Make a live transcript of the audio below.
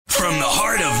From the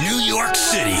heart of New York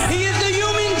City. He is the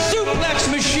human suplex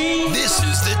machine. This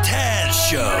is the Taz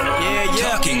Show. Yeah.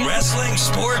 Talking wrestling,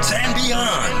 sports, and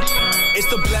beyond. It's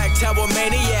the Black Tower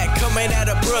Maniac coming out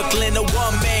of Brooklyn. A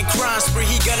one-man crime spree,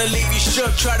 he gonna leave you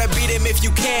shook. Try to beat him if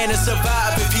you can and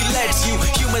survive if he lets you.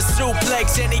 Human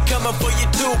suplex and he coming for you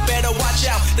too. Better watch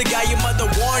out, the guy your mother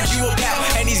warned you about.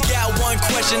 And he's got one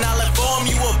question I'll inform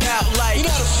you about. Like, you're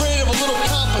not afraid of a little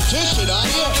competition, are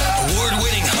you?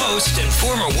 Award-winning host and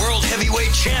former world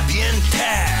heavyweight champion,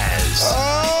 Taz.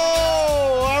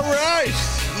 Oh, all right.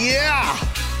 Yeah,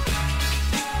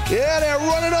 they're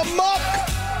running amok.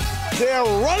 They're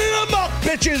running amok,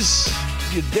 bitches.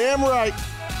 You're damn right.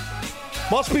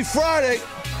 Must be Friday,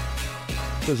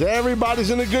 because everybody's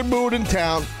in a good mood in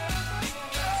town.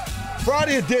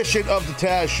 Friday edition of the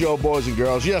Taz Show, boys and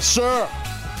girls. Yes, sir.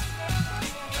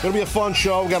 Gonna be a fun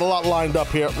show. We got a lot lined up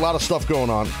here. A lot of stuff going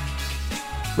on.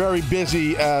 Very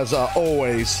busy as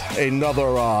always. Another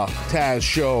Taz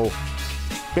Show.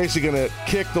 Basically gonna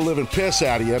kick the living piss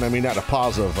out of you, and I mean that in a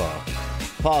positive way.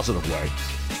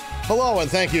 Hello, and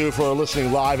thank you for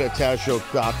listening live at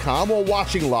TazShow.com or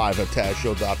watching live at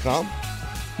TazShow.com.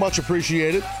 Much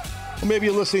appreciated. Or maybe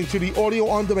you're listening to the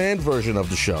audio-on-demand version of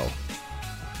the show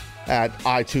at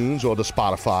iTunes or the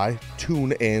Spotify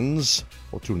TuneIns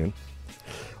or TuneIn.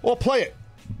 Or play it.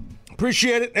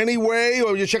 Appreciate it anyway,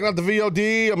 or you're checking out the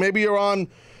VOD, or maybe you're on,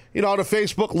 the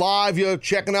Facebook Live, you're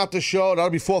checking out the show. That'll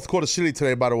be Fourth Quarter City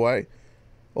today, by the way.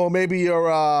 Or maybe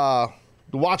you're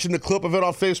watching the clip of it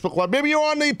on Facebook Live. Maybe you're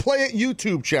on the Play It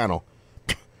YouTube channel.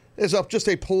 There's just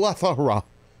a plethora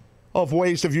of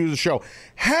ways to view the show.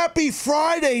 Happy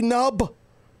Friday, Nub.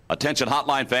 Attention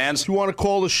hotline fans. If you want to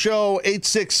call the show,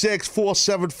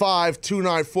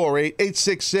 866-475-2948.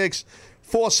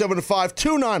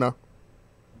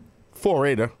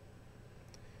 866-475-2948.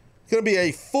 It's going to be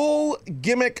a full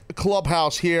gimmick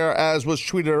clubhouse here, as was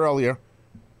tweeted earlier,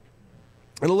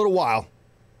 in a little while.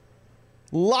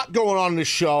 A lot going on in this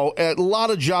show. A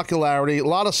lot of jocularity, a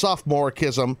lot of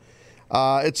sophomoricism.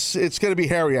 It's going to be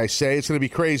hairy, I say. It's going to be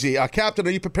crazy. Captain,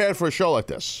 are you prepared for a show like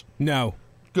this? No.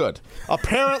 Good.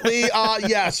 Apparently,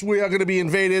 yes, we are going to be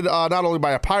invaded not only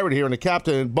by a pirate here and a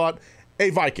captain, but a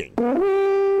Viking.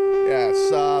 Yes,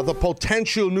 the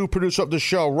potential new producer of the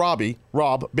show, Rob the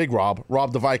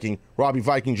Viking, Robbie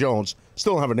Viking Jones.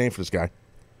 Still don't have a name for this guy.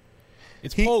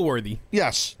 It's Polworthy.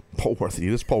 Yes, Polworthy.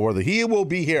 It is Polworthy. He will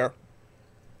be here.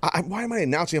 Why am I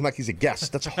announcing him like he's a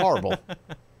guest? That's horrible.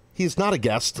 He's not a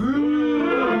guest.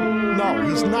 No,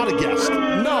 he's not a guest.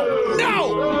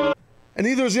 No! And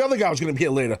neither is the other guy who's going to be here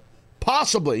later.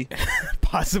 Possibly.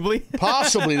 Possibly,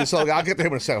 this other guy. I'll get to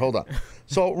him in a second. Hold on.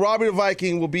 So, Robbie the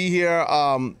Viking will be here.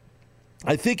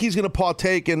 I think he's going to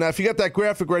partake. And if you got that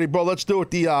graphic ready, bro, let's do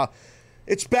it.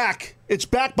 It's back. It's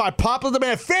back by popular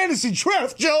demand. Fantasy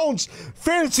Draft Jones.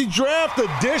 Fantasy Draft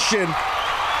Edition.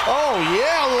 Oh,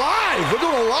 yeah, live. We're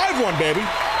doing a live one, baby.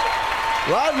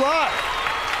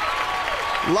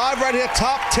 Live right here,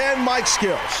 top 10 mic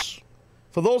skills.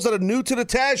 For those that are new to the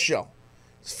Taz Show,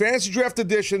 it's Fantasy Draft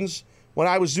Editions. When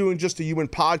I was doing just the human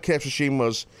podcast machine,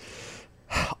 was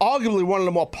arguably one of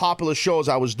the more popular shows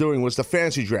I was doing was the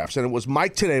Fantasy Drafts. And it was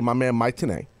Mike Tenay, my man Mike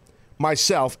Tenay,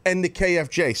 myself, and the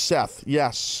KFJ, Seth,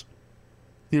 yes,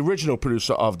 the original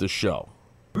producer of the show.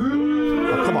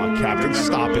 Oh, come on, Captain,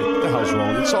 stop it. What the hell's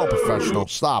wrong? It's all professional.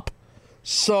 Stop.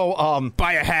 So,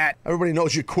 buy a hat. Everybody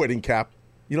knows you're quitting, Cap.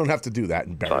 You don't have to do that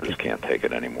and bury I just can't take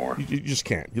it anymore. You just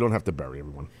can't. You don't have to bury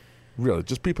everyone. Really,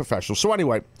 just be professional. So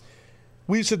anyway,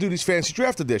 we used to do these fancy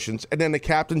draft editions, and then the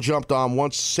captain jumped on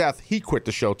once Seth, he quit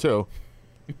the show too.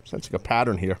 Sensing a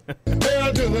pattern here.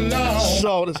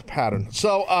 So there's a pattern.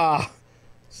 So,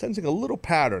 sensing a little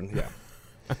pattern, yeah.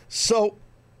 So,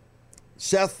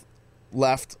 Seth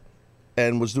left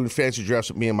and was doing fantasy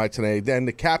drafts with me and Mike today. Then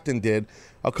the captain did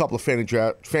a couple of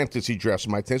fantasy drafts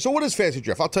with Mike today. So what is fantasy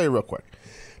draft? I'll tell you real quick.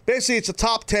 Basically, it's a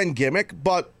top 10 gimmick,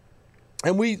 but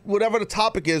whatever the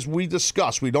topic is, we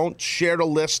discuss. We don't share the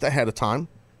list ahead of time.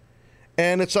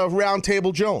 And it's a round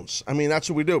table Jones. I mean, that's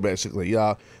what we do, basically.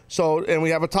 And we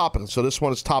have a topic. So this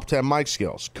one is top 10 mic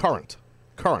skills. Current.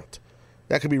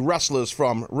 That could be wrestlers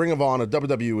from Ring of Honor,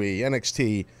 WWE,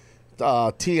 NXT,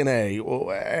 TNA,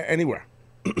 or anywhere.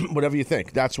 Whatever you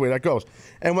think. That's the way that goes.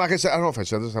 And like I said, I don't know if I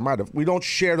said this, I might have. We don't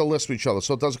share the list with each other,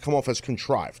 so it doesn't come off as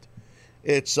contrived.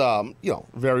 It's,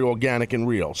 very organic and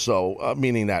real. So,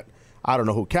 meaning that I don't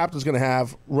know who Captain's going to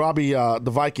have. Robbie, the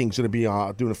Viking's going to be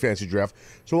doing a fantasy draft.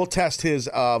 So we'll test his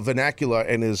vernacular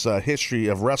and his history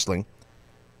of wrestling.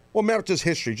 Well, not just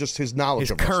history, just his knowledge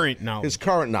of wrestling. His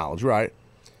current knowledge, right.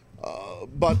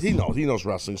 But he knows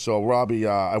wrestling. So Robbie,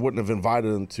 I wouldn't have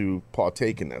invited him to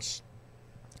partake in this.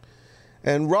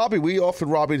 And Robbie, we offered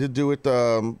Robbie to do it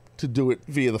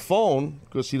via the phone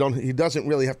because he doesn't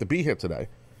really have to be here today.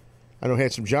 I know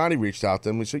Handsome Johnny reached out to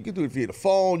him. We said, you can do it via the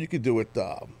phone. You could do it,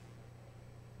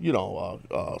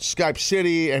 Skype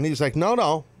City. And he's like,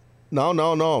 no,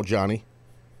 Johnny.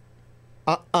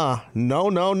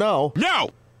 No.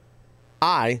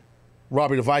 I,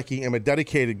 Robbie the Viking, am a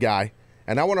dedicated guy,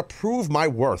 and I want to prove my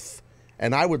worth.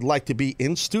 And I would like to be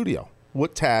in studio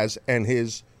with Taz and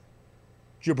his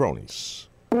jabronis.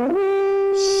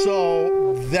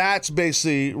 So that's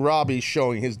basically Robbie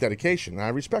showing his dedication. I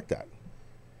respect that.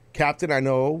 Captain, I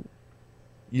know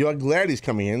you're glad he's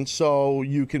coming in, so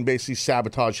you can basically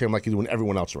sabotage him like you're doing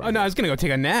everyone else around. Oh, no, I was going to go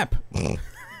take a nap.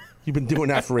 You've been doing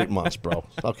that for 8 months, bro.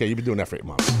 Okay, you've been doing that for 8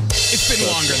 months. It's been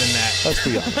longer than that. Let's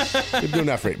be honest. You've been doing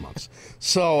that for 8 months.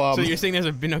 So you're saying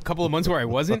there's been a couple of months where I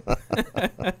wasn't?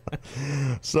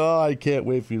 So I can't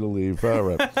wait for you to leave. All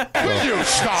right. You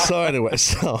stop. So anyway, what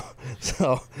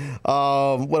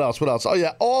else? Oh,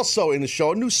 yeah, also in the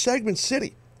show, a new segment,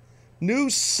 City. New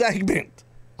segment.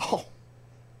 Oh,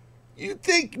 you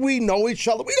think we know each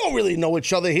other? We don't really know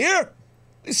each other here.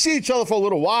 We see each other for a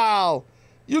little while.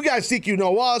 You guys think you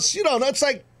know us. You don't know. It's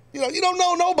like, you don't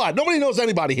know nobody. Nobody knows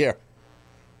anybody here.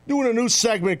 Doing a new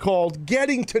segment called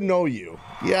Getting to Know You.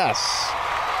 Yes.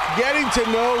 Getting to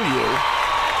Know You.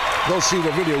 Go see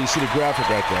the video. You see the graphic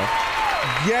right there.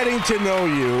 Getting to Know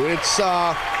You. It's,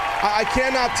 I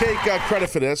cannot take credit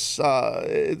for this.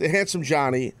 Handsome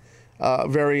Johnny,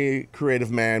 very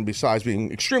creative man, besides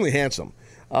being extremely handsome.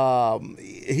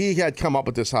 He had come up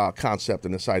with this concept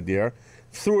and this idea.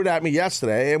 Threw it at me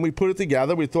yesterday, and we put it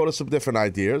together. We thought of some different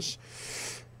ideas.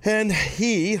 And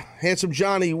Handsome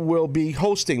Johnny, will be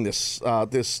hosting this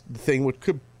thing, which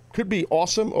could be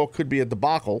awesome or could be a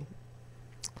debacle.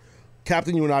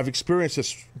 Captain, you and I have experienced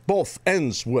this both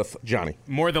ends with Johnny.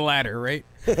 More the latter, right?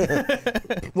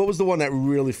 What was the one that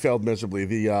really failed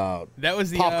miserably? That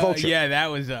was the pop culture. Yeah,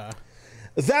 that was.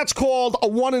 That's called a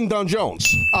one and done Jones.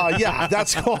 Yeah,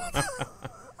 that's called.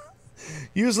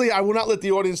 Usually, I will not let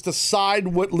the audience decide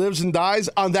what lives and dies.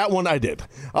 On that one, I did.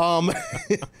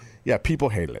 Yeah, people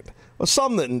hated it. Well,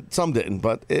 some didn't.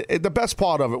 But the best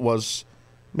part of it was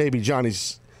maybe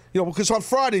Johnny's, because on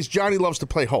Fridays, Johnny loves to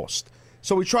play host.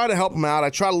 So we try to help him out.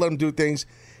 I try to let him do things.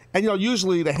 And,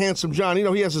 usually the Handsome Johnny,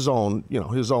 he has his own,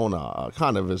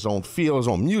 kind of his own feel, his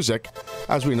own music.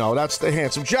 As we know, that's the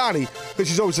Handsome Johnny. Because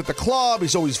he's always at the club.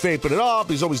 He's always vaping it up.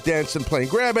 He's always dancing, playing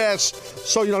grab ass.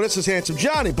 So, this is Handsome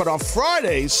Johnny. But on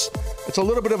Fridays, it's a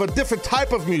little bit of a different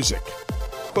type of music.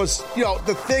 Because,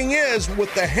 the thing is,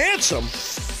 with the Handsome,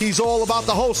 he's all about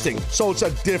the hosting. So it's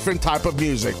a different type of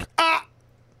music.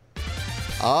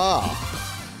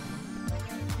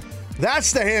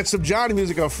 That's the Handsome Johnny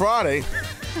music on Friday.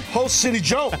 Host City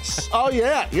Jones. Oh,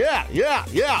 yeah.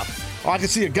 Oh, I can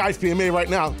see a guy being made right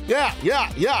now. Yeah.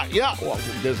 Oh, I'm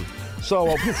getting dizzy.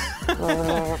 So,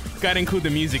 Gotta include the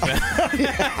music, man.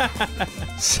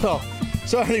 So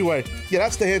anyway,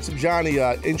 that's the Handsome Johnny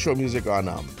intro music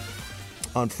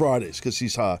on Fridays, because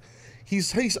he's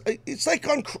it's like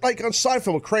on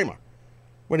Seinfeld with Kramer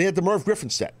when he had the Merv Griffin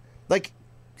set. Like,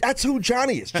 that's who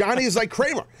Johnny is. Johnny is like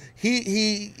Kramer.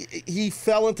 He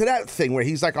fell into that thing where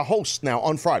he's like a host now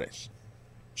on Fridays.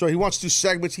 So he wants to do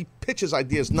segments. He pitches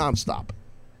ideas nonstop.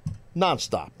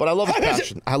 But I love his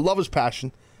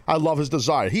passion. I love his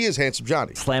desire. He is Handsome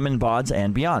Johnny. Slammin' Bods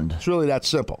and beyond. It's really that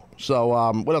simple. So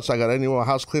what else I got? Any more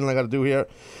house cleaning I got to do here?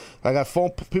 I got phone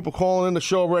people calling in the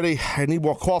show already. I need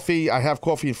more coffee. I have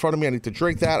coffee in front of me. I need to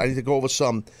drink that. I need to go over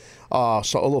a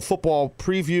little football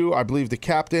preview. I believe the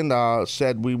captain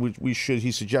said we should.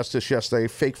 He suggested this yesterday.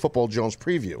 Fake Football Jones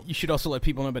preview. You should also let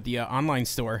people know about the online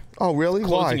store. Oh, really?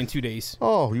 Closing Why? in 2 days.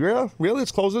 Oh, yeah? Really?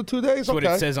 It's closing in 2 days? That's okay. what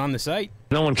it says on the site.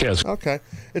 No one cares. Okay.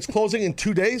 It's closing in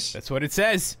 2 days? That's what it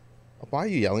says. Why are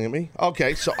you yelling at me?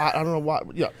 Okay, so I don't know why.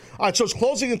 Yeah. All right, so it's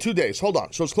closing in 2 days. Hold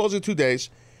on. So it's closing in 2 days.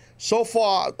 So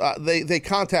far, they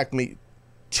contact me.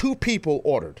 2 people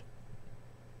ordered.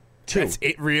 2. That's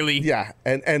it, really? Yeah,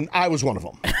 and I was one of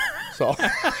them. So,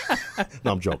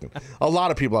 no, I'm joking. A lot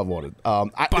of people have ordered.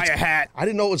 Buy a hat. I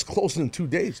didn't know it was closing in 2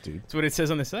 days, dude. That's what it says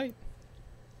on the site.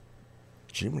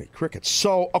 Jiminy crickets.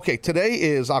 So, okay, today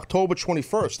is October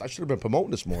 21st. I should have been promoting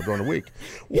this more during the week.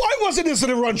 Why wasn't this in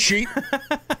a run sheet?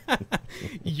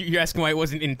 You're asking why it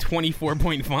wasn't in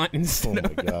 24-point font instead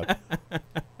Oh, my God.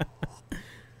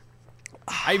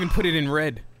 I even put it in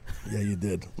red. Yeah, you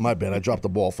did. My bad. I dropped the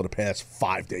ball for the past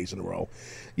 5 days in a row.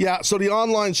 Yeah, so the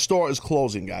online store is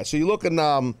closing, guys. So you're looking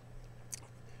at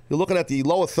the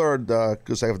lower third,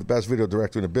 because I have the best video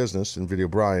director in the business, in Video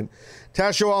Brian.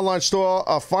 Taz Show online store.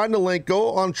 Find the link.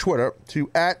 Go on Twitter to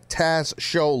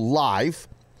 @TazShowLive.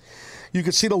 You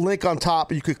can see the link on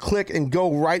top. You could click and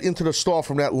go right into the store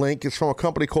from that link. It's from a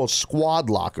company called Squad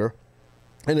Locker.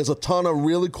 And there's a ton of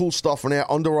really cool stuff in there.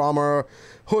 Under Armour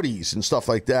hoodies and stuff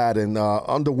like that. And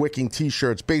Under Wicking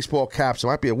T-shirts, baseball caps.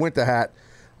 There might be a winter hat.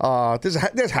 There's a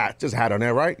hat on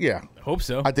there, right? Yeah. Hope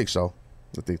so. I think so.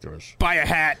 I think there is. Buy a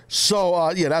hat.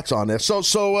 So, yeah, that's on there.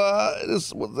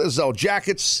 There's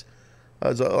jackets.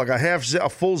 There's like a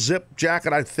full zip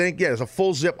jacket, I think. Yeah, there's a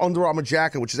full zip Under Armour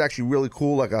jacket, which is actually really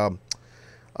cool. Like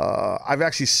I've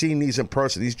actually seen these in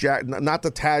person. These not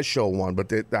the Taz Show one,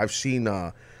 but I've seen.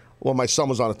 Well, my son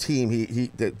was on a team.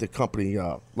 The company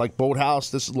like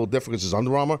Boathouse. This is a little different because it's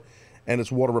Under Armour, and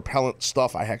it's water repellent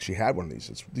stuff. I actually had one of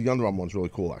these. The Under Armour one's really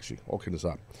cool, actually. All kidding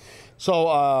aside. So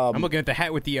I'm looking at the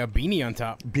hat with the beanie on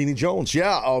top. Beanie Jones,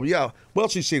 yeah. Oh, yeah. What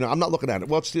else you seen? I'm not looking at it.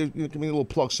 Give me a little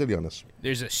Plug City on this.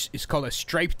 It's called a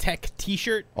Stripe Tech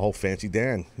T-shirt. Oh, fancy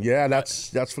Dan. Yeah,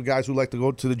 that's for guys who like to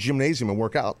go to the gymnasium and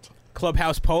work out.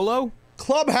 Clubhouse Polo.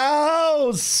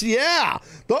 Clubhouse, yeah.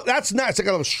 That's nice. It's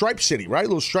like a Stripe City, right? A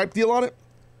little stripe deal on it.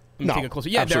 No, take a closer.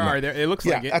 Yeah, there are. It looks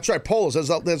like it. That's right. Polos. There's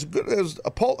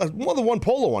more than one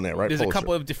polo on there, right? There's a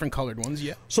couple of different colored ones.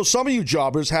 Yeah. So some of you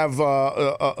jobbers have you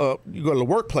go to the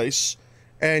workplace,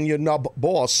 and your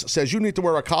boss says you need to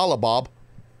wear a collar, Bob.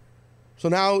 So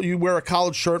now you wear a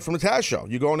collared shirt from the Taz Show.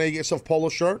 You go in there, you get yourself a polo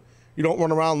shirt. You don't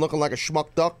run around looking like a schmuck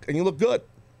duck, and you look good.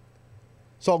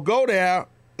 So go there.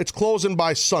 It's closing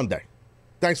by Sunday.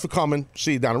 Thanks for coming.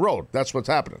 See you down the road. That's what's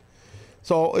happening.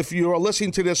 So if you are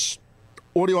listening to this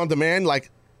audio on demand like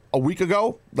a week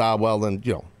ago, well, then,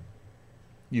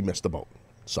 you missed the boat.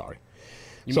 Sorry.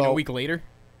 You mean a week later?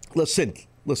 Listen,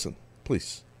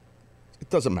 please. It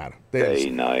doesn't matter. Day,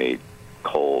 night,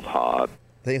 cold, hot.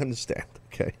 They understand,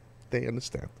 okay? They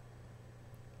understand.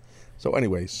 So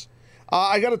anyways,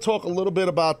 I got to talk a little bit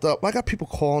about I got people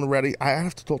calling already. I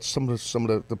have to talk to some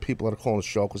of the people that are calling the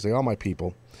show because they are my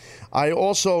people. I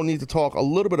also need to talk a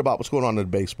little bit about what's going on in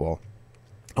baseball.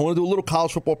 I want to do a little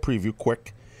college football preview,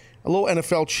 quick. A little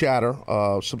NFL chatter,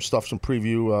 some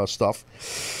preview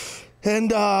stuff.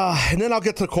 And then I'll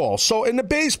get to the call. So in the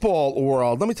baseball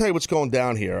world, let me tell you what's going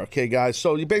down here, okay, guys?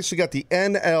 So you basically got the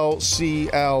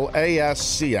NLCS.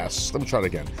 Let me try it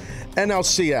again.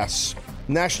 NLCS,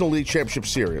 National League Championship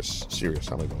Series.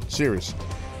 How am I doing? Series.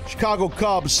 Chicago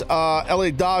Cubs, LA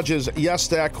Dodgers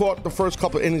yesterday. I caught the first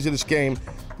couple of innings of this game.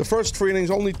 The first 3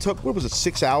 innings only took,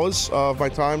 6 hours of my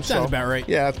time? Sounds about right.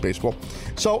 Yeah, that's baseball.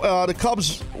 So the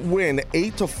Cubs win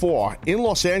 8-4 in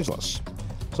Los Angeles.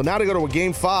 So now they go to a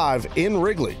Game 5 in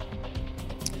Wrigley.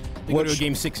 They go to a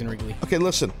Game 6 in Wrigley. Okay,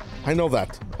 listen. I know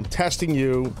that. I'm testing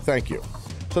you. Thank you.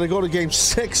 So they go to Game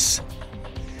 6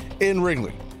 in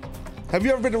Wrigley. Have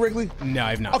you ever been to Wrigley? No,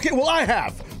 I've not. Okay, well, I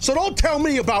have. So don't tell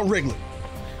me about Wrigley.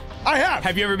 I have.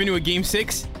 Have you ever been to a Game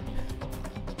 6?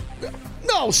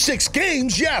 No, 6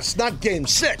 games, yes, not Game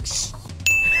 6.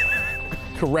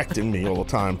 Correcting me all the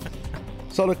time.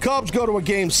 So the Cubs go to a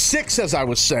Game 6, as I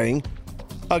was saying,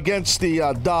 against the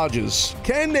Dodgers.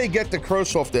 Can they get the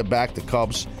curse off their back, the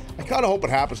Cubs? I kind of hope it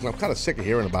happens, and I'm kind of sick of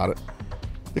hearing about it.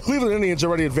 The Cleveland Indians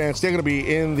already advanced. They're going to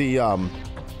be in the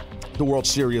World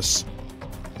Series.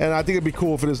 And I think it'd be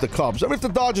cool if it is the Cubs. I mean, if the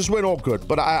Dodgers win, all good.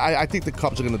 But I think the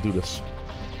Cubs are going to do this.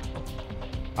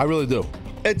 I really do.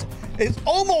 It's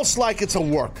almost like it's a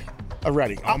work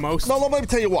already. Almost? No, let me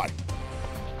tell you what.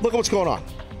 Look at what's going on.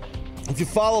 If you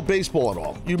follow baseball at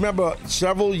all, you remember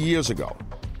several years ago,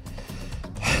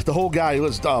 the whole guy who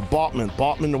was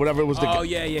Bartman or whatever it was.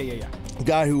 Yeah.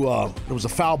 Guy who, there was a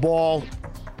foul ball,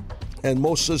 and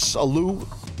Moses Alou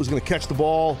was going to catch the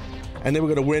ball, and they were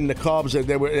going to win the Cubs.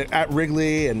 They were at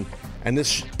Wrigley, and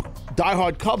this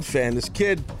diehard Cub fan, this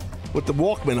kid with the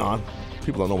Walkman on,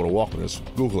 people don't know what a Walkman is,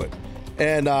 Google it.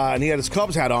 And he had his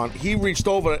Cubs hat on. He reached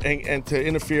over and to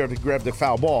interfere to grab the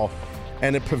foul ball,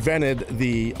 and it prevented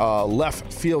the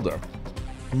left fielder,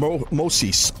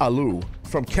 Moses Alou,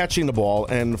 from catching the ball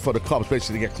and for the Cubs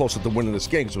basically to get closer to winning this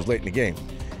game because it was late in the game.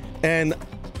 And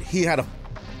he had a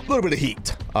little bit of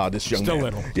heat, this young man. Just a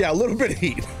little. Yeah, a little bit of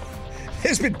heat.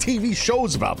 There's been TV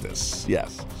shows about this,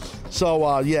 yes.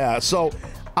 So, So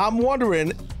I'm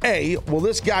wondering, A, will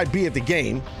this guy be at the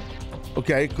game?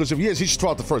 Okay, because if he is, he should throw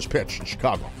out the first pitch in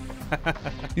Chicago.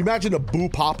 You imagine the boo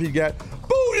pop you get?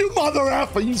 Boo, you mother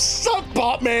effer! You suck,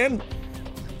 Bob, man!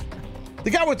 The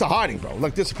guy went to hiding, bro.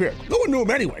 Like, disappeared. No one knew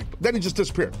him anyway. Then he just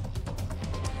disappeared.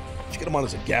 Should get him on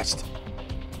as a guest.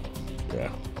 Yeah.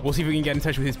 We'll see if we can get in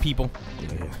touch with his people.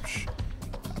 Yeah.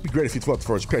 It'd be great if he threw out the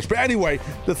first pitch. But anyway,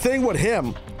 the thing with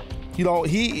him,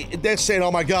 they're saying,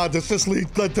 oh my God, this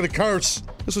led to the curse.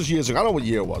 This was years ago. I don't know what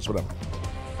year it was, whatever.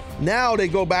 Now they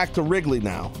go back to Wrigley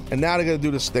now, and now they're going to do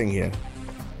this thing here.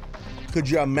 Could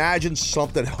you imagine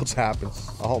something else happens?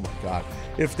 Oh my God!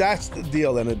 If that's the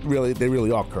deal, then they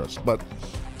really are cursed. But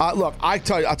look, I'll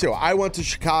tell you, I went to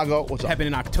Chicago. What's It happened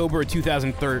in October of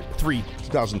 2003.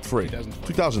 2003.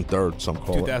 2003, some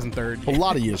call 2003. it. A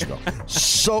lot of years ago.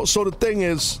 So the thing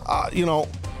is,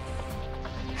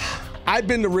 I've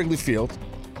been to Wrigley Field.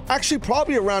 Actually,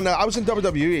 probably around I was in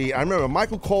WWE. I remember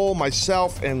Michael Cole,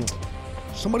 myself, and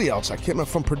somebody else. I can't remember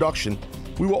from production.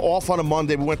 We were off on a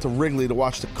Monday. We went to Wrigley to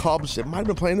watch the Cubs. It might have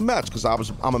been playing the Mets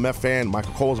because I'm a Met fan.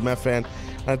 Michael Cole was a Met fan.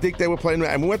 And I think they were playing.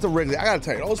 And we went to Wrigley. I got to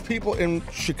tell you, those people in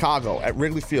Chicago at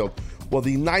Wrigley Field were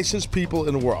the nicest people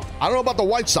in the world. I don't know about the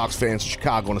White Sox fans in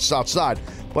Chicago on the South Side,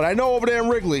 but I know over there in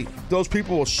Wrigley, those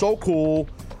people were so cool.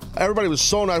 Everybody was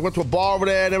so nice. Went to a bar over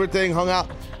there and everything, hung out.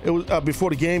 It was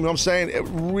before the game, you know what I'm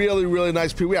saying? Really, really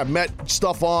nice people. We had Met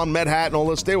stuff on, Met hat and all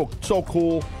this. They were so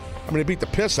cool. I mean, they beat the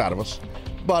piss out of us.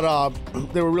 But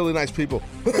they were really nice people.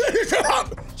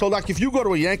 So, like, if you go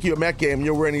to a Yankee or Met game and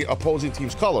you're wearing the opposing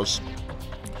team's colors,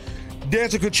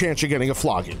 there's a good chance you're getting a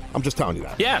flogging. I'm just telling you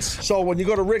that. Yes. So when you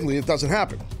go to Wrigley, it doesn't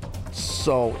happen.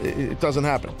 So it doesn't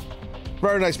happen.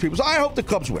 Very nice people. So I hope the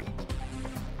Cubs win.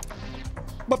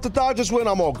 But if the Dodgers win,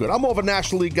 I'm all good. I'm more of a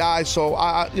National League guy, so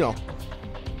I'd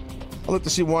like to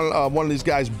see one of these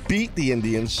guys beat the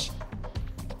Indians,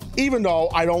 even though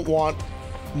I don't want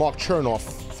Mark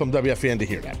Chernoff from WFAN to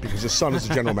hear that, because his son is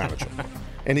the general manager.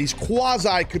 And he's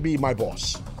quasi could be my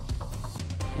boss.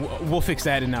 We'll fix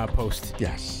that in post.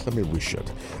 Yes, I mean, we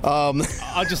should. I'll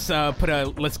just put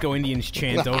a "Let's Go Indians"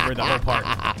 chant over the whole part.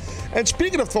 And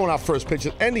speaking of throwing out first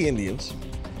pitches and the Indians,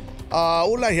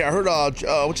 what did I hear? I heard,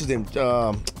 what's his name?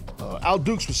 Al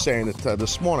Dukes was saying it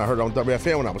this morning. I heard it on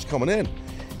WFAN when I was coming in.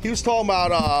 He was talking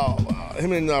about,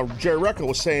 him and Jerry Recco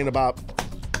was saying about,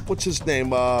 what's his name?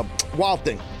 Wild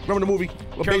Thing. Remember the movie?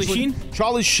 Charlie Sheen?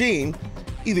 Charlie Sheen.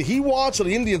 Either he wants or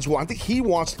the Indians want. I think he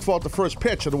wants to throw out the first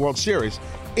pitch of the World Series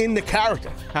in the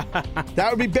character.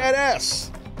 That would be badass.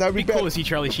 That would be cool to see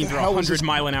Charlie Sheen throw a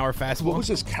 100-mile-an-hour fastball. What was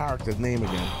his character's name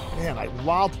again? Man, like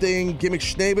Wild Thing, Gimmick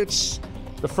Schnabitz,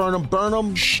 the Fernum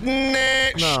Burnham.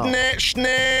 Schnabitz.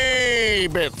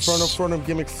 Fernum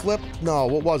Gimmick Flip. No,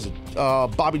 what was it?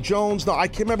 Bobby Jones. No, I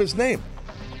can't remember his name.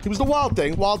 He was the Wild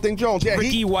Thing Jones. Yeah,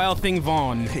 Ricky Wild Thing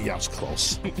Vaughn. Yeah, I was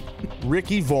close.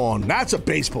 Ricky Vaughn. That's a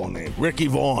baseball name. Ricky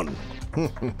Vaughn. So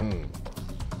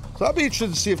I'll be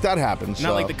interested to see if that happens.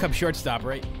 Not like the Cubs shortstop,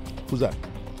 right? Who's that?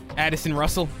 Addison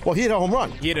Russell. Well, he hit a home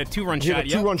run. He had a two-run shot. He had a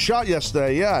two-run shot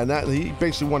yesterday, yeah, and he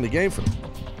basically won the game for them.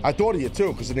 I thought of you,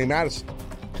 too, because the name Addison.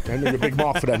 And then a big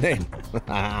mark for that name.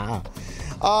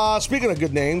 Speaking of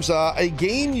good names, a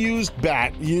game-used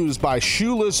bat used by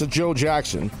shoeless Joe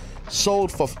Jackson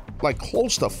sold for like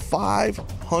close to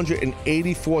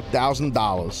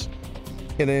 $584,000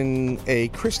 in a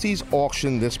Christie's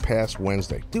auction this past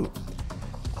Wednesday. Dude,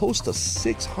 close to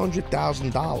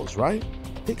 $600,000, right?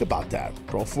 Think about that,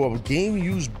 bro, for a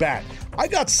game-used bat. I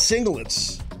got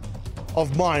singlets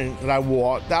of mine that I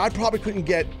wore that I probably couldn't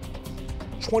get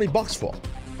 $20 for.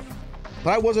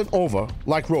 But I wasn't over,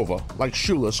 like Rover, like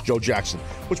Shoeless Joe Jackson,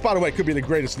 which, by the way, could be the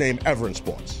greatest name ever in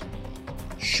sports.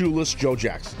 Shoeless Joe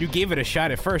Jackson. You gave it a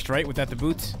shot at first, right, without the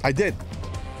boots? I did.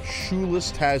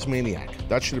 Shoeless Tasmaniac.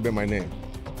 That should have been my name.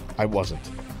 I wasn't.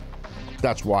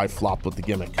 That's why I flopped with the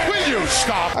gimmick. Will you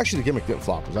stop? Actually, the gimmick didn't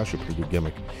flop. It was actually a pretty good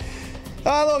gimmick.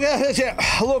 Look, a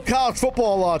little college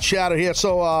football chatter here.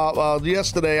 So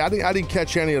yesterday, I didn't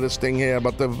catch any of this thing here,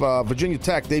 but the Virginia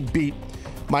Tech, they beat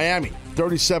Miami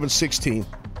 37-16.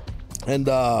 And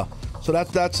so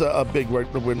that's a big,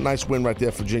 nice win right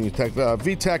there for Virginia Tech.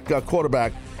 VTech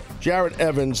quarterback Jared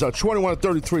Evans,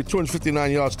 21-33,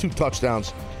 259 yards, 2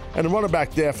 touchdowns. And the running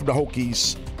back there from the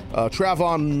Hokies,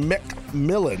 Travon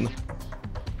McMillan,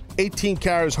 18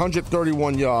 carries,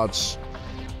 131 yards.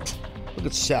 Look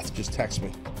at Seth just text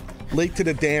me. Late to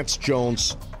the dance,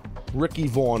 Jones. Ricky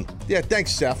Vaughn. Yeah,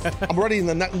 thanks, Seth. I'm already in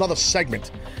another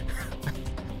segment.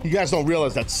 You guys don't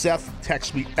realize that Seth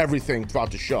texts me everything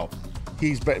throughout the show.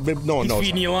 No one knows. He's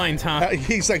feeding you lines, huh?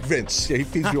 He's like Vince. Yeah, he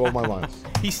feeds me all my lines.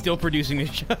 He's still producing the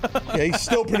show. Yeah, he's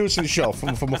still producing the show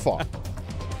from afar.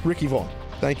 Ricky Vaughn.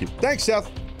 Thank you. Thanks, Seth.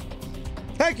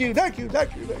 Thank you.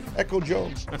 Echo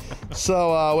Jones. So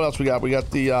what else we got? We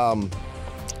got the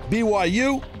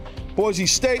BYU, Boise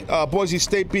State. Boise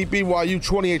State beat BYU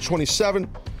 28-27.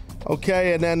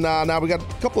 Okay, and then now we got a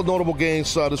couple of notable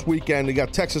games this weekend. We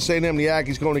got Texas A&M, the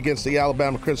Aggies going against the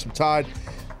Alabama Crimson Tide.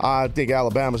 I think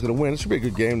Alabama's going to win. It should be a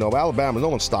good game, though. Alabama, no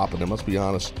one's stopping them, let's be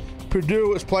honest.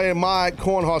 Purdue is playing my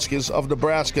Cornhuskers of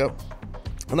Nebraska.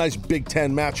 A nice Big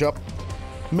Ten matchup.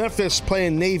 Memphis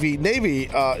playing Navy. Navy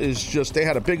is just, they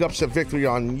had a big upset victory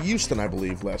on Houston, I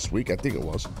believe, last week. I think it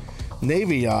was.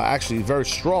 Navy actually very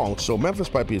strong, so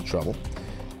Memphis might be in trouble.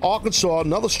 Arkansas,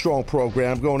 another strong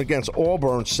program, going against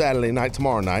Auburn Saturday night,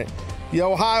 tomorrow night. The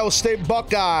Ohio State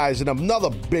Buckeyes in another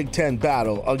Big Ten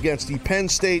battle against the Penn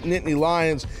State Nittany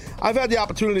Lions. I've had the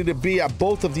opportunity to be at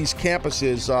both of these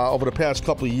campuses over the past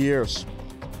couple of years.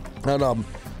 And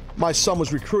my son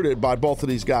was recruited by both of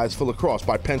these guys for lacrosse,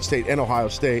 by Penn State and Ohio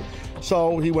State.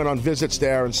 So he went on visits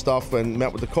there and stuff and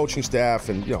met with the coaching staff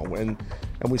and, and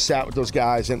we sat with those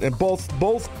guys. And both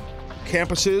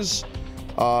campuses,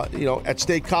 at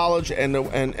State College and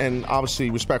obviously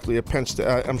respectively at Penn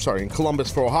State, in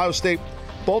Columbus for Ohio State.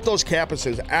 Both those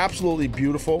campuses, absolutely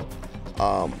beautiful.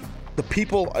 The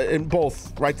people in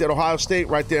both, right there at Ohio State,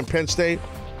 right there in Penn State,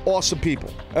 awesome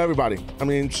people, everybody. I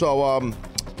mean, so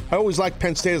I always liked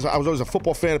Penn State. I was always a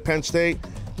football fan of Penn State.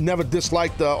 Never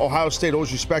disliked Ohio State,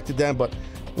 always respected them. But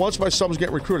once my son was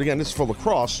getting recruited, again, this is for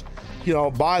lacrosse,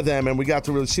 by them, and we got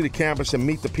to really see the campus and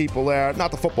meet the people there,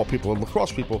 not the football people, the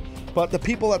lacrosse people, but the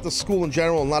people at the school in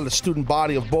general and a lot of the student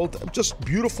body of both, just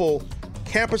beautiful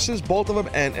campuses, both of them,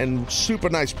 and super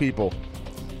nice people.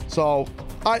 So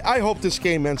I hope this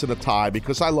game ends in a tie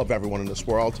because I love everyone in this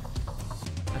world.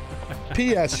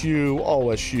 PSU,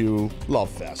 OSU, love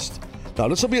fest. Now,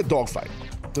 this will be a dogfight.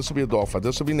 This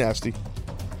will be nasty.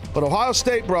 But Ohio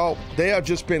State, bro, they have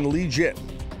just been legit.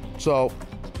 So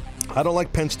I don't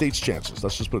like Penn State's chances.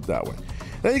 Let's just put it that way.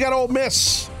 Then you got Ole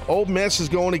Miss. Ole Miss is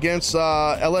going against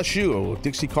LSU.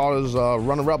 Dixie Carter's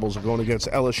Running Rebels are going against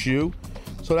LSU.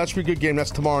 So that's a pretty good game.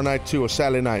 That's tomorrow night, too, or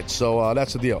Saturday night. So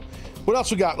that's the deal. What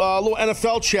else we got? A little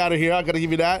NFL chatter here. I got to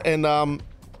give you that. And then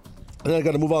I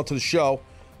got to move on to the show.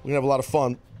 We're going to have a lot of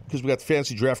fun because we got the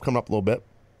fantasy draft coming up a little bit.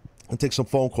 And take some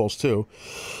phone calls, too.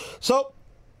 So,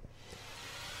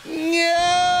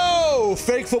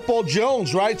 Fake Football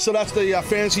Jones, right? So that's the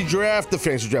fantasy draft.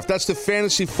 That's the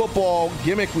fantasy football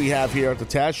gimmick we have here at the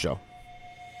Taz Show.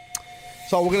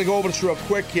 So we're going to go over this real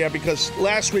quick here because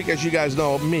last week, as you guys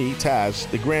know, me, Taz,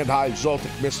 the Grand High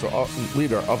Exalted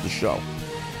leader of the show,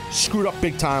 screwed up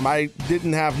big time. I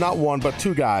didn't have not one but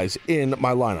two guys in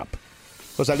my lineup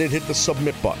because I didn't hit the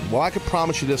submit button. Well, I can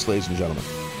promise you this, ladies and gentlemen.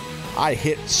 I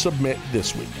hit submit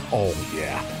this week. Oh,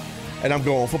 yeah. And I'm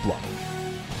going for blood.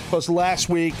 Because last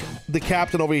week, the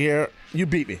captain over here, you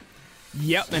beat me.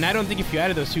 Yep, and I don't think if you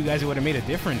added those two guys, it would have made a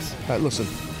difference. Listen,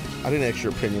 I didn't ask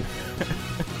your opinion.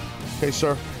 Okay,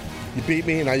 sir? You beat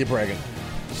me, and now you're bragging.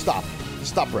 Stop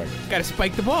bragging. Got to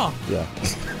spike the ball. Yeah.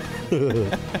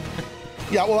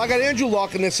 Yeah, well, I got Andrew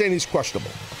Luck, and they're saying he's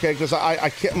questionable. Okay, because I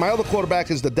can't. My other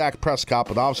quarterback is the Dak Prescott,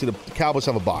 but obviously the Cowboys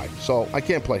have a bye, so I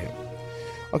can't play him.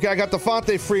 Okay, I got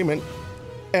Devontae Freeman,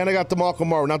 and I got DeMarco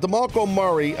Murray. Now, DeMarco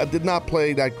Murray did not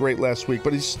play that great last week,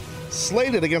 but he's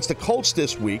slated against the Colts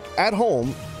this week, at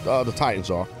home, the Titans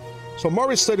are. So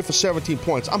Murray's slated for 17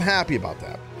 points. I'm happy about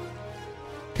that.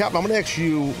 Captain, I'm going to ask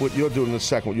you what you're doing in a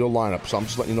second with your lineup, so I'm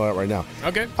just letting you know that right now.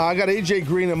 Okay. I got A.J.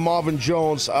 Green and Marvin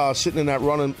Jones sitting in that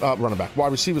running back,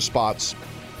 wide receiver spots.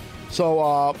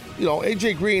 So,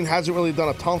 A.J. Green hasn't really done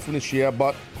a ton for this year,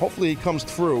 but hopefully he comes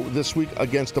through this week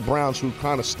against the Browns, who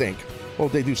kind of stink. Well,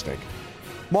 they do stink.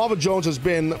 Marvin Jones has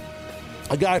been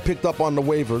a guy I picked up on the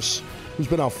waivers who's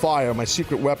been on fire, my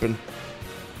secret weapon.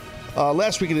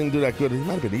 Last week he didn't do that good. He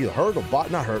might have been either hurt or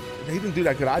not hurt. He didn't do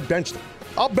that good. I benched him.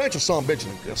 I'll bench a son bitch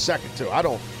in a second, too. I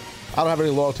don't have any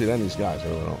loyalty to any of these guys. I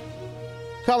really don't.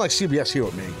 Kind of like CBS here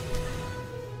with me.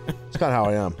 It's kind of how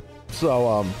I am.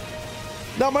 So,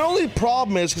 now, my only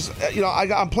problem is, because,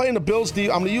 I'm playing the Bills. I'm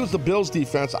going to use the Bills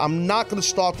defense. I'm not going to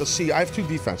start I have two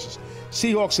defenses,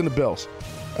 Seahawks and the Bills.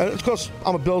 And it's because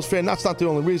I'm a Bills fan. That's not the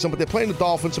only reason, but they're playing the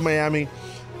Dolphins in Miami.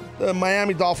 The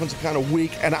Miami Dolphins are kind of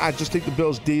weak, and I just think the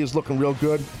Bills' D is looking real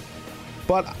good.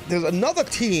 But there's another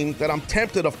team that I'm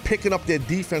tempted of picking up their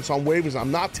defense on waivers.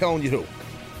 I'm not telling you who.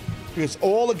 Because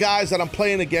all the guys that I'm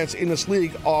playing against in this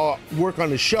league work on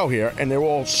the show here, and they're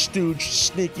all stooge,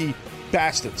 sneaky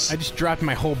bastards. I just dropped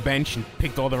my whole bench and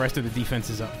picked all the rest of the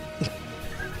defenses up.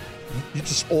 You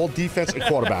just all defense and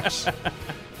quarterbacks.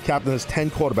 Captain has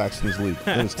 10 quarterbacks in his league,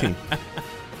 in his team.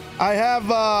 I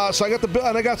have, so I got the Bill,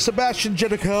 and I got Sebastian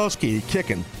Janikowski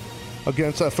kicking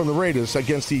against from the Raiders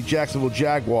against the Jacksonville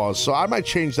Jaguars. So I might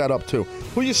change that up too.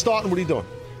 Who are you starting? What are you doing?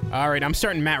 All right, I'm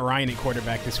starting Matt Ryan at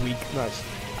quarterback this week. Nice.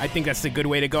 I think that's the good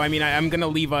way to go. I mean, I'm going to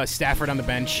leave Stafford on the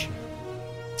bench.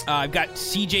 I've got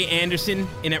C.J. Anderson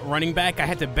in at running back. I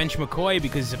had to bench McCoy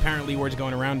because apparently word's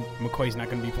going around McCoy's not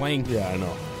going to be playing. Yeah, I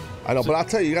know. So, but I'll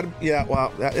tell you,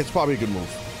 it's probably a good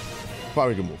move.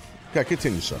 Okay,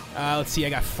 continue, sir. Let's see. I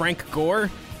got Frank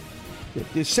Gore.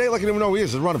 You say it like you don't even know who he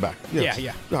is. He's a running back. Yes.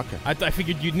 Yeah. Okay. I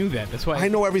figured you knew that. That's why. I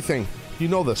know everything. You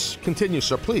know this. Continue,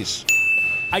 sir, please.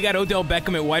 I got Odell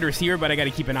Beckham at wide receiver, but I got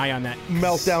to keep an eye on that.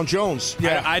 Meltdown Jones.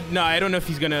 Yeah. I don't know if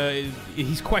he's gonna.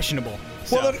 He's questionable.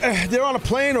 So. Well, they're on a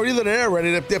plane, or either they're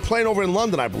ready. They're playing over in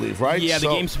London, I believe, right? Yeah, the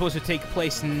game's supposed to take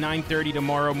place 9:30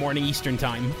 tomorrow morning Eastern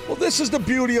time. Well, this is the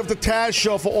beauty of the Taz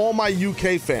Show for all my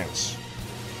UK fans.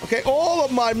 Okay, all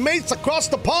of my mates across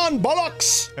the pond,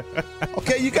 bullocks.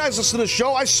 Okay, you guys listen to the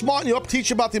show. I smarten you up, teach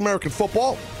you about the American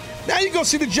football. Now you go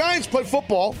see the Giants play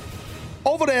football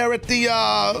over there at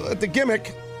the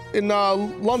Gimmick in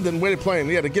London. Where they playing?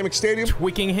 Yeah, the Gimmick Stadium.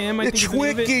 Twickenham, I think.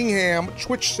 Twickenham,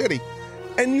 Twitch City.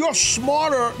 And you're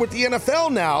smarter with the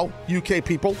NFL now, UK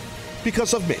people,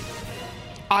 because of me.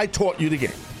 I taught you the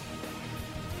game.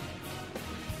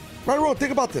 Right or wrong,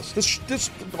 think about this. This.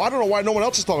 I don't know why no one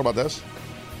else is talking about this.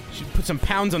 Should put some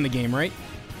pounds on the game, right?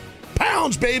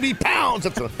 Pounds, baby, pounds.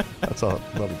 That's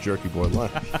another Jerky Boy line.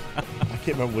 I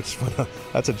can't remember which one.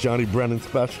 That's a Johnny Brennan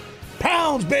special.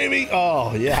 Pounds, baby.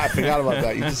 Oh, yeah, I forgot about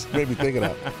that. You just made me think of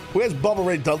that. Where's Bubba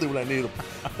Ray Dudley when I need him?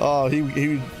 Oh,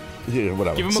 yeah,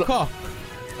 whatever. Give him a call.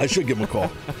 I should give him a call.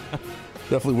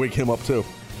 Definitely wake him up, too.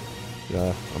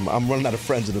 Yeah, I'm running out of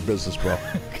friends in the business, bro.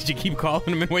 Could you keep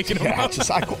calling him and waking him up?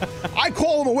 I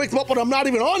call him and wake him up when I'm not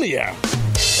even on the air.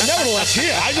 Nevertheless,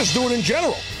 here, I just do it in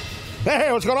general.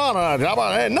 Hey, what's going on?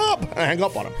 Hey, no, I hang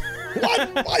up on him.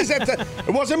 What? Why is that?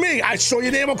 It wasn't me. I saw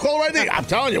your name on call right there. I'm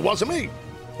telling you, it wasn't me.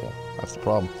 Yeah, that's the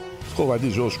problem. Call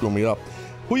IDs really screw me up.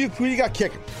 Who you got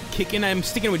kicking? Kicking, I'm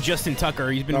sticking with Justin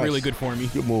Tucker. He's been really good for me.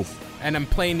 Good move. And I'm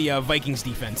playing the Vikings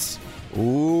defense.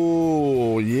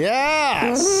 Ooh,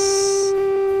 yes.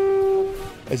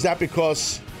 Is that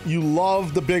because you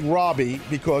love the big Robbie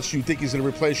because you think he's going to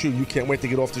replace you? You can't wait to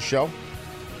get off the show?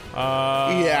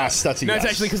 Yes, that's a yes. No, it's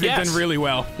actually because they've done really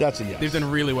well. That's a yes. They've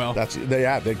done really well.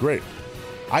 They're great.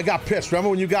 I got pissed. Remember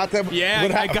when you got them? Yeah,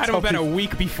 I got them about a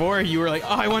week before. You were like,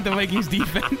 oh, I want the Vikings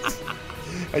defense.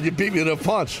 And you beat me to a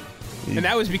punch. And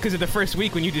that was because of the first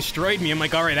week when you destroyed me. I'm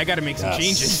like, all right, I got to make some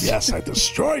changes. Yes, I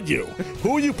destroyed you.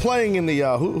 Who are you playing in the?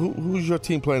 Who's your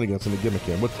team playing against in the gimmick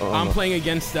game? I'm playing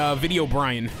against Video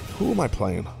Brian. Who am I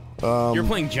playing? You're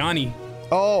playing Johnny.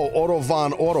 Oh, Otto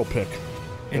Von Auto Pick.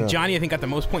 And Johnny, I think, got the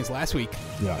most points last week.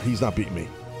 Yeah, he's not beating me.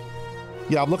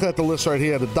 Yeah, I'm looking at the list right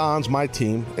here. The Don's my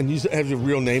team, and you have your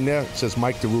real name there. It says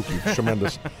Mike DeRucchi.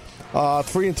 Tremendous.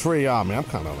 3-3. Man, I'm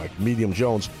kind of like Medium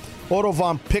Jones. Otto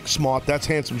Von Picksmart, that's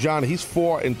Handsome Johnny. He's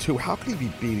 4-2. How could he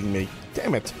be beating me?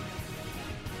 Damn it.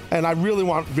 And I really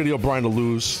want Video Brian to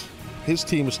lose. His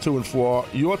team is 2-4.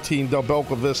 Your team, Del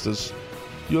Belco Vistas,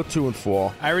 you're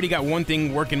 2-4. I already got one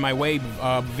thing working my way.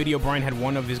 Video Brian had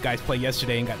one of his guys play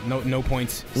yesterday and got no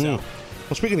points. So.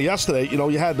 Well, speaking of yesterday,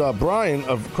 you had Brian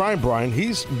of Crime Brian.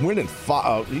 He's winning.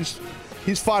 He's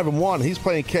 5-1. He's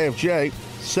playing KFJ.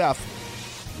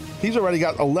 Seth. He's already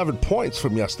got 11 points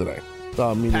from yesterday.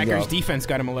 Packers defense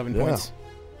got him 11 points.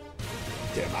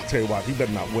 Damn, I'll tell you what, he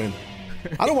better not win.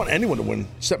 I don't want anyone to win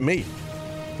except me.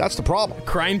 That's the problem.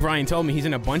 Crying Brian told me he's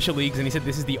in a bunch of leagues, and he said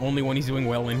this is the only one he's doing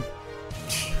well in.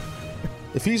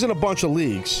 If he's in a bunch of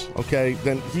leagues, okay,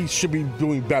 then he should be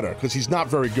doing better because he's not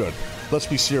very good. Let's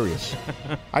be serious.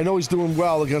 I know he's doing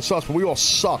well against us, but we all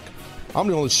suck. I'm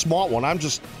the only smart one. I'm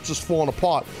just falling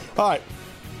apart. All right,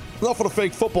 enough of the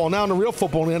fake football. Now in the real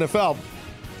football in the NFL,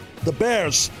 the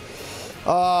Bears.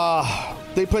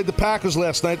 They played the Packers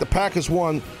last night. The Packers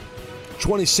won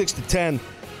 26-10.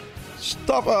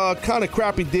 Kind of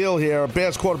crappy deal here.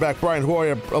 Bears quarterback Brian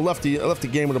Hoyer left the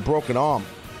game with a broken arm.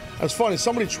 It's funny.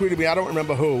 Somebody tweeted me, I don't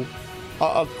remember who,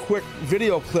 a quick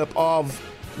video clip of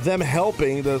them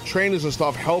helping, the trainers and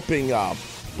stuff, helping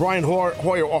Brian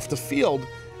Hoyer off the field.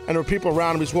 And there were people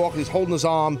around him. He's walking, he's holding his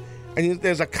arm. And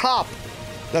there's a cop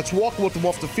that's walking with him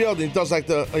off the field, and he does like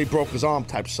the he broke his arm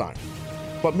type sign.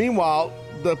 But meanwhile,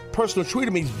 the person who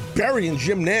tweeted me is burying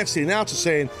Jim Nantz, the announcer,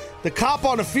 saying the cop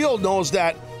on the field knows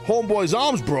that homeboy's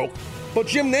arm's broke, but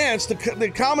Jim Nantz, the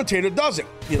commentator, doesn't,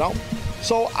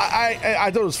 So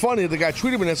I thought it was funny. The guy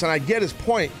tweeted me this, and I get his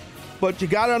point. But you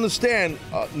got to understand,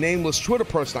 nameless Twitter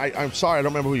person, I'm sorry, I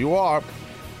don't remember who you are,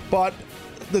 but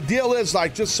the deal is,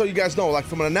 like, just so you guys know, like,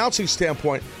 from an announcing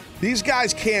standpoint, these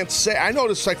guys can't say, I know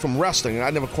this, like, from wrestling, and I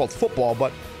never called football,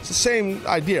 but it's the same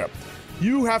idea.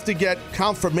 You have to get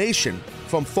confirmation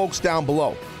from folks down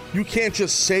below. You can't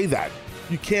just say that.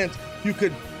 You could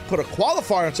put a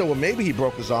qualifier and say, well, maybe he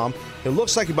broke his arm. It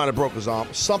looks like he might have broke his arm,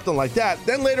 something like that.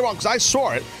 Then later on, because I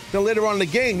saw it, then later on in the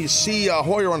game, you see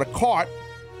Hoyer on a cart,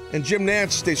 and Jim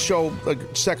Nantz, they show a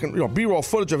second, B-roll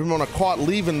footage of him on a cart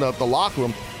leaving the locker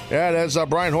room. Yeah, there's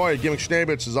Brian Hoyer giving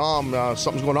Schneebitz his arm.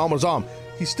 Something's going on with his arm.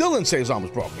 He still didn't say his arm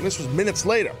was broken. This was minutes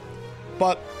later.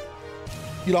 But,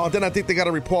 then I think they got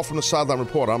a report from the sideline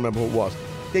reporter. I don't remember who it was.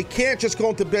 They can't just go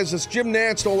into business. Jim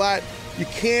Nantz and all that.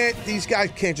 These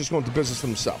guys can't just go into business for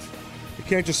themselves. You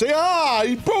can't just say,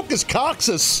 he broke his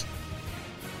coccyx.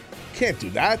 Can't do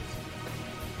that.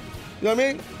 You know what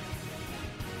I mean?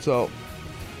 So,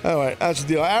 anyway, that's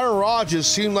the deal. Aaron Rodgers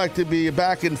seemed like to be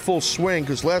back in full swing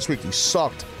because last week he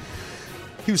sucked.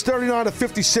 He was 39 of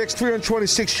 56,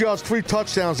 326 yards, 3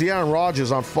 touchdowns. The Aaron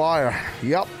Rodgers on fire.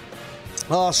 Yep.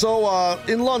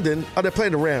 In London, they're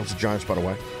playing the Rams, the Giants, by the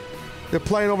way. They're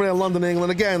playing over there in London,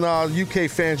 England. Again, UK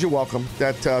fans, you're welcome.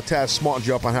 That Taz smartened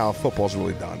you up on how football's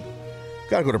really done.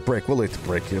 Got to go to break. We're late to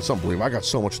break here. It's unbelievable. I got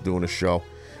so much to do in this show.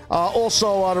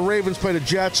 Also, the Ravens play the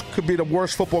Jets. Could be the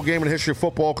worst football game in the history of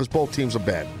football because both teams are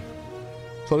bad.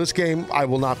 So this game, I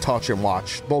will not touch and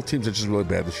watch. Both teams are just really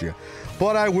bad this year.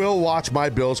 But I will watch my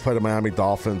Bills play the Miami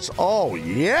Dolphins. Oh,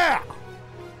 yeah.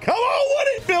 Come on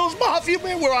with it, Bills Mafia,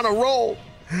 man. We're on a roll.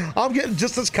 I'm getting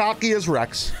just as cocky as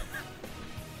Rex.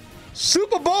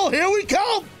 Super Bowl, here we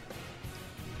come.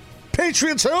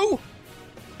 Patriots who?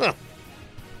 Huh.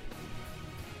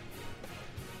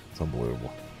 It's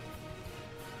unbelievable.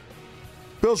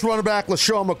 Bills running back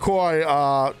LaShawn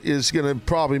McCoy is going to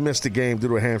probably miss the game due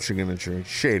to a hamstring injury.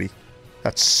 Shady.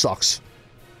 That sucks.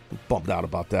 I'm bummed out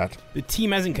about that. The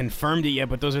team hasn't confirmed it yet,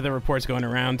 but those are the reports going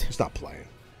around. He's not playing.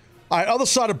 All right, other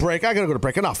side of break. I got to go to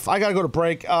break. Enough. I got to go to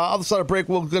break. Other side of break,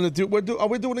 are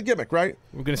we doing a gimmick, right?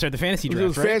 We're going to start the fantasy We're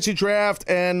draft, doing fantasy draft,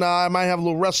 and I might have a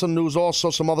little wrestling news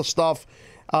also, some other stuff.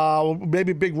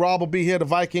 Maybe Big Rob will be here, the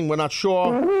Viking. We're not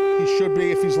sure. He should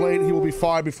be. If he's late, he will be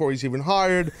fired before he's even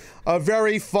hired. A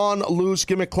very fun, loose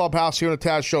gimmick clubhouse here on the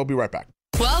Taz Show. I'll be right back.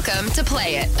 Welcome to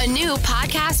Play It, a new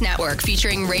podcast network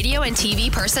featuring radio and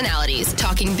TV personalities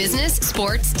talking business,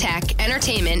 sports, tech,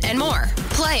 entertainment, and more.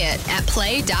 Play it at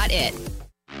play.it.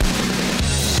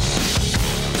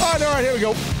 All right, here we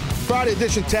go. Friday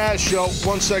edition Taz Show.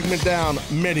 One segment down,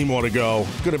 many more to go.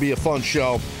 Going to be a fun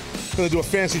show. Going to do a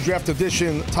fancy draft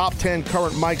edition, top 10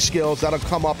 current mic skills. That'll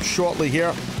come up shortly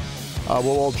here.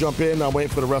 We'll all jump in. I'm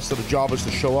waiting for the rest of the jobbers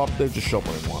to show up. They just show up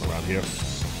when they want around here.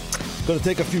 Going to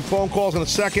take a few phone calls in a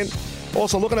second.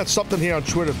 Also, looking at something here on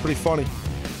Twitter. It's pretty funny.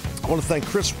 I want to thank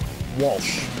Chris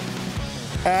Walsh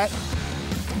at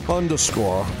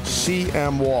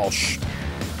 _CM Walsh.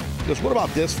 Because what about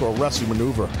this for a wrestling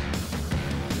maneuver?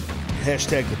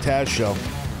 Hashtag the Taz Show.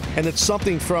 And it's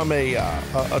something from a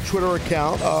Twitter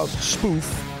account,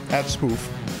 Spoof, at Spoof.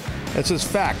 It says,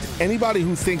 fact, anybody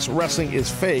who thinks wrestling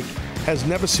is fake has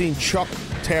never seen Chuck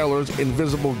Taylor's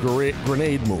invisible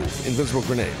grenade move. Invisible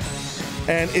grenade.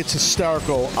 And it's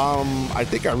hysterical. I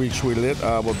think I retweeted it.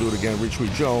 We'll do it again,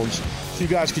 retweet Jones. So you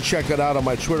guys can check that out on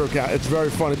my Twitter account. It's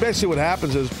very funny. Basically what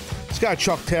happens is this guy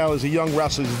Chuck Taylor is a young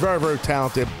wrestler. He's very, very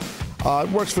talented.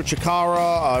 Works for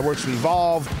Chikara. Works for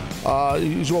Evolve.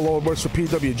 He's all over. Works for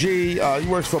PWG. He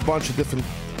works for a bunch of different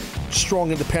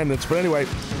strong independents. But anyway,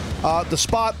 the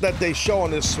spot that they show on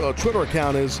this Twitter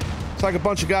account is it's like a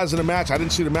bunch of guys in a match. I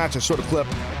didn't see the match. I saw the clip.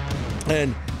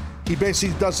 And he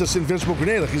basically does this invisible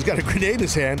grenade. Like he's got a grenade in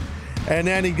his hand. And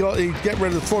then he get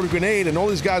ready to throw the grenade. And all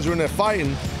these guys are in there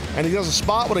fighting. And he does a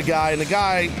spot with a guy. And the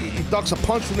guy, he ducks a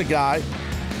punch from the guy.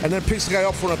 And then picks the guy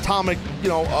up for an atomic,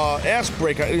 ass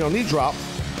breaker, knee drop.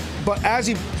 But as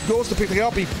he goes to pick the guy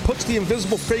up, he puts the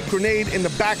invisible fake grenade in the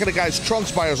back of the guy's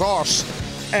trunks by his arse.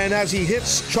 And as he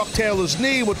hits Chuck Taylor's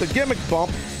knee with the gimmick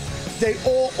bump,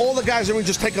 all the guys in the ring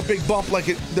just take a big bump like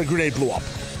the grenade blew up.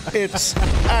 It's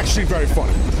actually very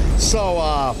funny.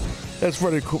 So it's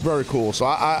very cool. So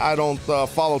I don't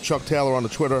follow Chuck Taylor on the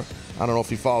Twitter. I don't know if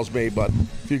he follows me, but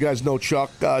if you guys know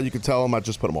Chuck, you can tell him I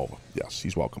just put him over. Yes,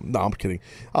 he's welcome. No, I'm kidding.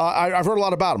 I've heard a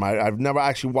lot about him. I've never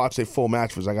actually watched a full match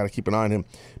because I got to keep an eye on him.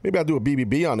 Maybe I'll do a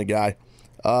BBB on the guy.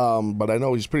 But I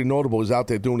know he's pretty notable. He's out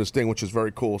there doing this thing, which is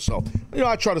very cool. So,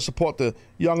 I try to support the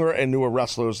younger and newer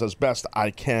wrestlers as best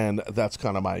I can. That's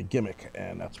kind of my gimmick,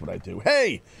 and that's what I do.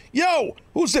 Hey,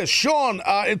 who's this? Sean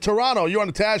in Toronto. You're on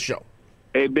the Taz Show.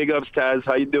 Hey, big ups, Taz.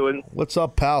 How you doing? What's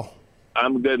up, pal?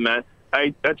 I'm good, man.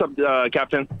 Hey, what's up,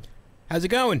 Captain? How's it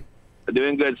going?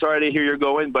 Doing good. Sorry to hear you're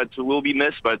going, but we'll be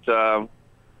missed. But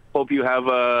hope you have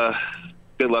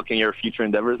good luck in your future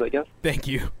endeavors, I guess. Thank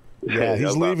you. Yeah,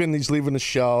 he's leaving. He's leaving the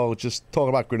show. Just talking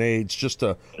about grenades, just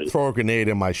to throw a grenade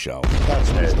in my show. That's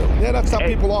what he's doing. Yeah, that's how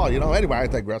people are. Anyway, I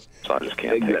digress. So I just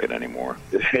can't take it anymore.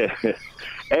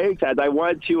 Hey, Taz, I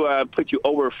wanted to put you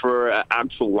over for an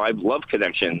actual live love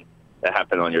connection that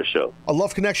happened on your show. A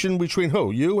love connection between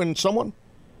who? You and someone?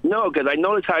 No, because I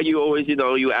noticed how you always,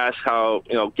 you ask how,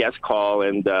 guests call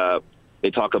and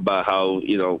they talk about how,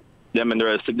 them and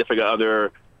their significant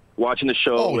other watching the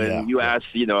show, and you asked,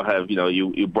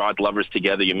 you brought lovers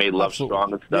together, you made love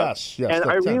strong and stuff. Yes. And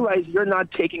I realized you're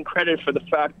not taking credit for the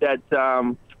fact that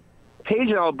Paige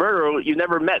and Alberto, you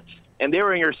never met. And they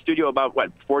were in your studio about,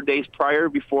 4 days prior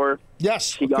before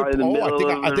she got in the middle of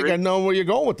the I think I know where you're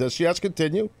going with this. Yes,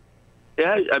 continue.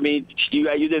 Yeah, I mean, you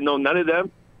didn't know none of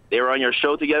them. They were on your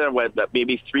show together,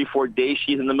 maybe 3-4 days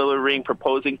she's in the middle of the ring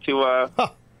proposing to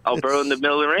Alberto in the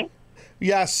middle of the ring?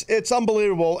 Yes, it's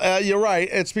unbelievable. You're right.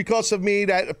 It's because of me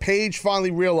that Paige finally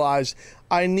realized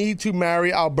I need to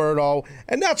marry Alberto.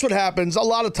 And that's what happens a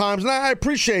lot of times. And I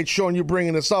appreciate, Sean, you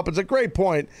bringing this up. It's a great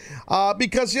point.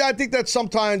 Because, I think that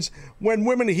sometimes when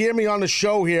women hear me on the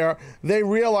show here, they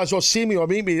realize or see me or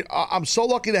meet me, I'm so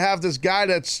lucky to have this guy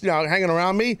that's hanging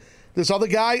around me. This other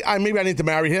guy, maybe I need to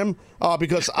marry him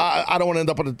because I don't want to end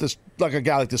up with this like a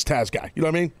guy like this Taz guy. You know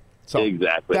what I mean? So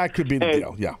exactly. That could be the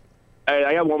deal, yeah.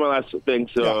 I have one more last thing,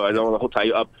 so I don't want to tie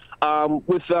you up.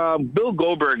 With Bill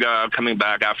Goldberg coming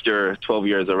back after 12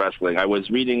 years of wrestling, I was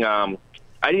reading. I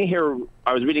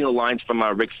was reading the lines from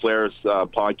Ric Flair's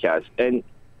podcast, and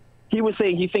he was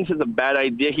saying he thinks it's a bad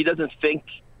idea. He doesn't think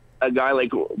a guy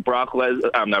like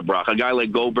a guy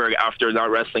like Goldberg, after not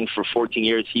wrestling for 14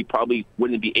 years, he probably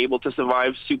wouldn't be able to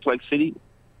survive Suplex City.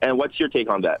 And what's your take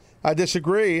on that? I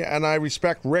disagree, and I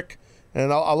respect Rick.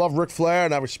 And I love Ric Flair,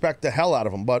 and I respect the hell out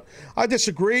of him. But I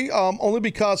disagree, only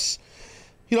because,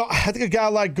 I think a guy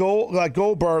like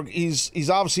Goldberg, he's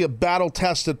obviously a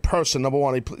battle-tested person, number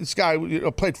one. This guy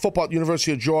played football at the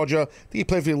University of Georgia. I think he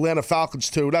played for the Atlanta Falcons,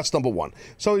 too. That's number one.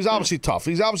 So he's obviously tough.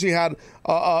 He's obviously had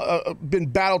been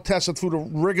battle-tested through the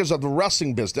rigors of the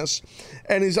wrestling business.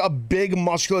 And he's a big,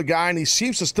 muscular guy, and he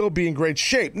seems to still be in great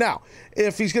shape. Now,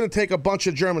 if he's going to take a bunch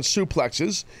of German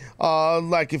suplexes,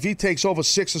 like if he takes over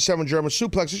 6 or 7 German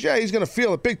suplexes, he's going to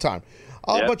feel it big time.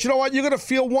 But you know what? You're going to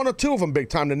feel 1 or 2 of them big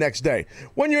time the next day.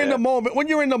 When you're in the moment,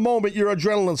 your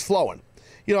adrenaline's flowing.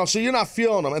 So you're not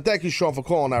feeling them. And thank you, Sean, for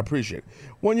calling. I appreciate it.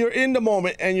 When you're in the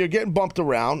moment and you're getting bumped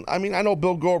around, I know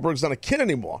Bill Goldberg's not a kid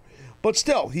anymore, but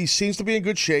still, he seems to be in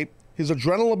good shape. His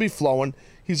adrenaline will be flowing.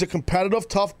 He's a competitive,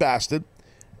 tough bastard.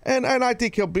 And I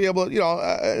think he'll be able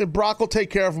to, Brock will take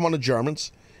care of him on the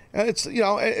Germans. And it's,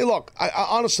 look, I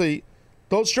honestly,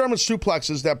 those German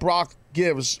suplexes that Brock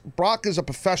gives, Brock is a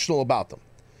professional about them.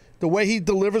 The way he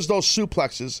delivers those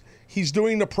suplexes, he's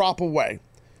doing the proper way.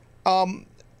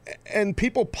 And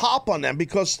people pop on them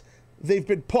because they've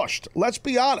been pushed. Let's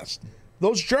be honest.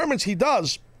 Those Germans he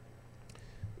does,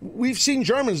 we've seen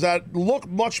Germans that look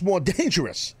much more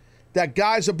dangerous, that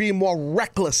guys are being more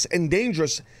reckless and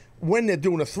dangerous when they're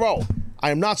doing a throw.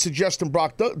 I am not suggesting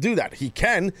Brock do that. He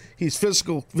can. He's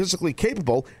physically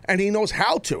capable, and he knows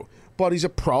how to. But he's a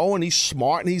pro, and he's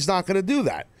smart, and he's not going to do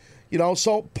that.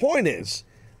 So point is,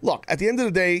 look, at the end of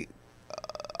the day,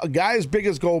 a guy as big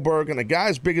as Goldberg and a guy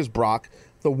as big as Brock,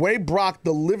 the way Brock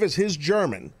delivers his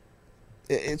German,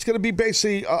 it's going to be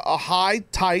basically a high,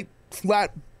 tight,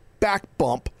 flat back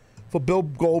bump for Bill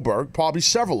Goldberg, probably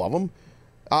several of them.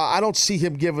 I don't see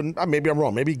him giving, maybe I'm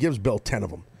wrong, maybe he gives Bill 10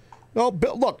 of them. No,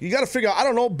 Bill, look, you got to figure out, I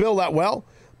don't know Bill that well,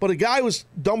 but a guy who's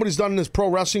done what he's done in his pro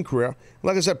wrestling career,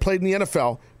 like I said, played in the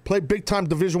NFL, played big-time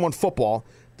Division I football.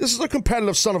 This is a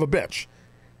competitive son of a bitch.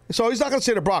 So he's not going to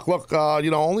say to Brock, look,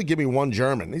 only give me 1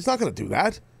 German. He's not going to do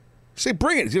that. Say,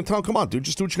 bring it. He's going to tell him, come on, dude,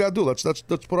 just do what you got to do. Let's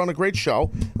put on a great show,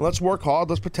 and let's work hard.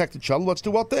 Let's protect each other. Let's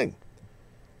do our thing.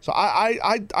 So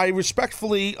I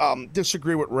respectfully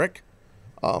disagree with Rick,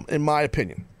 in my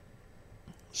opinion.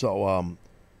 So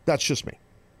that's just me.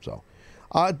 So,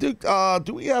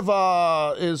 do we have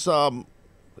what do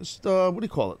you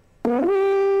call it?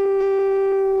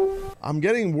 I'm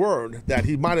getting word that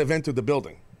he might have entered the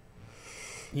building.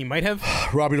 He might have?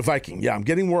 Robbie the Viking. Yeah, I'm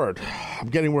getting word.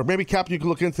 Maybe, Captain, you can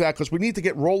look into that because we need to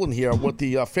get rolling here with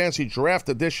the fancy draft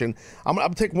edition. I'm going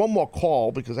to take one more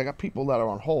call because I got people that are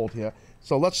on hold here.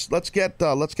 So let's get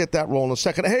that rolling in a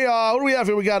second. Hey, what do we have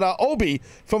here? We got Obi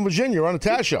from Virginia on the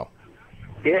Taz Show.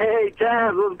 Hey,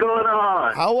 Taz, what's going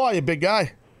on? How are you, big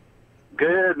guy?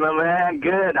 Good, my man,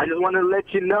 good. I just wanted to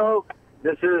let you know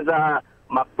this is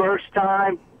my first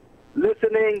time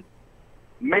listening,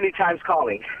 many times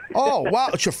calling. Oh, wow.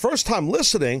 It's your first time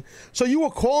listening? So you were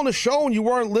calling the show and you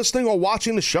weren't listening or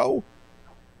watching the show?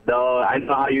 No, I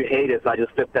know how you hate it, so I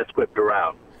just flipped that script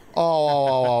around. You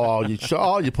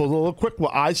pulled a little quick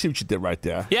one. I see what you did right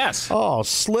there. Yes. Oh,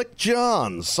 Slick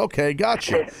Johns. Okay, got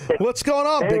you. What's going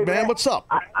on, big man? What's up?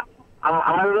 I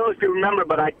don't know if you remember,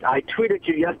 but I tweeted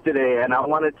you yesterday, and I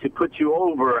wanted to put you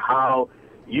over how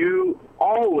you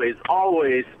always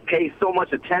pay so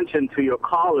much attention to your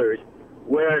callers,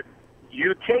 where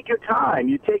you take your time.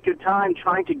 You take your time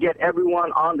trying to get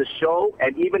everyone on the show,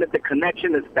 and even if the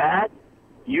connection is bad,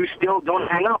 you still don't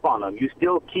hang up on them. You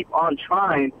still keep on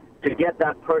trying to get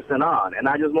that person on. And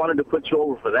I just wanted to put you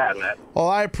over for that, man. Well,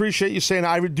 I appreciate you saying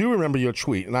I do remember your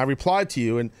tweet, and I replied to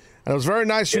you, and it was very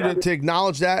nice of you to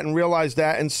acknowledge that and realize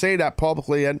that and say that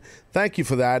publicly, and thank you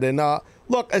for that. And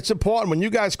look, it's important. When you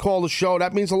guys call the show,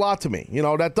 that means a lot to me. You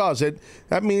know, that does.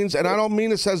 That means, and I don't mean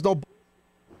this as no...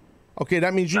 Okay,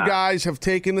 that means you guys have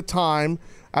taken the time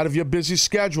out of your busy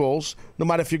schedules, no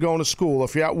matter if you're going to school,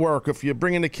 if you're at work, if you're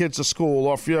bringing the kids to school,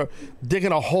 or if you're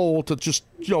digging a hole to just,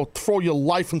 throw your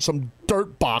life in some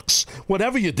dirt box,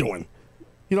 whatever you're doing.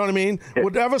 You know what I mean?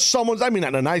 Whatever I mean that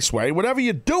in a nice way, whatever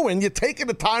you're doing, you're taking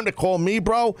the time to call me,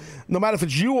 bro, no matter if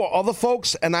it's you or other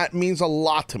folks, and that means a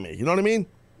lot to me. You know what I mean?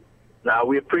 No,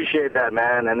 we appreciate that,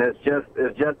 man, and it's just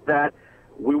that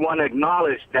we want to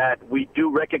acknowledge that we do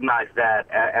recognize that,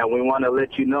 and we want to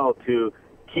let you know to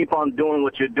keep on doing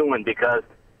what you're doing, because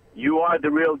you are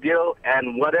the real deal,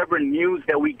 and whatever news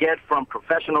that we get from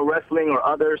professional wrestling or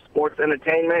other sports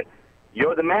entertainment,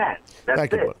 you're the man. That's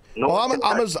Thank it. You, well,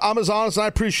 I'm as honest, and I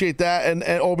appreciate that, and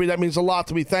Obi, that means a lot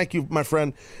to me. Thank you, my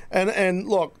friend. And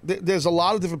look, there's a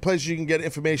lot of different places you can get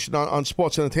information on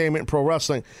sports entertainment and pro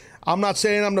wrestling. I'm not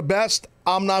saying I'm the best.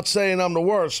 I'm not saying I'm the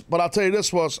worst. But I'll tell you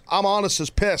this, I'm honest as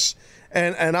piss.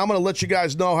 And I'm going to let you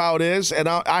guys know how it is. And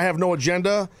I have no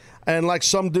agenda. And like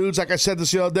some dudes, like I said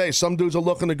this the other day, some dudes are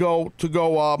looking to go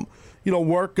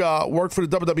work for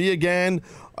the WWE again,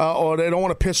 or they don't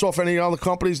want to piss off any other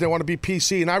companies. They want to be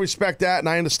PC, and I respect that, and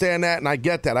I understand that, and I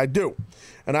get that. I do,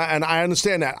 and I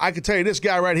understand that. I can tell you this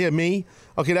guy right here, me.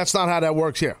 Okay, that's not how that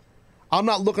works here. I'm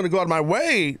not looking to go out of my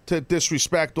way to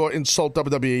disrespect or insult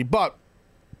WWE,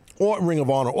 or Ring of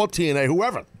Honor, or TNA,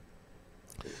 whoever.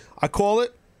 I call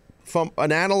it from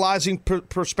an analyzing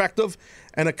perspective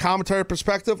and a commentary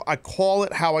perspective. I call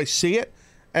it how I see it,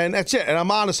 and that's it. And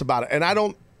I'm honest about it. And I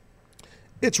don't.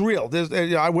 It's real.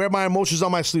 I wear my emotions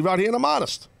on my sleeve out here, and I'm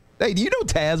honest. Hey, do you know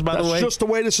Taz, by the way? That's just the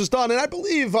way this is done. And I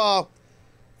believe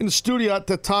in the studio at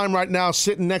the time right now,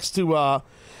 sitting next to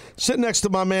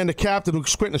my man, the captain,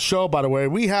 who's quitting the show, by the way,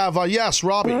 we have, yes,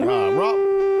 Robbie.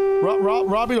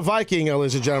 Robbie the Viking,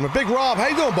 ladies and gentlemen. Big Rob, how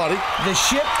you doing, buddy? The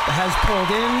ship has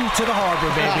pulled into the harbor,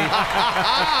 baby.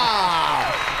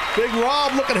 Big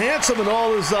Rob looking handsome in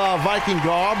all his Viking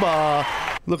garb,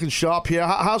 looking sharp here.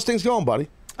 How's things going, buddy?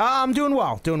 I'm doing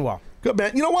well. Good,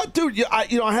 man. You know what, dude? I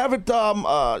haven't,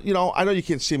 I know you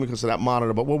can't see me because of that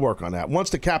monitor, but we'll work on that.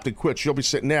 Once the captain quits, you'll be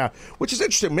sitting there, which is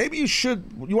interesting. Maybe you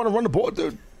want to run the board,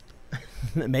 dude?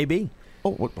 Maybe.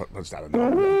 Oh, what's that?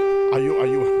 Are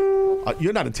you,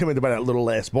 you're not intimidated by that little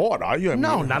ass board, are you?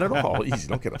 No, not at all. Easy,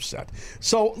 don't get upset.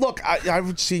 So, look, I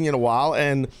haven't seen you in a while,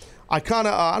 and I kind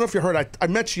of, I don't know if you heard, I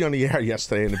met you on the air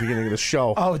yesterday in the beginning of the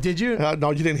show. Oh, did you?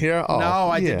 No, you didn't hear? Oh, no,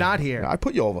 I did not hear. I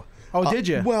put you over. Oh, did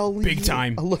you? Well, big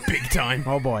time. Big time.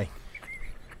 Oh, boy.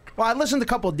 Well, I listened a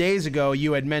couple of days ago.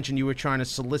 You had mentioned you were trying to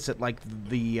solicit, like,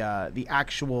 the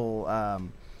actual,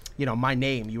 my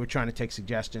name. You were trying to take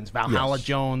suggestions. Valhalla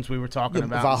Jones, we were talking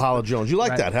about. Valhalla Jones. You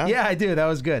like that, huh? Yeah, I do. That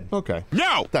was good. Okay.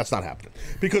 No! That's not happening.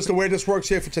 Because the way this works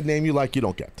here, if it's a name you like, you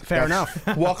don't get. Fair enough.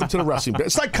 Welcome to the wrestling bit.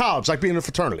 It's like college, like being in a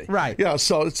fraternity. Right. Yeah,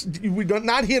 so we're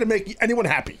not here to make anyone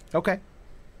happy. Okay.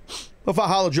 But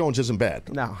Valhalla Jones isn't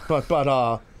bad. No.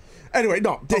 But anyway,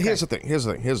 no. Okay. Here's the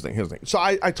thing. So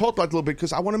I talked about it a little bit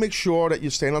because I want to make sure that you're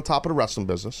staying on top of the wrestling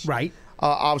business. Right.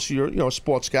 Obviously, you're a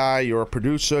sports guy. You're a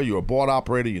producer. You're a board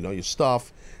operator. You know your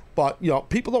stuff. But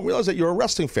people don't realize that you're a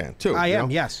wrestling fan too. I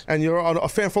am, yes. And you're a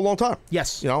fan for a long time.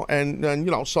 Yes.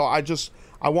 And so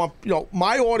I want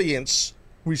my audience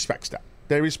respects that.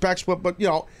 They respect, but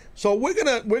so we're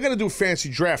gonna do a fancy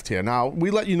draft here. Now we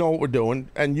let you know what we're doing,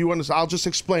 and you understand. I'll just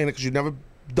explain it because you've never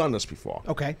done this before.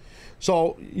 Okay.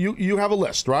 So you have a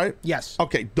list, right? Yes.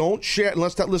 Okay. Don't share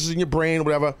unless that list is in your brain or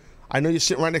whatever. I know you're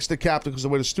sitting right next to the captain because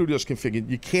of the way the studio's configured.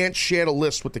 You can't share the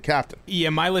list with the captain. Yeah,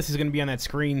 my list is going to be on that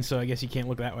screen, so I guess you can't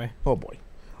look that way. Oh, boy.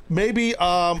 Maybe,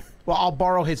 well, I'll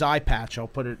borrow his eye patch. I'll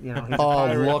put it, he's a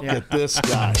pirate. Look at this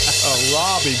guy.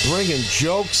 Robbie bringing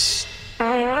jokes.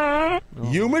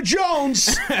 Humor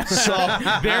Jones. So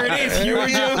there it is, Humor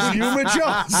Jones. Humor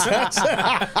Jones. That's it.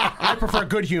 I prefer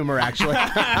good humor, actually.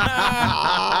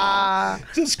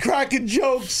 Just cracking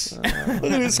jokes. Look at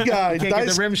this guy. Can't get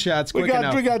the rim shots quick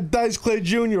enough. We got Dice Clay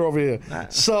Jr. over here.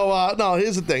 So, no,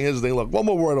 here's the thing. Look, one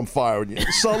more word, I'm firing you.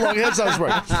 So, look, here's how this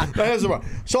works.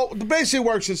 So, the basic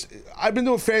works is I've been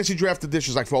doing fancy draft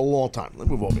editions for a long time. Let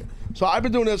me move over here. So, I've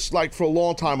been doing this for a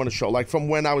long time on the show, from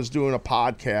when I was doing a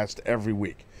podcast every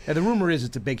week. Yeah, the rumor is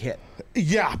it's a big hit.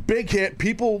 Yeah, big hit.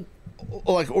 People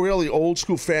really old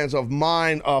school fans of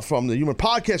mine from the Human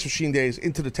Podcast Machine days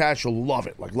into the Tash will love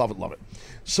it. Love it.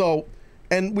 So,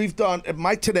 and we've done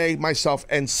Mike today, myself,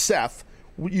 and Seth.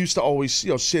 we used to always,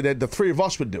 sit at the three of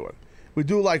us would do it. We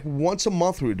do like once a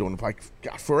month. We were doing it like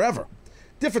forever.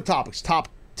 Different topics: top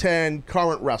 10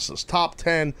 current wrestlers, top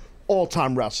 10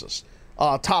 all-time wrestlers,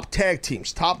 top tag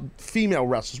teams, top female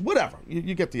wrestlers, whatever.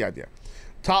 You get the idea.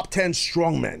 Top 10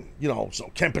 strongmen.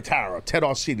 So Ken Patara, Ted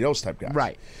Arcidi, those type guys.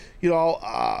 Right.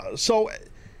 So.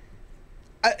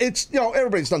 It's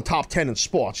everybody's done top 10 in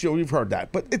sports. We've heard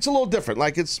that, but it's a little different.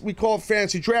 Like we call it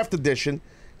Fantasy Draft Edition.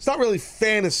 It's not really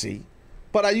fantasy,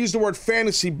 but I used the word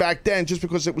fantasy back then just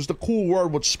because it was the cool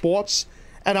word with sports,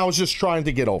 and I was just trying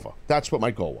to get over. That's what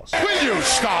my goal was. Will you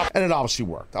stop? And it obviously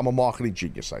worked. I'm a marketing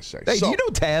genius, I say. Hey, do you know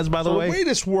Taz, by the way? The way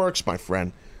this works, my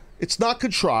friend, it's not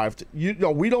contrived.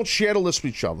 We don't share the list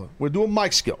with each other. We're doing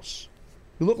mic skills.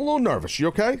 You look a little nervous. You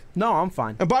okay? No, I'm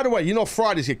fine. And by the way,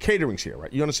 Fridays your catering's here,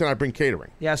 right? You understand I bring catering.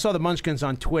 Yeah, I saw the Munchkins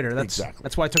on Twitter. Exactly.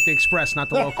 That's why I took the Express, not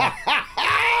the local.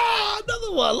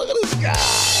 Another one. Look at this guy.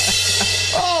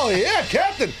 Oh, yeah,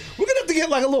 Captain. We're going to have to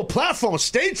get like a little platform, a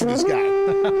stage for this guy.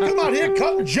 Come out here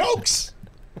cutting jokes.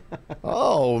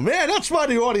 Oh, man, that's why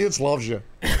the audience loves you.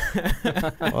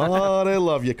 Oh, they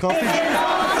love you.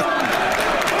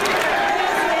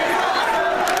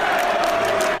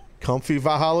 Comfy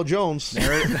Valhalla Jones.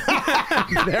 There it is.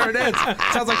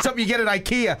 Sounds like something you get at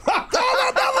IKEA.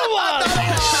 Another one.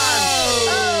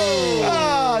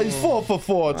 He's 4 for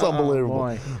 4. It's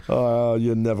unbelievable.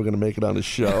 You're never going to make it on the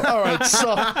show. All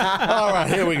right,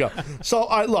 here we go. So,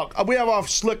 look, we have our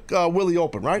Slick Willie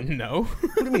Open, right? No.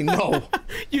 What do you mean, no?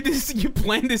 You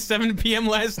planned this 7 p.m.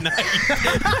 last night.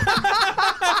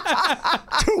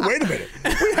 Dude, wait a minute.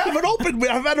 We have it open. We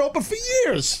have had it open for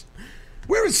years.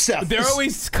 Where is Seth? They're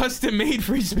always custom made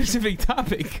for a specific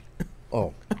topic.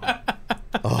 Oh.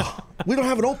 We don't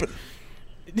have it open.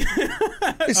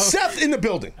 Is Seth in the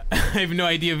building? I have no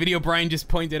idea. Video Brian just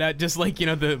pointed out, just like,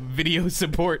 the video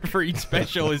support for each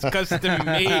special is custom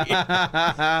made.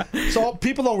 So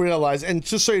people don't realize, and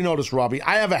just so you notice, Robbie,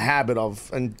 I have a habit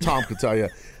of, and Tom can tell you,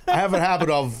 I have a habit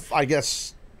of, I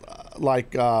guess,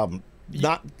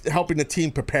 not helping the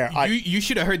team prepare. You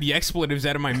should have heard the expletives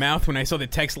out of my mouth when I saw the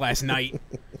text last night.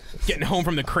 Getting home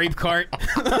from the crepe cart.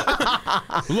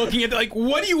 Looking at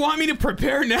what do you want me to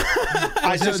prepare now?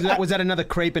 Was that another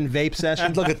crepe and vape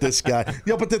session? Look at this guy.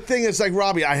 But the thing is,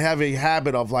 Robbie, I have a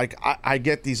habit of, I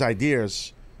get these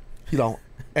ideas,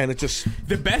 and it just...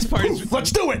 The best part is...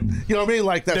 Let's do it! You know what I mean?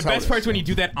 That's the best part is when you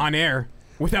do that on air.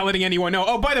 Without letting anyone know.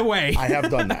 Oh, by the way. I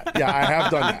have done that. Yeah, I have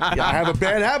done that. Yeah, I have a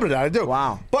bad habit of that. I do.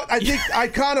 Wow. But I think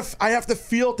I have to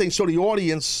feel things so the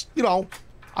audience,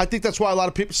 I think that's why a lot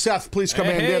of people... Seth, please come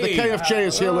in. Yeah, the KFJ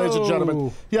is here, ladies and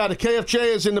gentlemen. Yeah, the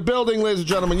KFJ is in the building, ladies and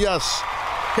gentlemen. Yes.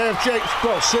 KFJ,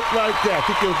 bro, sit right there. I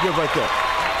think you're good right there.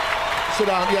 Sit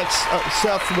down. Yes,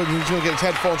 Seth, he's going to get his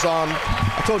headphones on.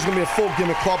 I told you it's going to be a full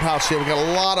gimmick clubhouse here. We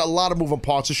got a lot of moving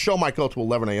parts. The show might go to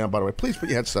 11 a.m., by the way. Please put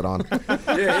your headset on.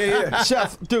 Yeah.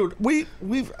 Seth, dude, we've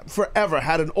forever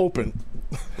had an open.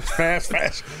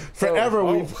 Fast.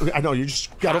 Forever I know, you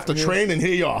just got off the train and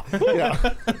here you are. Yeah.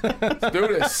 Let's do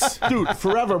this. Dude,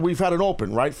 forever we've had an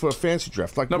open, right, for a fancy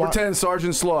draft. Number 10,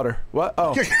 Sergeant Slaughter. What?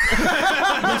 Oh. we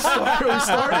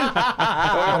started?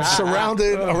 I'm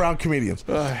surrounded around comedians.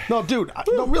 No, dude,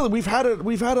 no, really, we've had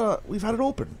an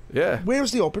open. Yeah.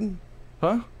 Where's the open?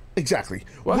 Huh? Exactly.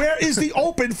 What? Where is the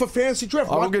open for fantasy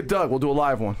draft? I'll get Doug. We'll do a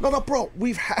live one. No, bro.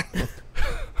 We've had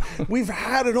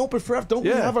an open forever. Don't we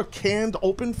have a canned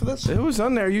open for this? It was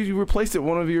on there. You replaced it.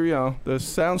 One of your, the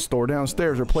sound store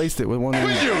downstairs replaced it with one of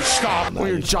Will you stop? One of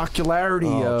your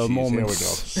jocularity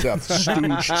moments. Here we go. Seth,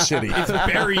 Stooge City. It's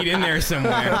buried in there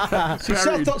somewhere. See,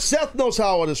 Seth knows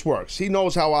how this works. He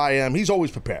knows how I am. He's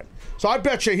always prepared. So I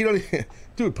bet you he don't...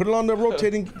 Dude, put it on the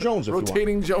Rotating Jones if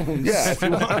Rotating you want. Jones. Yeah, if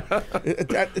you want.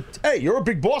 Hey, you're a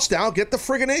big boss now. Get the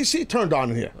friggin' AC turned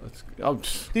on in here.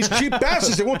 These cheap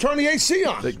bastards, they won't turn the AC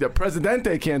on. The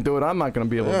Presidente can't do it. I'm not going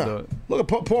to be able to do it. Look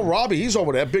at poor Robbie. He's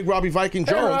over there. Big Robbie Viking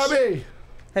Jones. Hey, Robbie.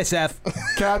 Hey, Seth.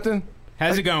 Captain.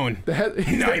 How's it going?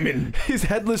 He's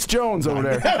Headless Jones over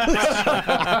there.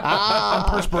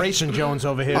 I'm Perspiration Jones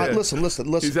over here. Listen.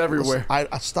 He's everywhere.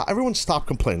 Listen, everyone stop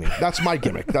complaining. That's my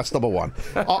gimmick. That's number one.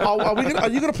 Are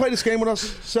you going to play this game with us,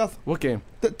 Seth? What game?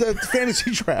 The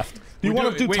fantasy draft. Do you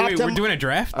want to do top 10? We're doing a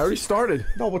draft? I already started.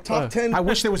 No, we're top 10. I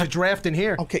wish there was a draft in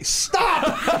here. Okay, stop!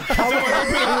 Open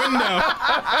a window.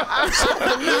 It's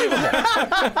unbelievable.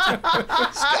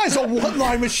 This guy's a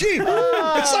one-line machine.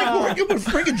 It's like working with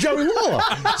freaking Jerry Lawler.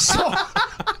 So,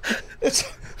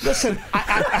 Listen,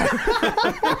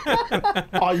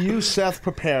 are you, Seth,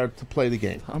 prepared to play the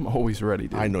game? I'm always ready,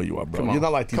 dude. I know you are, bro. Come on. You're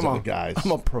not like these Come other on. guys.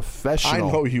 I'm a professional.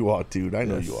 I know you are, dude. I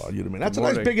know you are. You know what I mean? That's a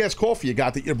nice big-ass coffee you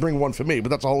got that you bring one for me, but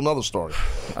that's a whole nother story.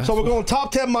 So we're going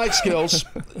top 10 mic skills.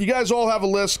 You guys all have a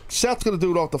list. Seth's going to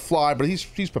do it off the fly, but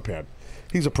he's prepared.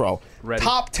 He's a pro. Ready.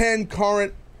 Top 10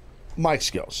 current mic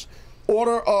skills.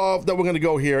 Order of that we're going to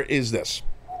go here is this.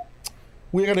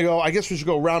 We're going to go, I guess we should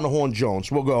go round the horn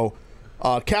Jones. We'll go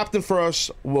Captain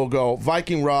first. We'll go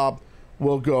Viking Rob.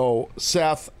 We'll go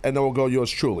Seth. And then we'll go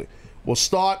yours truly. We'll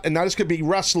start, and now this could be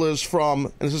wrestlers from,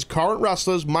 and this is current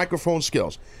wrestlers, microphone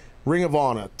skills. Ring of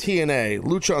Honor, TNA,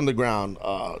 Lucha Underground,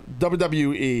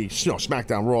 WWE,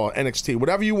 SmackDown, Raw, NXT,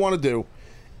 whatever you want to do.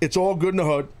 It's all good in the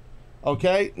hood.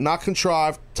 Okay? Not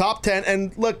contrived. Top 10.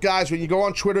 And look, guys, when you go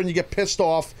on Twitter and you get pissed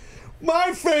off,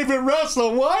 my favorite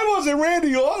wrestler, why wasn't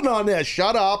Randy Orton on there?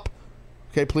 Shut up.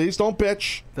 Okay, please don't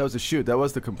bitch. That was a shoot. That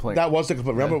was the complaint. That was the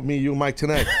complaint. Remember me, you, Mike,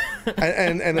 tonight.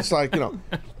 and it's like,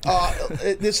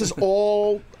 this is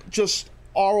all just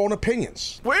our own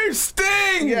opinions. Where's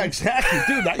Sting? Yeah, exactly.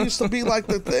 Dude, that used to be like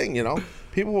the thing,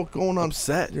 People were going on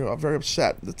upset. Very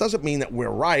upset. That doesn't mean that we're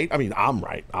right. I mean, I'm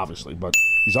right, obviously, but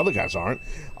these other guys aren't.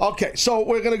 Okay, so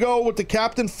we're going to go with the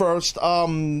captain first.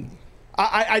 I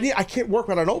can't work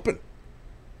with an open.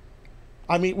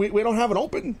 I mean, we don't have an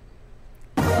open.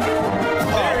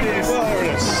 There it is.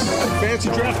 Fancy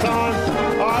draft time.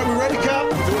 All right, we ready, Cap?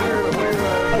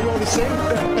 Are you on the same?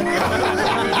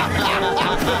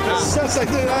 Sounds like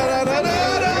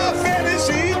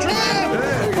fantasy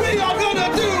draft. We are gonna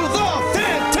do the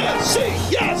fantasy.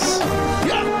 Yes.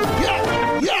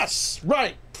 Yes.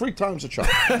 Right. 3 times a charm.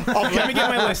 Okay. Let me get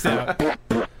my list out.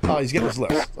 Oh, he's getting his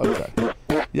list. Okay.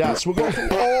 Yes, we're going through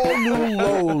all new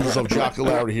lows of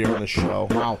jocularity here on the show.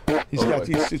 Wow.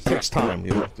 It takes time.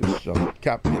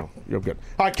 Cap, you're good.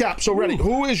 All right, Cap, so ready.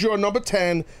 Who is your number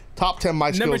 10, top 10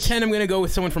 mic skills? Number 10, I'm going to go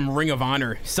with someone from Ring of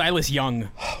Honor, Silas Young.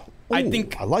 I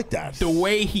think I like that. The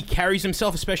way he carries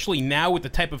himself, especially now with the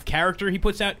type of character he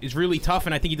puts out, is really tough,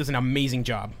 and I think he does an amazing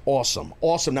job. Awesome.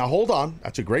 Now, hold on.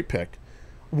 That's a great pick.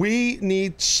 We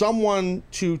need someone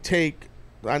to take,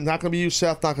 not going to be you,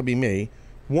 Seth, not going to be me,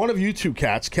 one of you two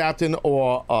cats, Captain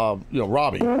or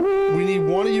Robbie. We need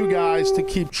one of you guys to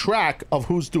keep track of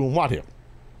who's doing what here.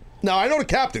 Now, I know the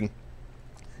captain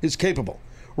is capable.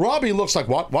 Robbie looks like,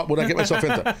 what would I get myself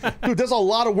into? Dude, there's a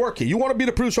lot of work here. You want to be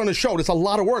the producer on the show, there's a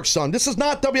lot of work, son. This is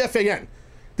not WFAN.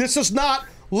 This is not,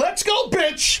 let's go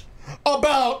bitch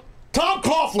about Tom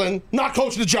Coughlin not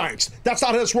coaching the Giants. That's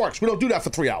not how this works. We don't do that for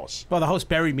 3 hours. Well, the host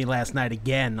buried me last night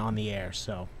again on the air,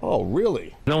 so. Oh,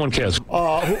 really? No one cares. Who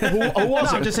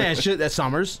was it? I'm just saying,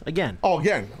 Summers, again. Oh,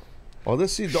 again. Oh,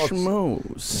 this is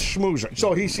Schmooze.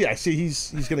 So he's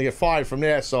going to get fired from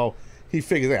there, so he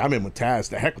figures, hey, I'm in with Taz.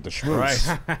 The heck with the schmooze. Right.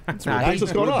 That's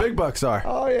what's going on. on. The big bucks are.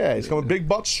 Oh, yeah. He's coming big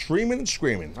bucks, streaming and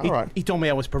screaming. All right. He told me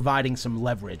I was providing some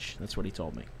leverage. That's what he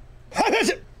told me.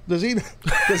 Does he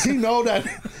know that?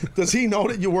 Does he know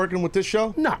that you're working with this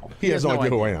show? No, he has no idea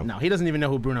who I am. No, he doesn't even know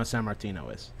who Bruno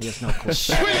Sammartino is. He has no clue.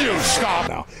 Will you stop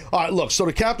now? All right, look. So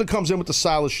the captain comes in with the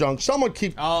Silas Young. Someone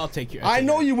keep. I'll take you. I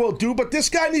know you will do, but this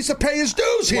guy needs to pay his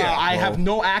dues here. Well, I have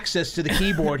no access to the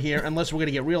keyboard here unless we're going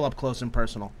to get real up close and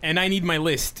personal. And I need my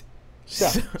list.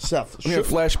 Seth. We have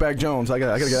Flashback Jones. I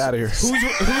gotta get out of here.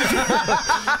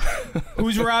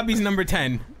 Who's Robbie's number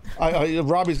 10?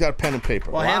 Robbie's got a pen and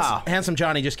paper. Well, Handsome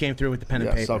Johnny just came through with the pen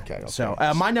and paper. Okay. So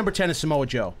my number 10 is Samoa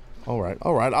Joe. All right.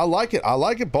 I like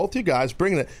it. Both you guys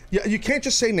bringing it. You can't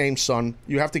just say names, son.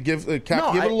 You have to give give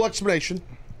a little explanation.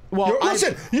 Well,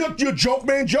 you're Joke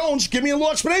Man Jones. Give me a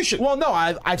little explanation. Well, no,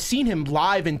 I've seen him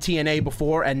live in TNA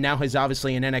before, and now he's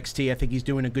obviously in NXT. I think he's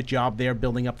doing a good job there,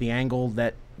 building up the angle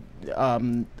that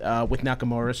with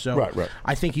Nakamura. So right.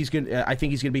 I think he's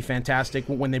gonna be fantastic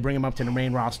when they bring him up to the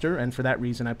main roster, and for that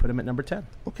reason, I put him at number 10.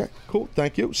 Okay, cool.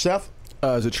 Thank you, Seth.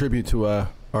 As a tribute to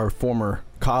our former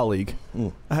colleague,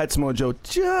 I had Samoa Joe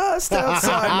just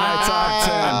outside my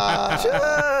top 10.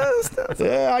 Just outside.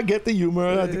 Yeah, I get the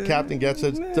humor. The captain gets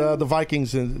it. The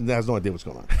Vikings has no idea what's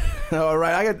going on. All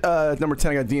right, I got number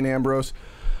 10. I got Dean Ambrose.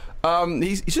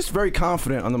 He's just very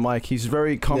confident on the mic. He's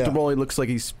very comfortable. He looks like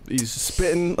he's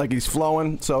spitting, like he's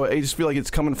flowing. So I just feel like it's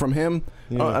coming from him.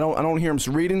 Yeah. I don't hear him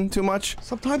reading too much.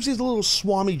 Sometimes he's a little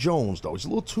Swami Jones, though. He's a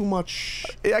little too much.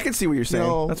 Yeah, I can see what you're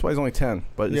saying. That's why he's only 10.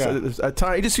 But at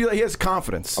times, you just feel like he has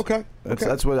confidence. Okay.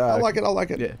 That's what I like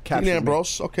it. Yeah, Dean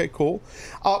Ambrose. Me. Okay, cool.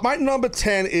 My number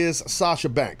 10 is Sasha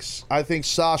Banks. I think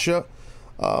Sasha.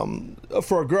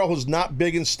 For a girl who's not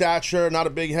big in stature, not a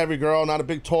big heavy girl, not a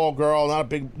big tall girl, not a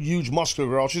big huge muscular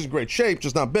girl, she's in great shape,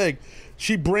 just not big.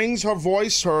 She brings her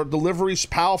voice, her delivery's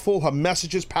powerful, her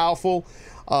message is powerful.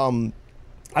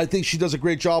 I think she does a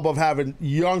great job of having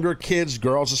younger kids,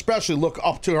 girls especially, look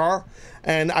up to her.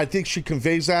 And I think she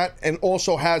conveys that and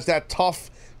also has that tough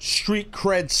street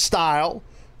cred style,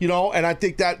 you know. And I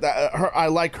think that I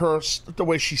like her, the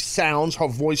way she sounds, her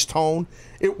voice tone.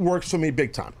 It works for me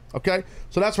big time, okay?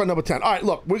 So that's my number 10. All right,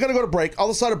 look, we're going to go to break.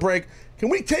 Other side of break. Can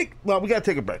we take, well, we got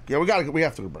to take a break. Yeah, we have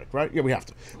to take a break, right? Yeah, we have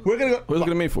to. We're going to go. What are you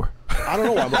looking at me for? I don't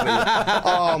know what I'm looking at.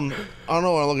 I don't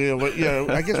know what I'm looking at, but yeah,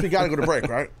 I guess we got to go to break,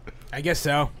 right? I guess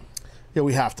so. Yeah,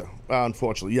 we have to,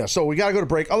 unfortunately. Yeah, so we got to go to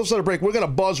break. Other side of break, we're going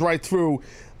to buzz right through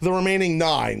the remaining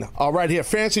 9. Right here,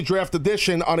 Fancy Draft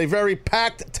Edition on a very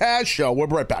packed Taz show. We'll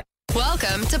be right back.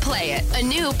 Welcome to Play It, a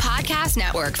new podcast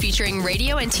network featuring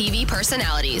radio and TV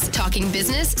personalities talking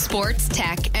business, sports,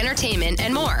 tech, entertainment,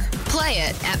 and more. Play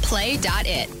it at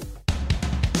play.it.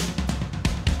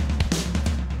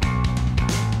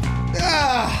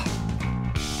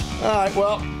 All right,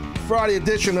 well, Friday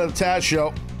edition of the Taz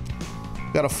show.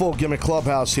 Got a full gimmick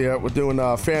clubhouse here. We're doing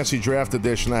a Fancy Draft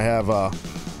Edition. I have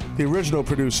the original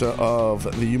producer of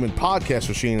the Human Podcast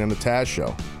Machine and the Taz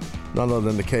show, none other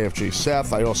than the KFG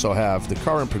Seth. I also have the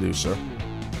current producer,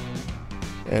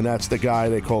 and that's the guy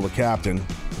they call the captain,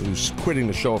 who's quitting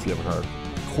the show, if you haven't heard.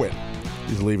 Quit.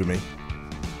 He's leaving me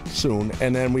soon.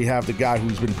 And then we have the guy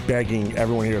who's been begging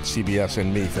everyone here at CBS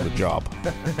and me for the job.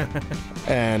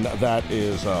 And that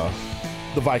is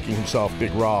the Viking himself,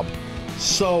 Big Rob.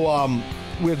 So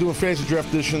we're doing Fantasy Draft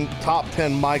Edition, top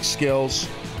 10 mic skills.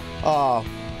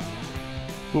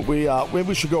 Maybe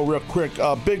we should go real quick.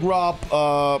 Big Rob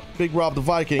the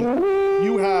Viking.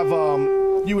 You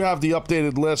have the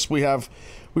updated list.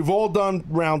 We've all done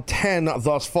round 10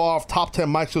 thus far of top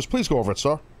 10 mic skills. Please go over it,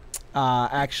 sir.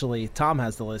 Actually, Tom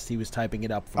has the list. He was typing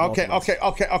it up. For Okay.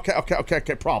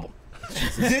 Problem.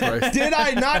 Did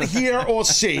I not hear or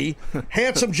see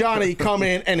Handsome Johnny come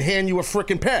in and hand you a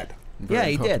frickin' pad? Yeah,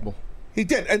 he did. He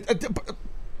did.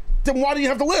 Then why do you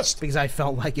have the list? Because I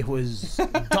felt like it was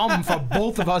dumb for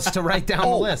both of us to write down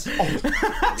the list.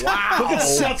 Wow. Look at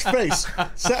Seth's face.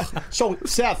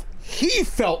 Seth, he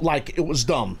felt like it was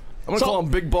dumb. I'm going to call him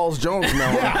Big Balls Jones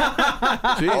now.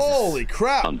 Yeah. Holy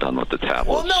crap. I'm done with the tablets.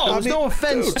 Well, no, there's no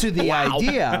offense to the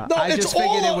idea. No, I just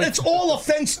figured it was... it's all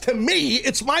offense to me.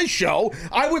 It's my show.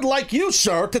 I would like you,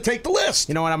 sir, to take the list.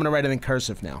 You know what? I'm going to write it in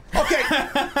cursive now. Okay.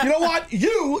 You know what?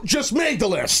 You just made the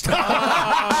list.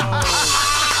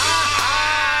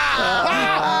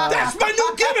 That's my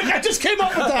new gimmick. I just came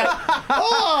up with that.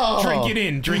 Oh. Drink it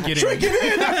in. Drink it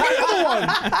in. That's my other one.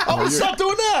 I'm going to stop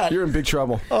doing that. You're in big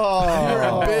trouble. Oh. You're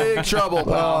in big trouble,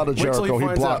 pal. Oh, the Jericho.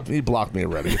 He blocked me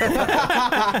already. He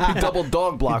double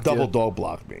dog blocked you. Double dog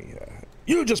blocked me. Yeah.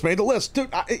 You just made the list. Dude,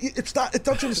 it's not.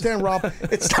 Don't you understand, Rob?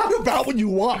 It's not about what you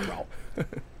want, bro.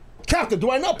 Captain, do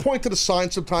I not point to the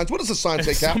sign sometimes? What does the sign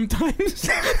say, Captain? Sometimes.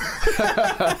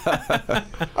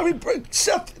 I mean,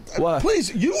 Seth, what?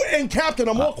 Please, you and Captain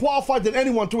are more qualified than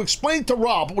anyone to explain to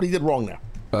Rob what he did wrong there.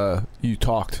 You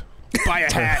talked. Buy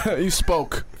a hat. You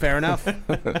spoke. Fair enough.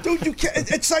 Dude, you can't.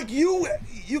 It's like you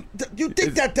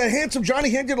think that the Handsome Johnny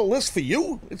handed a list for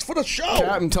you? It's for the show.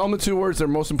 Captain, tell him the 2 words that are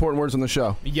most important words on the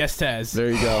show. Yes, Taz. There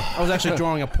you go. I was actually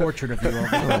drawing a portrait of you.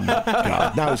 Oh my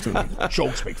God! Now he's gonna make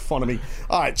jokes, make fun of me.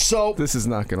 All right, so this is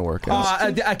not gonna work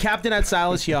out. A captain had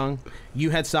Silas Young. You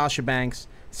had Sasha Banks.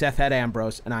 Seth had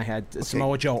Ambrose, and I had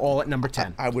Samoa Joe, all at number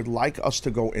 10. I would like us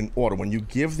to go in order. When you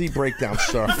give the breakdown,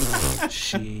 sir.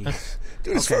 Jeez.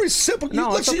 Dude, it's very simple. No,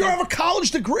 Listen, you have a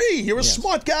college degree. You're a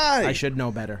smart guy. I should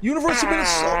know better. University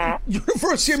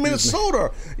of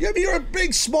Minnesota. Yeah, you're a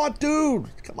big, smart dude.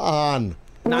 Come on.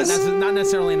 Not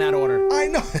necessarily in that order. I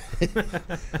know.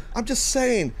 I'm just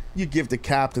saying, you give the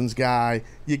captain's guy.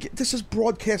 This is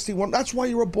broadcasting one. That's why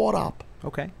you're a board op.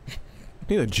 Okay.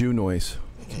 You need a Jew noise.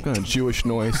 Some kind of Jewish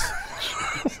noise.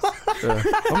 I'm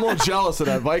a little jealous of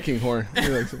that Viking horn.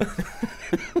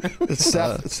 It's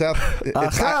Seth.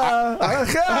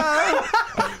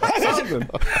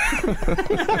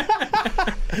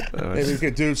 Maybe we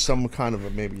could do some kind of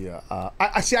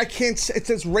I see. I can't say it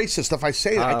says racist if I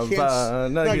say it. I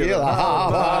can't. No,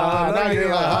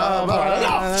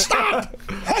 stop!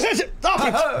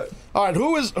 All right,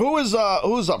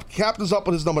 who's up? Captain's up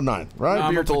with his number 9, right?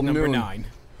 I'm up with number 9.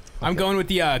 I'm going with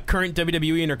the current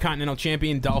WWE Intercontinental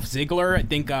Champion, Dolph Ziggler. I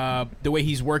think the way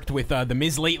he's worked with The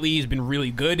Miz lately has been really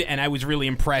good, and I was really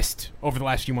impressed over the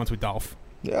last few months with Dolph.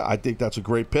 Yeah, I think that's a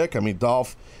great pick. I mean,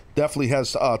 Dolph definitely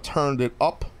has turned it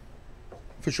up,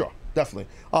 for sure. Definitely.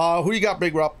 Who you got,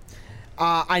 Big Rob?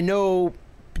 I know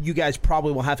you guys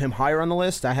probably will have him higher on the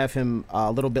list. I have him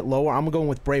a little bit lower. I'm going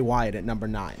with Bray Wyatt at number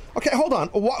 9. Okay, hold on.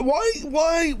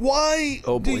 Why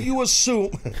oh, do you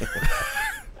assume...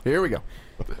 Here we go.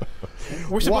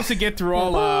 We're supposed to get through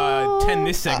all 10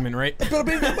 this segment, right?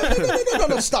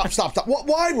 No, stop.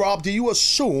 Why, Rob, do you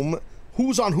assume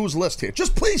who's on whose list here?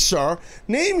 Just please, sir,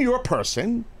 name your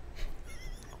person,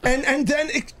 and then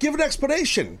give an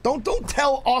explanation. Don't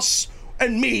tell us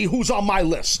and me who's on my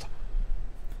list.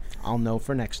 I'll know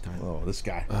for next time. Oh, this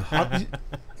guy.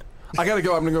 I gotta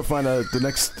go. I'm gonna go find the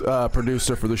next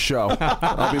producer for the show.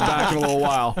 I'll be back in a little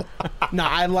while. No,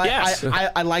 I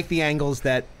like the angles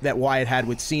that Wyatt had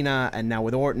with Cena and now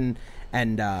with Orton,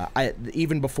 and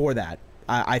even before that,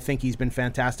 I think he's been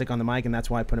fantastic on the mic, and that's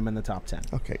why I put him in the top 10.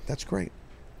 Okay, that's great.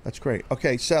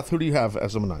 Okay, Seth, who do you have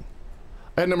as number 9?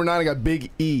 At number 9, I got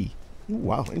Big E. Ooh,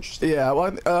 wow, interesting. Yeah,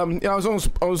 well, I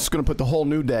was going to put the whole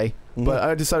New Day, but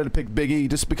I decided to pick Big E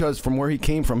just because from where he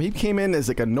came from. He came in as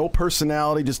like a no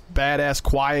personality, just badass,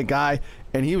 quiet guy,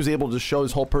 and he was able to show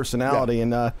his whole personality,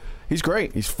 and he's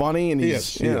great. He's funny, and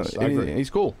he's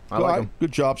cool. I like him.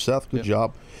 Good job, Seth. Good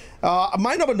job.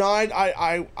 My number 9,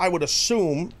 I would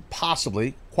assume,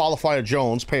 possibly, Qualifier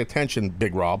Jones, pay attention,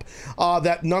 Big Rob,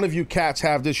 that none of you cats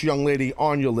have this young lady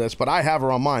on your list, but I have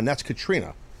her on mine. That's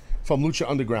Katrina from Lucha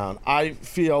Underground. I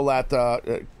feel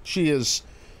that she is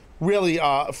really,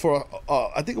 for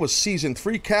I think it was season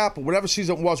 3 cap, or whatever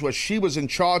season it was, where she was in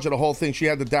charge of the whole thing. She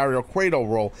had the Dario Cueto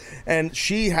role, and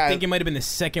she had... I think it might have been the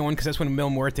second one, because that's when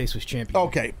Mil Muertes was champion.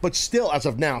 Okay, but still, as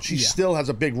of now, she still has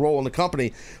a big role in the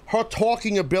company. Her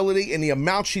talking ability and the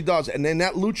amount she does, and in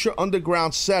that Lucha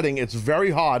Underground setting, it's very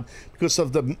hard because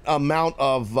of the amount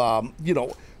of,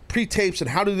 pre-tapes and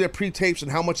how to do their pre-tapes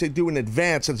and how much they do in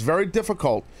advance. It's very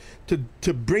difficult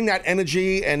to bring that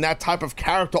energy and that type of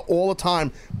character all the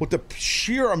time with the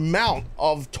sheer amount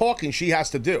of talking she has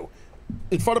to do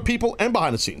in front of people and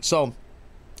behind the scenes. So,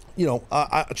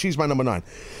 she's my number 9.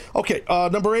 Okay,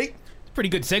 number 8. Pretty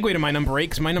good segue to my number 8,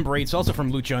 because my number 8 is also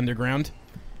from Lucha Underground.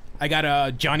 I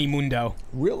got Johnny Mundo.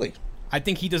 Really? I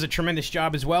think he does a tremendous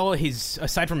job as well.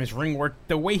 Aside from his ring work,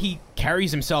 the way he carries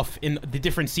himself in the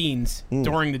different scenes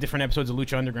during the different episodes of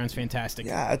Lucha Underground is fantastic.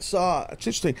 Yeah, it's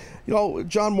interesting.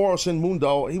 John Morrison,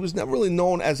 Mundo, he was never really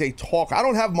known as a talker. I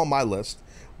don't have him on my list,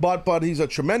 but he's a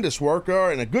tremendous worker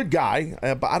and a good guy.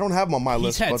 But I don't have him on my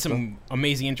list. He's had some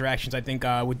amazing interactions, I think,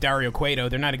 with Dario Cueto.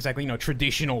 They're not exactly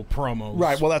traditional promos.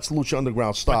 Right. Well, that's Lucha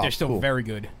Underground style. But they're still very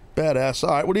good. Badass.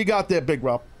 All right, what do you got there, Big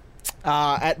Rob?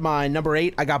 At my number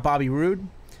 8, I got Bobby Roode.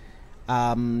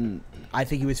 I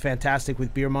think he was fantastic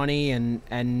with Beer Money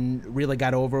and really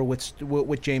got over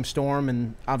with James Storm,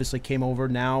 and obviously came over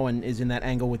now and is in that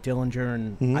angle with Dillinger,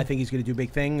 and I think he's going to do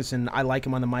big things, and I like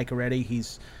him on the mic already.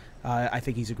 I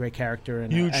think he's a great character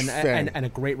and a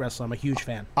great wrestler. I'm a huge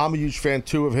fan. I'm a huge fan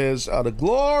too of his. The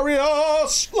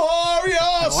Glorious.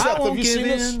 Seth, have you seen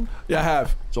this? Yeah, I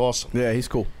have. It's awesome. Yeah, he's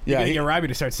cool. You gotta get Robbie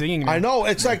to start singing. I know.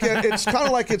 It's like it's kind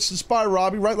of like it's inspired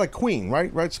Robbie, right? Like Queen, right?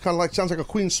 It's kind of like sounds like a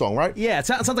Queen song, right? Yeah, it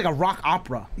sounds like a rock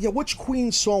opera. Yeah, which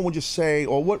Queen song would you say,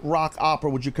 or what rock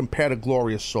opera would you compare the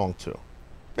Glorious song to?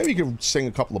 Maybe you can sing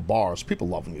a couple of bars. People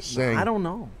love when you sing. I don't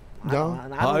know. No?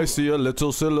 I see a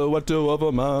little silhouette of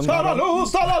a man.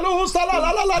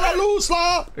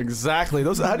 Exactly.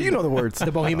 Those. How do you know the words?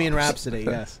 The Bohemian Rhapsody.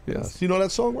 Yes. You know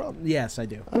that song, Rob? Yes, I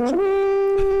do.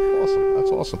 That's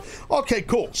awesome. Okay,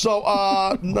 cool.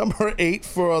 So number 8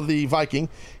 for the Viking,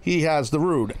 he has the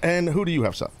Rude. And who do you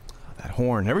have, Seth? That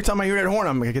horn. Every time I hear that horn,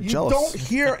 I'm gonna get jealous. You don't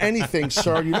hear anything,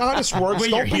 sir. You know how this works.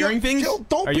 Wait, you're hearing things?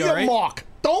 Don't be a mark.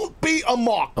 Don't be a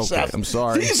mark, okay, Seth. I'm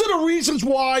sorry. These are the reasons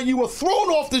why you were thrown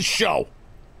off this show.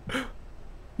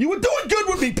 You were doing good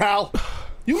with me, pal.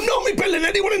 You know me better than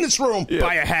anyone in this room. Yeah.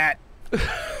 Buy a hat.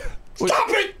 Stop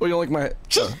it! Well, you like my...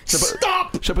 Just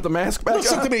stop! Should I put the mask back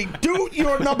Listen on? to me. Do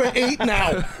your number 8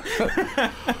 now.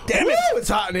 Damn it. It's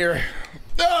hot in here.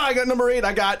 I got number 8.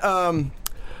 I got...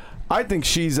 I think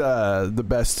she's the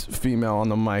best female on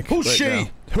the mic. Who's right she? now.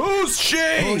 Who's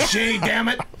she? Who's she? Damn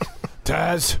it.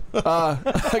 Taz.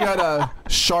 I got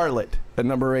Charlotte at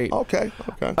number 8. Okay.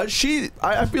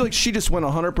 I feel like she just went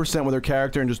 100% with her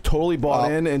character and just totally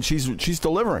bought in, and she's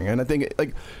delivering. And I think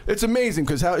it's amazing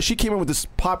because how she came in with this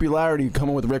popularity,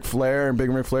 coming with Ric Flair and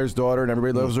Big Ric Flair's daughter, and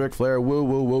everybody loves Ric Flair. Woo,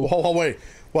 woo, woo. Oh, wait.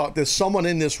 Well, there's someone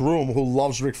in this room who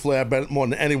loves Ric Flair more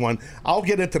than anyone. I'll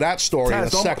get into that story in a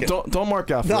second. Don't mark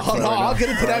out for No, Ric Flair right I'll now. get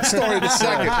into that story in a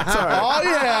second.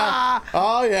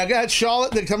 Oh, yeah. Go ahead,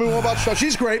 Charlotte. Tell me more about Charlotte.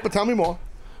 She's great, but tell me more.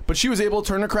 But she was able to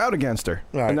turn the crowd against her,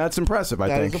 and that's impressive. I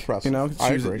think that is impressive. I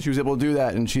agree. She was able to do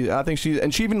that, and she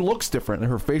even looks different.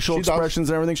 Her facial expressions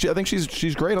and everything. I think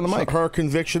she's great on the mic. Her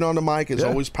conviction on the mic is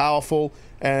always powerful.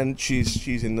 and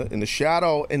she's in the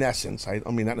shadow, in essence. I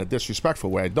mean that in a disrespectful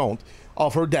way. I don't.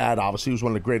 Of her dad, obviously, who's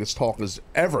one of the greatest talkers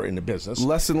ever in the business.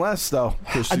 Less and less, though.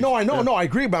 I know, I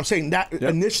agree, but I'm saying that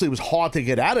initially it was hard to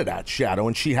get out of that shadow,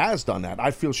 and she has done that.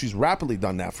 I feel she's rapidly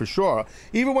done that, for sure.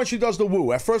 Even when she does the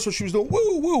woo. At first, when she was doing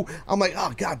woo, woo, I'm like,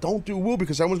 oh, God, don't do woo,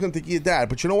 because everyone's going to think you're dad.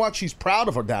 But you know what? She's proud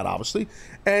of her dad, obviously,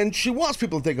 and she wants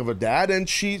people to think of her dad, and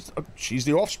she's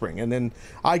the offspring. And then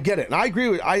I get it, and I agree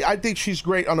with I think she's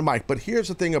great on the mic, but here's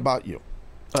the thing about you.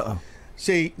 Uh-oh.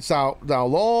 See, so now a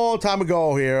long time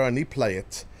ago here, and he play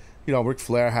it. You know, Ric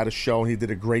Flair had a show, and he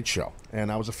did a great show,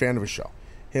 and I was a fan of his show.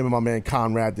 Him and my man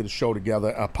Conrad did a show together,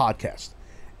 a podcast,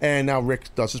 and now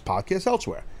Rick does his podcast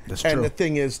elsewhere. That's and true. the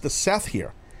thing is, the Seth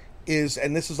here is,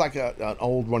 and this is like an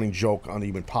old running joke on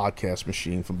even Podcast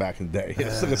Machine from back in the day.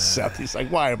 Look at Seth. He's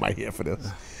like, why am I here for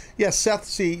this? Yeah, Seth,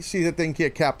 see the thing here,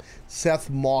 Cap. Seth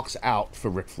marks out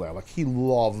for Ric Flair. Like, he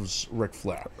loves Ric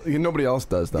Flair. Nobody else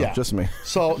does, though. Just me.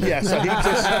 So, yeah, so he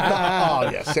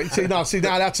just... See,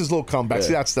 now that's his little comeback. Yeah.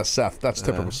 See, that's the Seth. That's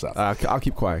typical Seth. I'll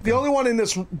keep quiet. The only one in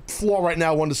this floor right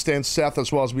now who understands Seth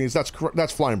as well as me is that's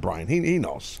Flying Brian. He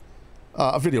knows.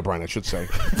 A Video Brian, I should say.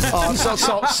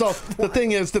 So the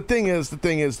thing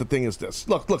is this.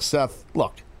 Look, Seth,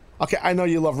 look. Okay, I know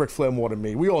you love Ric Flair more than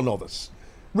me. We all know this.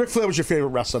 Ric Flair was your favorite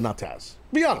wrestler, not Taz.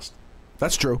 Be honest.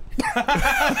 That's true.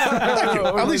 Thank you.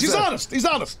 At least he's honest. He's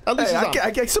honest. At least he's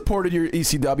honest. I supported your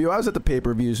ECW. I was at the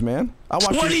pay-per-views, man. I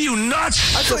watched. What are you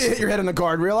nuts? I saw you hit your head on the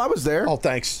guardrail. I was there. Oh,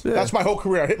 thanks. Yeah. That's my whole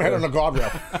career. I hit my head on the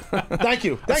guardrail. Thank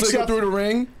you. Thanks, Seth. You through the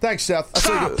ring. Thanks, Seth.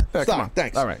 Stop. Stop.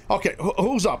 Thanks. All right. Okay.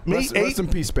 Who's up? Me. Rest in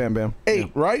peace, Bam Bam.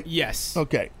 8, right? Yes.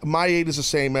 Okay. My 8 is the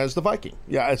same as the Viking.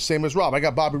 Yeah, it's the same as Rob. I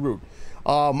got Bobby Roode.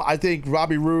 I think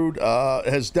Robbie Roode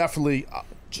has definitely.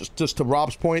 Just to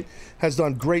Rob's point, has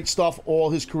done great stuff all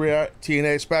his career,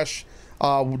 TNA especially,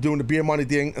 doing the beer money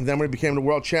thing, and then when he became the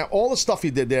world champ, all the stuff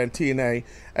he did there in TNA,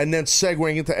 and then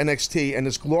segueing into NXT, and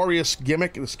this glorious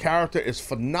gimmick, this character is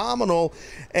phenomenal,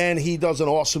 and he does an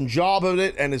awesome job of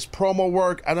it, and his promo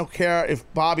work, I don't care if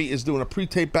Bobby is doing a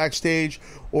pre-tape backstage,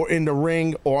 or in the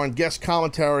ring, or on guest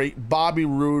commentary, Bobby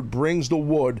Roode brings the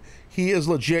wood. He is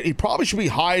legit. He probably should be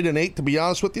higher than 8, to be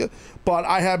honest with you. But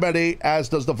I have at 8, as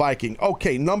does the Viking.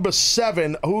 Okay, number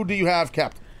 7. Who do you have,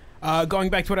 Captain? Going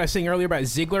back to what I was saying earlier about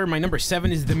Ziggler, my number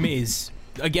 7 is The Miz.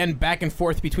 Again, back and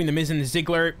forth between The Miz and the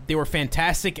Ziggler. They were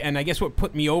fantastic, and I guess what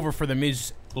put me over for The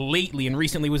Miz lately and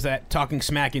recently was that Talking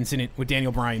Smack incident with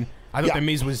Daniel Bryan. I thought The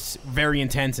Miz was very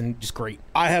intense and just great.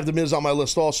 I have The Miz on my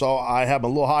list also. I have him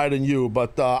a little higher than you,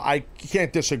 but I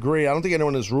can't disagree. I don't think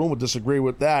anyone in this room would disagree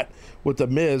with that, with The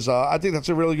Miz. I think that's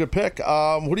a really good pick.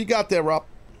 What do you got there, Rob?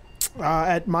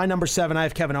 At my number 7, I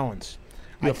have Kevin Owens.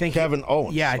 I think Kevin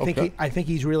Owens. Yeah, I think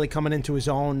he's really coming into his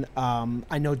own.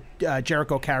 I know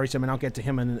Jericho carries him, and I'll get to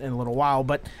him in a little while,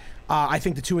 but I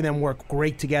think the two of them work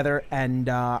great together, and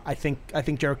I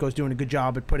think Jericho's doing a good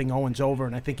job at putting Owens over,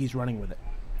 and I think he's running with it.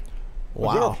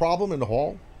 Wow. Is there a problem in the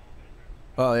hall?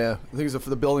 Oh, yeah. I think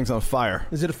the building's on fire.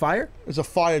 Is it a fire? It's a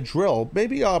fire drill.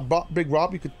 Maybe, Big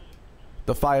Rob, you could...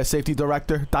 The fire safety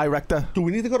director? Do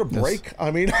we need to go to break? Yes.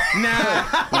 I mean...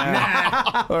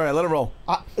 Nah. All right, let it roll.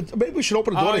 Maybe we should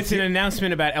open the door. Oh, it's an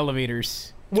announcement about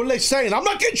elevators. What are they saying? I'm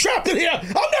not getting trapped in here!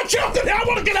 I'm not trapped in here! I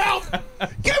want to get out!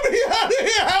 Get me out of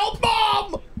here! Help,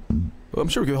 Mom! Well, I'm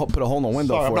sure we could put a hole in the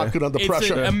window for I'm not good under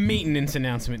pressure. It's a maintenance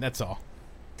announcement, that's all.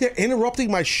 They're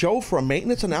interrupting my show for a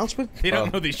maintenance announcement? They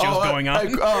don't know the show's going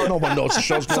on. No one knows the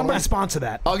show's going on. Somebody sponsor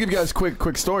that. I'll give you guys a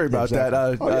quick story about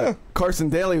that. Carson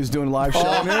Daly was doing a live show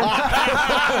in here.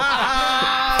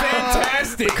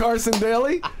 Fantastic. Carson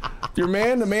Daly, the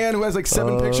man who has like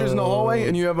 7 pictures in the hallway,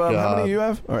 and you have how many do you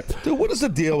have? All right. Dude, what is the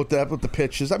deal with that, with the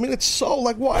pictures? I mean, it's so,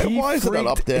 like, why is it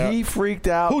up there? He freaked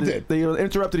out. Who did? They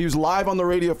interrupted. He was live on the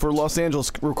radio for Los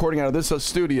Angeles recording out of this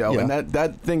studio, and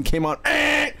that thing came on.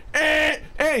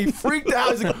 He freaked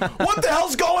out. He's like, what the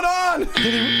hell's going on?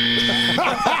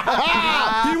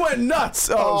 He went nuts.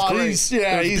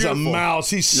 He's a mouse.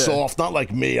 He's soft, not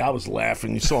like me. I was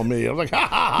laughing. You saw me. I was like, ha,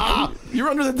 ha, ha. You're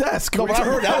under the desk. No, but I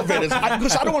heard elevators.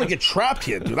 Because I don't want to get trapped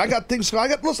here, dude. I got things.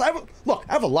 Listen, I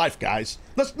have a life, guys.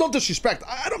 No disrespect.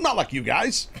 I'm not like you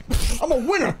guys. I'm a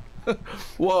winner.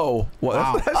 Whoa.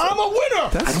 Wow. I'm a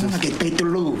winner. I don't want to get paid to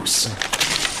lose.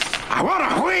 I want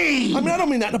to win. I mean, I don't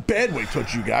mean that in a bad way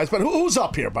towards you guys, but who's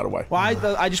up here, by the way? Well,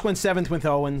 I just went 7th with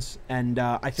Owens, and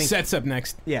I think Seth's up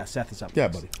next. Yeah, Seth is up. Yeah,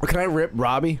 next. buddy. Can I rip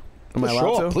Robbie? Am I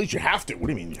allowed to? Please, you have to. What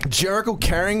do you mean? Jericho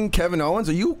carrying Kevin Owens?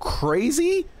 Are you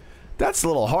crazy? That's a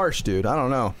little harsh, dude. I don't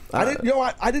know. I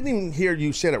didn't even hear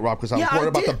you say that, Rob, because I was worried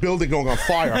about the building going on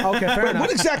fire. Okay, fair enough.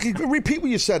 What exactly? Repeat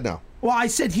what you said now. Well, I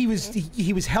said he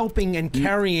was helping and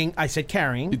carrying. I said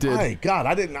carrying. You did. My God,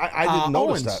 I didn't notice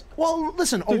Owens. that. Well,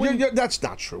 listen, Dude, Owen. that's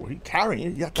not true. He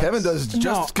carrying. Yeah, Kevin does just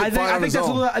No, I fine think on his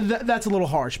own. that's a little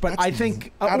harsh, but I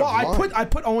think out of line. I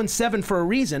put Owen 7 for a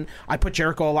reason. I put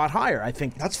Jericho a lot higher. I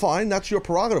think that's fine. That's your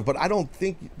prerogative. But I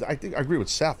agree with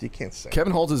Seth. You can't say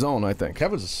Kevin holds his own. I think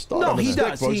Kevin's a stud. no, on the he stick,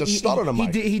 does. bro. He's a stud on the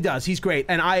mic. He does. He's great,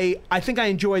 and I think I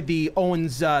enjoyed the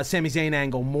Owens Sami Zayn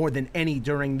angle more than any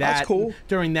during that. That's cool.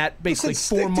 During that basically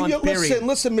Listen, 4-month period.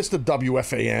 Listen, Mr.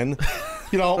 WFAN,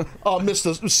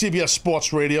 Mr. CBS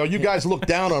Sports Radio. You guys look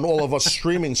down on all of us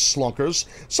streaming slunkers.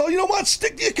 So you know what?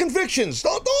 Stick to your convictions.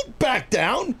 Don't back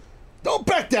down. Don't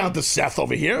back down to Seth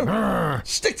over here.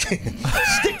 Stick to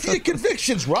your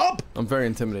convictions, Rob. I'm very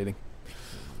intimidating.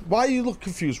 Why you look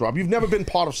confused, Rob? You've never been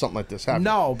part of something like this, have you?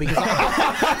 No, because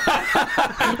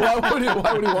why would he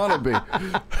want to be?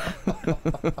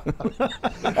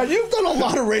 And you've done a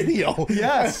lot of radio.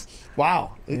 Yes.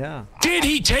 Wow. Yeah. Did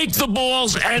he take the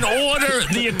balls and order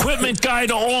the equipment guy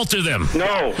to alter them?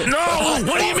 No. No!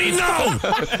 What do you mean no?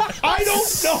 I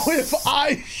don't know if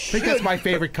I should. I think that's my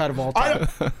favorite cut of all time.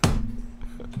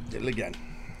 Did it again.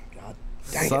 God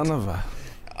dang Son it. of a.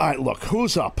 All right, look,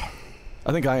 who's up?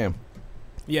 I think I am.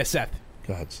 Yeah, Seth.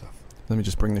 Go ahead, Seth. Let me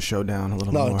just bring the show down a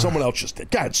little more. No, someone else just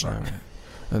did. Go ahead, sir. All right.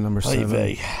 At number 7.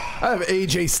 I have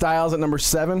AJ Styles at number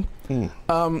 7.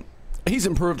 He's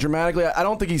improved dramatically. I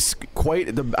don't think he's quite.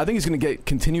 I think he's going to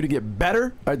continue to get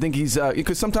better. I think he's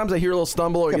because sometimes I hear a little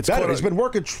stumble or he gets better. caught. He's been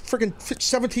working freaking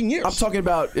 17 years. I'm talking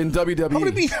about in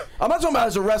WWE. I'm not talking about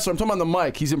as a wrestler. I'm talking about the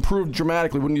mic. He's improved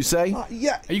dramatically, wouldn't you say?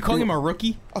 Yeah. Are you calling him a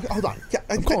rookie? Okay, hold on. Yeah,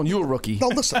 I'm calling you a rookie. No,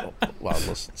 listen. Well,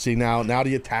 listen. See now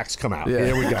the attacks come out. Yeah.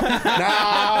 Here we go.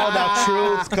 Now the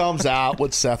truth comes out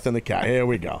with Seth and the cat. Here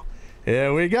we go.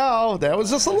 Here we go. That was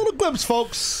just a little glimpse,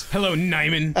 folks. Hello,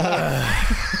 Nyman.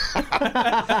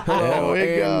 Hello,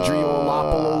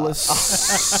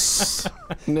 Andreolopoulos.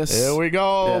 Here we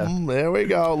go. Yeah. There we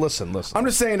go. Listen. I'm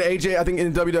just saying, AJ, I think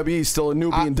in WWE, he's still a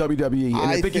newbie in WWE. And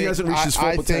I think he hasn't reached his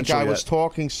full potential I think I yet. was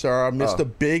talking, sir. Mr.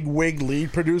 Big Wig,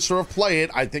 lead producer of Play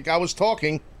It. I think I was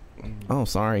talking. Oh,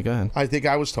 sorry. Go ahead. I think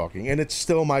I was talking. And it's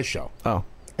still my show. Oh.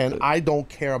 And I don't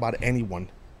care about anyone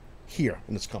here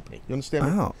in this company. You understand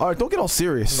me? Oh. All right, don't get all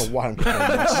serious. I don't know why I'm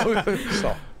doing this.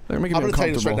 So, They're making I'm me going to tell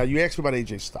you this right now. uncomfortable. You asked me about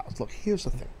AJ Styles. Look, here's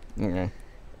the thing. Okay.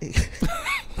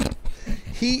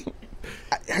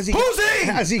 Has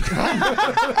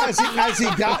he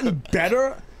gotten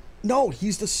better? No,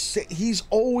 he's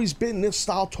always been this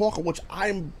style talker, which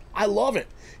I love it.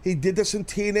 He did this in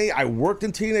TNA. I worked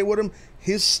in TNA with him.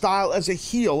 His style as a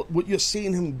heel, what you're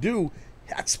seeing him do,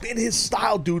 that's been his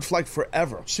style, dude, for like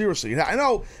forever. Seriously. I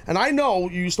know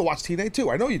you used to watch TNA too.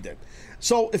 I know you did.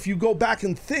 So if you go back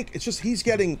and think, it's just he's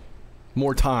getting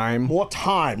more time.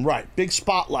 Right. Big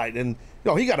spotlight. And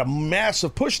he got a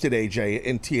massive push to AJ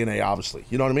in TNA, obviously.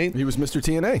 You know what I mean? He was Mr.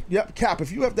 TNA. Yep. Cap, if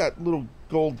you have that little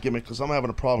gold gimmick, because I'm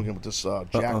having a problem here with this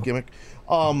Jack gimmick.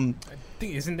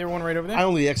 Isn't there one right over there? I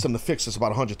only asked them to fix this about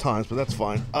 100 times, but that's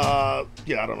fine. I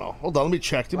don't know. Hold on, let me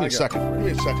check. Give me a second. Give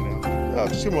me a second now.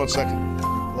 Just give me 1 second.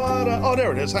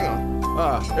 There it is. Hang on.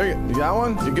 There you got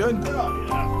one? You good?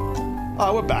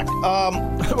 We're back.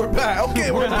 We're back.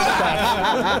 Okay, we're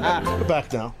back. We're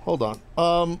back now. Hold on.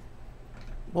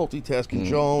 Multitasking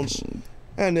Jones.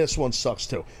 And this one sucks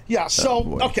too. Yeah,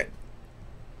 so, okay.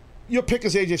 Your pick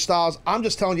is AJ Styles. I'm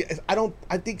just telling you,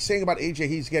 I think saying about AJ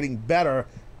he's getting better,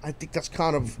 I think that's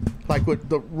kind of like what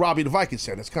Robbie the Viking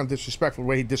said. It's kind of disrespectful the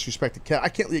way he disrespected Cat. I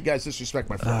can't let you guys disrespect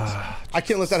my friends. I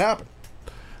can't let that happen.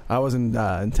 I wasn't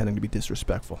intending to be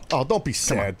disrespectful. Oh, don't be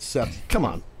sad, Seth. Come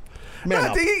on.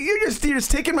 Man, you're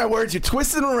just taking my words, you're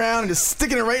twisting them around and just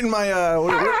sticking it right in my.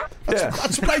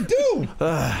 That's what I do.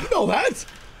 You know that.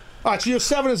 All right, so your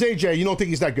 7 is AJ. You don't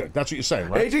think he's that good. That's what you're saying,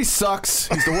 right? AJ sucks.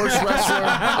 He's the worst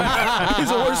wrestler. He's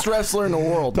the worst wrestler in the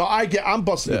world. No, I'm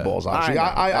busting your balls, actually.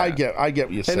 I get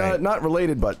what you're saying. And not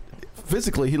related, but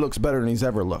physically he looks better than he's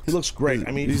ever looked. He looks great.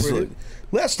 I mean,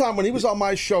 last time when he was on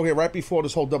my show here, right before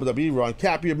this whole WWE run,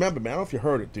 Cap, you remember, man? I don't know if you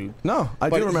heard it, dude. No,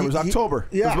 I do remember. It was October.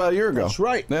 Yeah, it was about a year ago. That's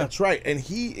right. Yeah. That's right. And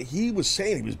he was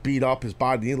saying he was beat up, his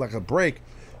body needed like a break.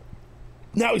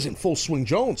 Now he's in full swing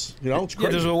Jones. It's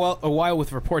crazy. There's a while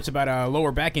with reports about a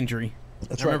lower back injury.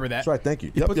 I remember that. That's right. Thank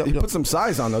you. He put some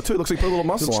size on though too. It looks like he put a little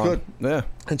muscle on. Good. Yeah.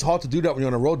 And it's hard to do that when you're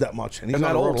on the road that much, and he's And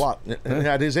on that the road old. a lot. And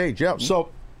at his age, yeah. So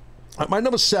my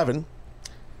number 7.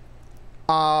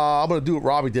 I'm going to do what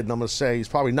Robbie did, and I'm going to say he's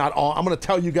probably not on. I'm going to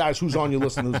tell you guys who's on your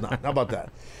list and who's not. How about that?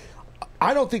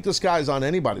 I don't think this guy's on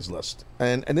anybody's list.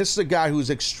 And this is a guy who's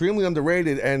extremely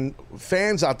underrated, and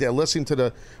fans out there listening to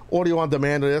the audio on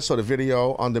demand of this or the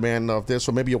video on demand of this,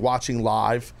 or maybe you're watching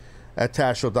live, at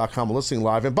TazShow.com, listening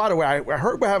live. And by the way, I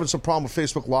heard we're having some problem with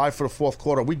Facebook Live for the fourth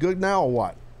quarter. Are we good now or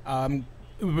what?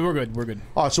 We're good. We're good.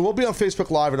 All right, so we'll be on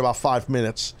Facebook Live in about 5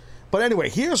 minutes. But anyway,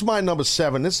 here's my number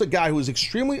 7. This is a guy who is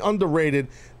extremely underrated,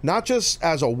 not just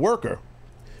as a worker,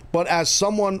 but as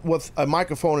someone with a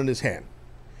microphone in his hand.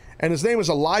 And his name is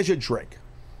Elijah Drake.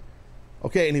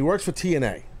 Okay, and he works for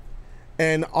TNA.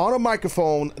 And on a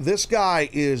microphone, this guy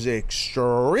is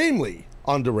extremely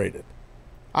underrated.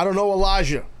 I don't know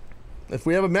Elijah. If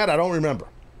we ever met, I don't remember.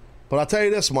 But I'll tell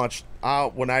you this much.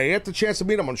 When I get the chance to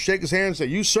meet him, I'm going to shake his hand and say,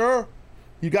 you, sir,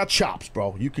 you got chops,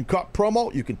 bro. You can cut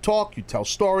promo, you can talk, you tell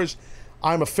stories.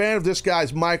 I'm a fan of this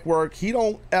guy's mic work. He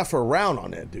don't F around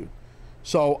on that, dude.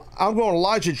 So I'm going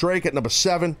Elijah Drake at number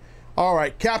 7. All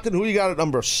right, Captain, who you got at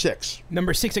number 6?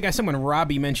 Number 6, I got someone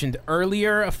Robbie mentioned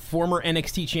earlier, a former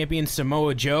NXT champion,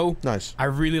 Samoa Joe. Nice. I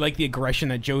really like the aggression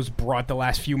that Joe's brought the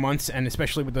last few months, and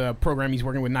especially with the program he's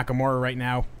working with Nakamura right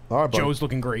now. All right, buddy. Joe's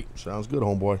looking great. Sounds good,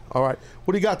 homeboy. All right,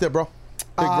 what do you got there, bro?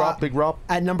 Big Rob.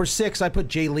 At number 6, I put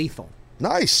Jay Lethal.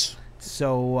 Nice.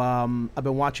 So I've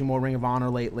been watching more Ring of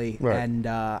Honor lately, Right. and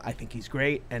I think he's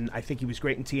great. And I think he was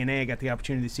great in TNA. I got the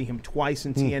opportunity to see him twice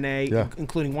in TNA,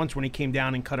 including once when he came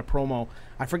down and cut a promo.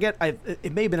 I forget,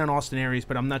 it may have been on Austin Aries,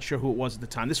 but I'm not sure who it was at the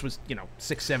time. This was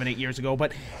 6, 7, 8 years ago.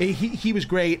 But he was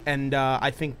great, and I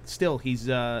think still he's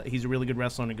a really good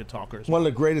wrestler and a good talker as well. One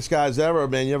of the greatest guys ever,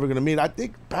 man, you're ever going to meet. I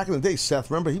think back in the day, Seth,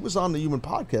 remember, he was on the Human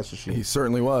Podcast Machine. He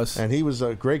certainly was. And he was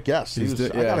a great guest. I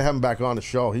got to have him back on the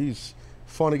show. He's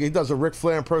funny. He does a Ric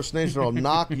Flair impersonation that'll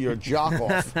knock your jock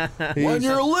off. When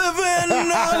you're living!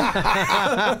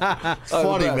 It's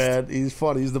funny, man. He's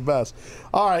funny. He's the best.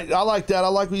 All right, I like that. I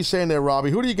like what you're saying there,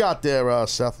 Robbie. Who do you got there,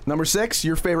 Seth? Number 6,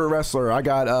 your favorite wrestler. I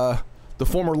got the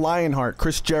former Lionheart,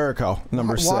 Chris Jericho,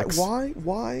 number 6. Why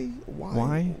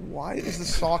is the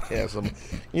sarcasm?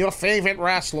 Your favorite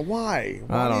wrestler? Why?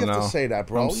 Why do you have to say that,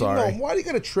 bro? I'm sorry. Why do you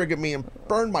got to trigger me and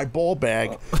burn my ball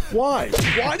bag? Why?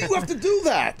 Why do you have to do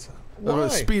that? Why?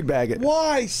 Speed bag it.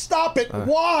 Why? Stop it.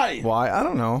 Why? Why? I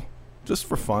don't know. Just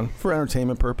for fun, for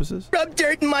entertainment purposes. Rub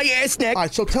dirt in my ass, Nick. All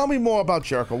right, so tell me more about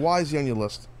Jericho. Why is he on your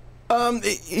list?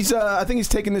 He's. I think he's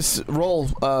taken this role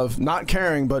of not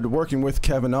caring, but working with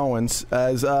Kevin Owens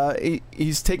as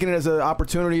he's taken it as an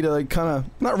opportunity to kind of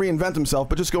not reinvent himself,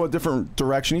 but just go a different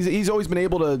direction. He's always been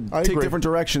able to take different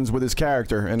directions with his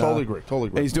character. And Totally agree.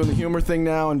 And he's doing the humor thing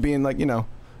now and being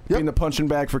being the punching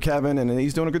bag for Kevin, and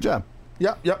he's doing a good job.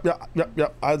 Yep.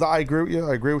 I agree with you.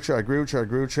 I agree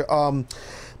with you.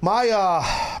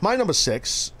 My number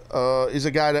 6 is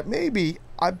a guy that maybe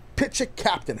I picture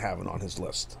Captain having on his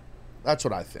list. That's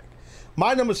what I think.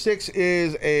 My number 6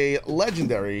 is a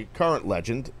legendary, current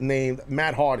legend named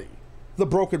Matt Hardy, the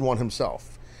Broken One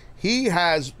himself. He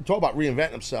has, talk about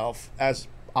reinventing himself as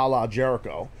a la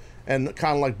Jericho, and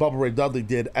kind of like Bubba Ray Dudley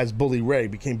did as Bully Ray,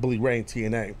 became Bully Ray in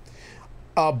TNA.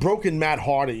 Broken Matt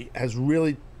Hardy has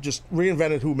really just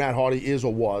reinvented who Matt Hardy is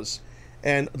or was,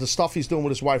 and the stuff he's doing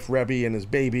with his wife Rebby and his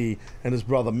baby and his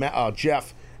brother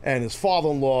Jeff and his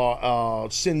father-in-law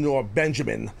Senor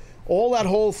Benjamin, all that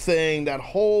whole thing, that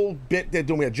whole bit they're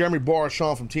doing. We had Jeremy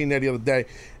Borash from TNA the other day,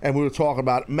 and we were talking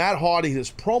about Matt Hardy,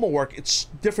 his promo work. It's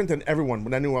different than anyone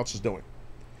else is doing.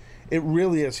 It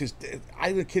really is.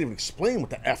 I can't even explain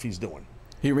what the F he's doing.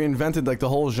 He reinvented the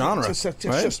whole genre. It's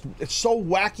so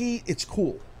wacky. It's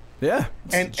cool. Yeah,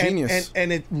 it's genius.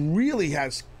 And it really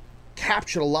has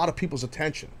captured a lot of people's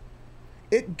attention.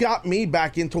 It got me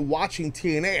back into watching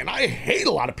TNA, and I hate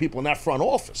a lot of people in that front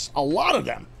office. A lot of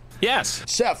them. Yes.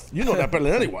 Seth, you know that better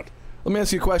than anyone. Let me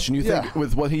ask you a question. You think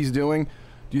with what he's doing,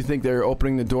 do you think they're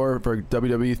opening the door for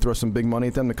WWE to throw some big money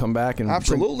at them to come back and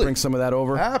bring some of that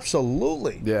over?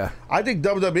 Absolutely. Yeah. I think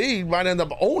WWE might end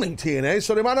up owning TNA,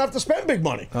 so they might not have to spend big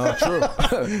money. Oh,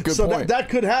 true. Good so point. That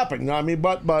could happen. You know what I mean?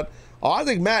 But I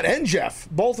think Matt and Jeff,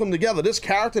 both of them together, this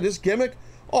character, this gimmick,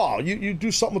 you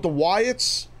do something with the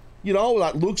Wyatts,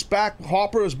 like Luke's back,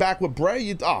 Harper is back with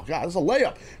Bray. God, it's a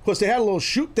layup. Because they had a little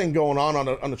shoot thing going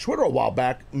on the Twitter a while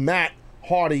back, Matt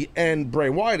Hardy and Bray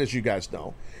Wyatt, as you guys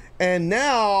know. And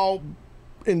now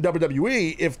in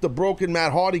WWE, if the broken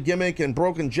Matt Hardy gimmick and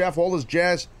broken Jeff, all this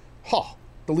jazz,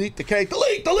 delete the cake,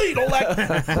 delete, all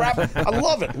that crap. I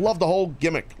love it. Love the whole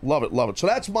gimmick. Love it. So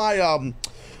that's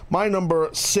my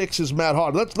number 6 is Matt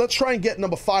Hardy. Let's try and get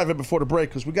number 5 in before the break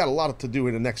because we got a lot to do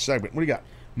in the next segment. What do you got?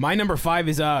 My number 5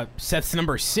 is Seth's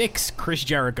number 6, Chris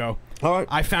Jericho. All right.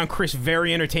 I found Chris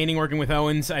very entertaining working with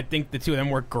Owens. I think the two of them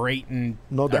work great, and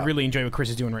no doubt. I really enjoy what Chris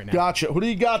is doing right now. Gotcha. Who do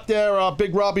you got there,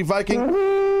 Big Robbie Viking?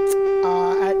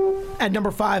 At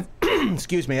number 5,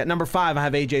 excuse me. At number 5, I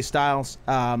have AJ Styles.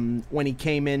 When he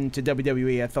came into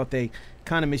WWE, I thought they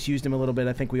kind of misused him a little bit.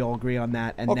 I think we all agree on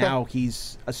that. And now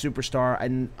he's a superstar.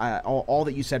 And all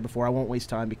that you said before, I won't waste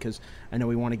time because I know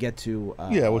we want to get to.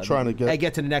 We're trying to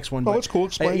get to the next one. Oh, it's cool.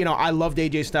 Explain. I loved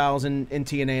AJ Styles in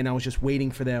TNA, and I was just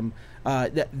waiting for them,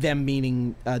 them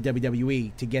meaning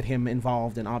WWE, to get him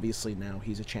involved. And obviously now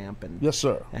he's a champ. And yes,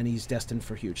 sir. And he's destined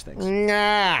for huge things.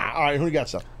 Nah. All right, who you got,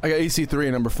 Seth? I got EC3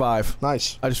 at number 5.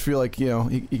 Nice. I just feel like he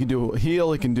can do a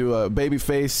heel, he can do a baby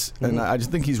face, and I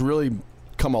just think he's really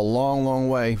come a long, long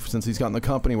way since he's gotten the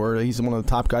company where he's one of the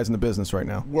top guys in the business right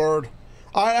now. Word.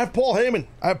 I have Paul Heyman.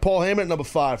 At number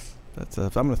 5. I'm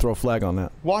going to throw a flag on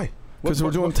that. Why? Because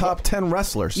we're doing top 10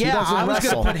 wrestlers. Yeah, I was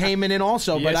going to put Heyman in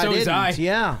also, but I didn't.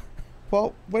 Yeah.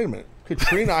 Well, wait a minute.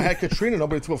 Katrina, I had Katrina.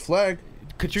 Nobody threw a flag.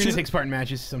 Katrina takes part in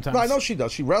matches sometimes. No, I know she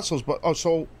does. She wrestles, but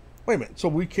so wait a minute. So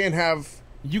we can't have.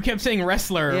 You kept saying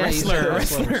wrestler. I know.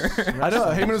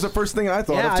 Heyman was the first thing I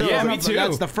thought of too. Yeah, me too.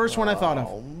 That's the first one I thought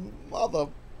of. Mother.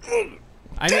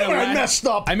 I messed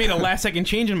up. I made a last-second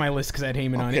change in my list because I had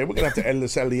Heyman on it. Okay, we're gonna have to end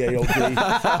this LEAOD.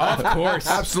 Of course.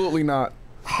 Absolutely not.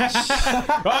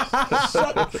 That's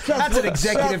an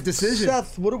executive decision.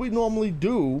 Seth, what do we normally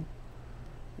do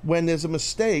when there's a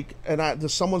mistake and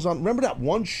there's someone's on? Remember that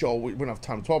one show we don't have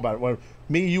time to talk about it where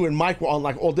me, you, and Mike were on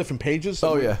like all different pages.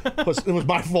 Oh yeah, it was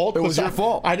my fault. It was your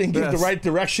fault. I didn't give the right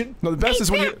direction. No, the best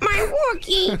is when you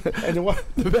and what?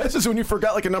 The best is when you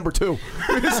forgot like a number 2.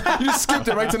 You just skipped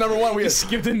it right to number 1. We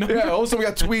skipped a number. Yeah. Also, we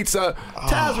got tweets.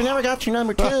 Taz, we never got your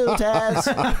number 2, Taz.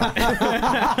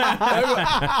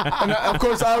 And of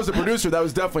course, I was the producer. That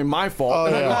was definitely my fault. Oh,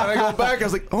 and yeah. I go back. I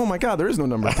was like, oh my god, there is no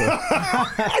number 2.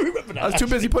 I remember that. I was too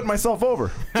busy putting myself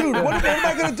over. Dude, what am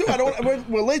I gonna do?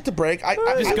 We're late to break.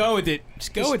 Just go with it.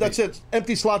 Just go with it. That's it.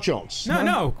 Empty slot Jones.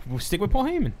 No. We'll stick with Paul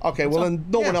Heyman. Okay, well then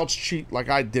no one else cheat like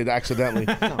I did accidentally.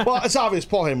 Well, it's obvious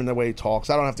Paul Heyman the way he talks.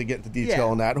 I don't have to get into detail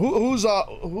on that. Who's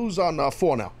on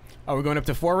 4 now? Oh, we're going up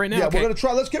to 4 right now? Yeah, okay. we're gonna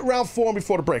try. Let's get round 4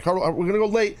 before the break. We're gonna go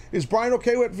late. Is Brian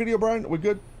okay with video, Brian? We're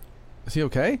good? Is he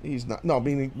okay? He's not. No,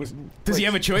 meaning. Does he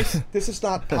have a choice? This is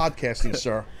not podcasting,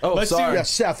 sir. Oh, sorry. Yeah,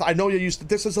 Seth, I know you're used to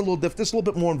this. Is a little different. This is a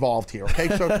little bit more involved here, okay?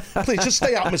 So please just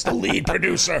stay out, Mr. Lead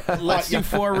Producer. Let's do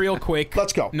 4 real quick.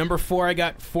 Let's go. Number 4, I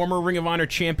got former Ring of Honor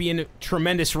champion,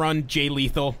 tremendous run, Jay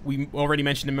Lethal. We already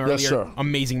mentioned him earlier. Yes, sir.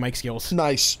 Amazing mic skills.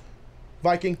 Nice.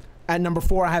 Viking. At number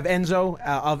 4, I have Enzo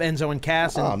of Enzo and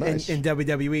Cass nice. in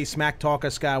WWE. Smack Talker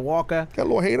Skywalker. Got a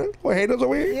little hater? Little haters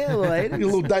over here? Yeah, a little hater. You a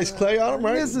little Dice Clay on him,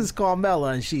 right? This is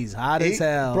Carmella, and she's hot as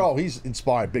hell. Bro, he's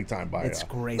inspired big time by It's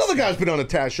great Another stuff. guy's been on the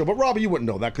Taz show, but Robbie, you wouldn't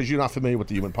know that because you're not familiar with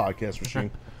the Human Podcast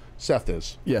Machine. Seth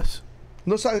is. Yes.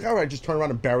 No, it's like, all right, just turn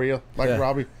around and bury you like Yeah.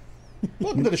 Robbie.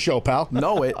 Welcome to the show, pal.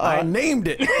 No, I named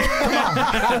it.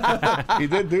 He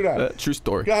did do that. True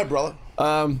story. Go ahead, brother.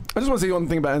 I just want to say one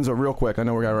thing about Enzo real quick. I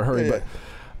know we're going to hurry, but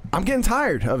I'm getting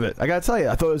tired of it. I got to tell you.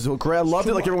 I thought it was great. I loved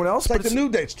it like everyone else. It's like the New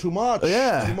Day. It's too much.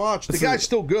 Yeah. Too much. The guy's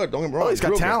still good. Don't get me wrong. Oh, he's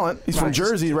got real talent. good. He's from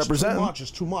Jersey representing. Too much.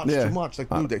 It's too much. Yeah. Too much.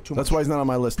 Like New Day. Too much. That's why he's not on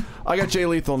my list. I got Jay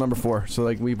Lethal number 4. So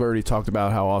like we've already talked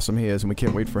about how awesome he is, and we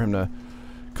can't wait for him to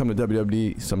come to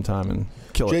WWE sometime and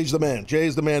kill it. Jay's the man.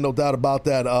 Jay's the man. No doubt about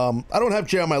that. I don't have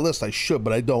Jay on my list. I should,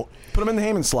 but I don't. Put him in the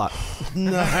Heyman slot.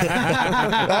 No.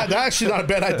 That's actually not a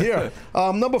bad idea.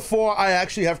 Number 4, I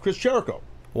actually have Chris Jericho.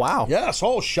 Wow. Yes.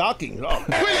 Oh, shocking. Oh.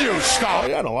 Will you stop?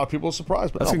 Yeah, I know a lot of people are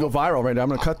surprised. But That's going to go viral right now. I'm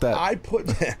going to cut that. I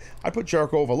put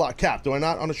Jericho over a lot. Cap, do I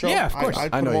not on the show? Yeah, of course. I I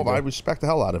put know him you over. do. I respect the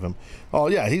hell out of him. Oh,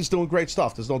 yeah, he's doing great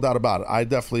stuff. There's no doubt about it. I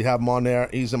definitely have him on there.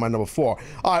 He's in my number 4.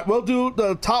 All right, we'll do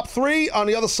the top 3 on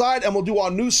the other side, and we'll do our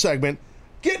news segment,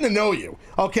 Getting to Know You.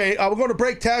 Okay, we're going to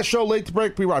break. Taz show, late to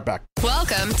break. Be right back.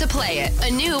 Welcome to Play It,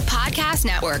 a new podcast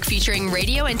network featuring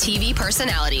radio and TV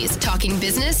personalities talking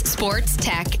business, sports,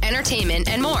 tech, entertainment,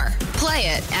 and more. Play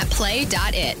it at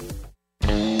play.it.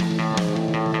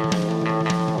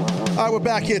 All right, we're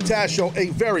back here, Taz Show, a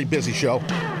very busy show.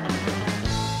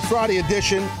 Friday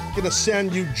edition, going to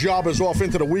send you jobbers off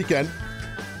into the weekend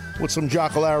with some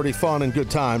jocularity, fun, and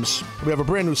good times. We have a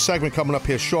brand new segment coming up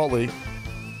here shortly.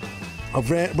 A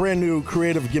brand new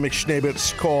creative gimmick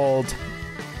schnabitz called,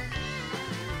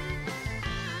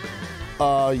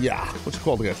 what's it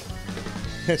called again?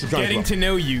 Getting to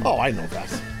Know You. Oh, I know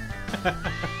that.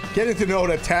 Getting to know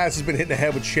that Taz has been hitting the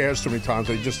head with chairs too many times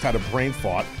that he just had a brain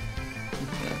fart.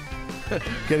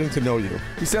 Getting to Know You.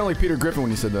 You sound like Peter Griffin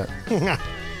when you said that.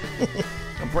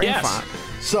 A brain Yes. fart.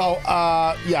 So,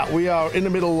 we are in the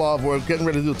middle of, we're getting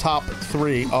ready to do the top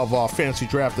 3 of our Fantasy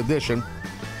Draft Edition.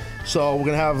 So we're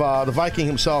going to have the Viking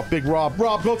himself, Big Rob.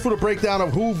 Rob, go through the breakdown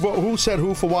of who said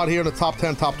who for what here in the top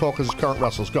 10 top talkers, current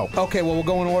wrestlers. Go. Okay, well, we'll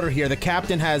go in order here. The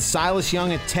captain has Silas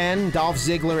Young at 10, Dolph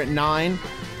Ziggler at 9,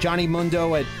 Johnny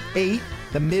Mundo at 8,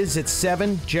 The Miz at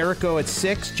 7, Jericho at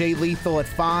 6, Jay Lethal at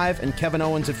 5, and Kevin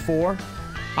Owens at 4.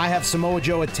 I have Samoa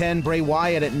Joe at 10, Bray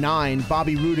Wyatt at 9,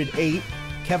 Bobby Roode at 8,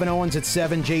 Kevin Owens at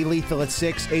 7, Jay Lethal at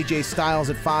 6, AJ Styles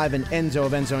at 5, and Enzo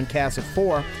of Enzo and Cass at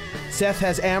 4. Seth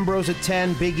has Ambrose at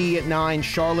 10, Big E at 9,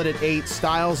 Charlotte at 8,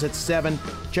 Styles at 7,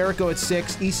 Jericho at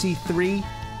 6, EC3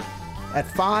 at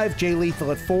 5, Jay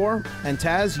Lethal at 4, and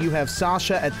Taz, you have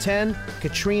Sasha at 10,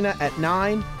 Katrina at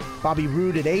 9, Bobby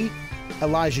Roode at 8,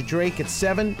 Elijah Drake at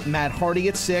 7, Matt Hardy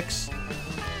at 6,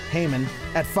 Heyman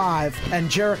at 5, and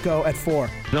Jericho at 4.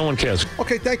 No one cares.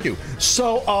 Okay, thank you.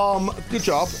 So, good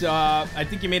job. I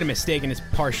think you made a mistake, and it's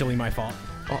partially my fault.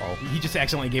 Uh-oh. He just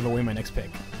accidentally gave away my next pick.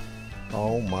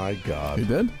 Oh, my God. You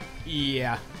did?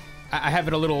 Yeah. I have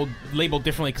it a little labeled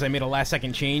differently because I made a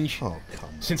last-second change. Oh, come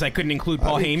on. Since I couldn't include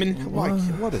Paul Heyman.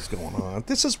 What is going on?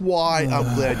 This is why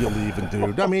I'm glad you're leaving,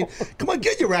 dude. I mean, come on,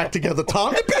 get your act together,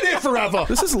 Tom. You've been here forever.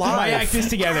 This is live. My act is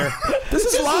together. This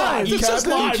is live.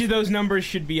 Each of those numbers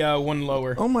should be one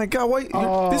lower. Oh my God! Why?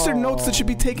 These are notes that should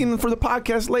be taken for the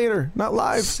podcast later, not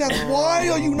live. Seth, why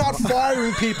are you not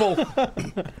firing people?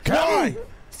 Why?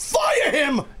 Fire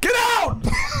him! Get out!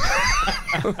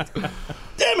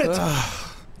 Damn it!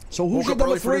 So who's your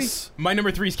number 3? My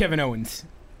number 3 is Kevin Owens.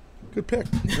 Good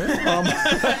pick. Good pick. All right.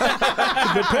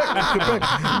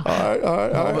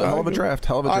 Hell of a draft.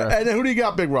 And then who do you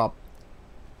got, Big Rob?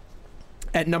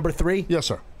 At number 3? Yes,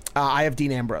 sir. I have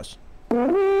Dean Ambrose.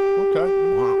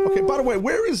 Okay. By the way,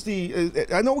 where is the?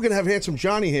 I know we're gonna have Handsome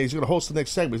Johnny here. He's gonna host the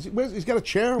next segment. He's got a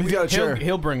chair. He's got a chair.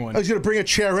 He'll bring one. Oh, he's gonna bring a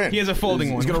chair in. He has a folding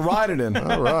one. He's gonna ride it in.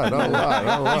 All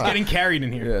right. He's getting carried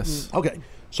in here. Yes. Okay.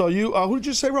 So you, who did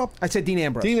you say, Rob? I said Dean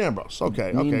Ambrose. Dean Ambrose.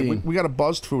 Okay. Dean. We got to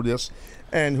buzz through this.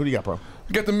 And who do you got, bro?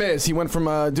 We got the Miz. He went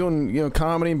from doing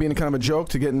comedy and being kind of a joke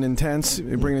to getting intense,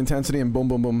 bringing intensity, and boom,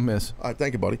 boom, boom, Miz. All right,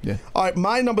 thank you, buddy. Yeah. All right,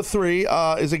 my number 3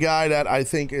 is a guy that I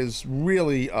think is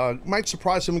really might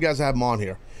surprise some of you guys to have him on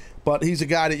here. But he's a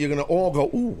guy that you're going to all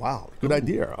go, ooh, wow, good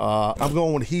idea. I'm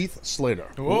going with Heath Slater.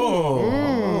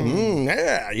 Whoa.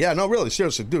 Yeah, no, really,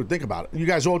 seriously, dude, think about it. You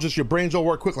guys all your brains all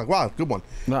work quick, like, wow, good one.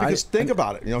 No, because think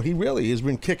about it. He really has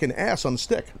been kicking ass on the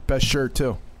stick. Best shirt,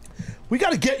 too. We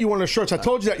got to get you one of the shirts. I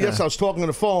told you that yesterday. I was talking on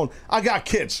the phone. I got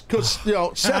kids. Because,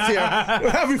 Seth here,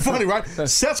 that'd be funny, right?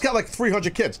 Seth's got like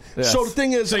 300 kids. Yes. So the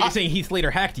thing is... So you're saying Heath Slater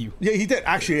hacked you? Yeah, he did.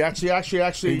 Actually. He did.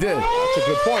 That's a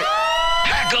good point.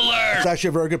 Hack alert! That's actually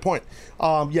a very good point.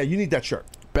 Yeah, you need that shirt.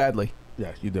 Badly.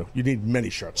 Yeah, you do. You need many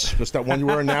shirts. Because that one you're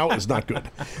wearing now is not good.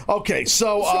 Okay,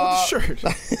 so... shirt.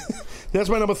 That's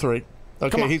my number 3.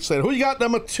 Okay, Heath Slater. Who you got?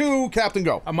 Number 2, Captain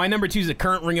Go. My number 2 is the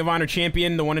current Ring of Honor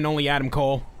champion, the one and only Adam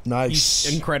Cole. Nice.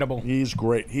 He's incredible. He's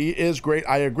great. He is great.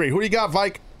 I agree. Who do you got,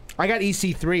 Vike? I got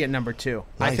EC3 at number 2.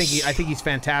 Nice. I think he's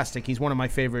fantastic. He's one of my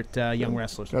favorite young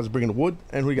wrestlers. Guys bringing the wood.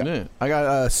 And who you got? Yeah. I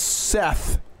got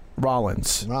Seth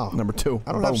Rollins. Wow. Number 2.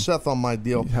 I don't have Seth on my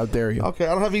deal. How dare you? Okay,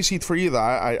 I don't have EC3 either.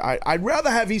 I'd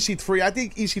rather have EC3. I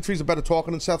think EC3 is a better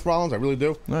talker than Seth Rollins. I really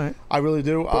do. All right. I really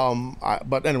do.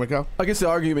 But anyway, go. I guess the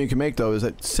argument you can make, though, is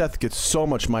that Seth gets so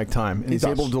much mic time, and he's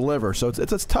able to deliver. So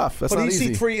it's tough. That's but not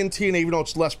EC3 easy. in TNA, even though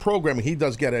it's less programming, he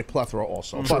does get a plethora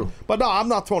also. True. But no, I'm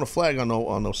not throwing a flag on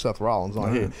no Seth Rollins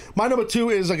on here. My number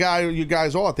 2 is a guy you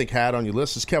guys all, I think, had on your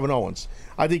list, is Kevin Owens.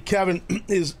 I think Kevin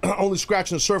is only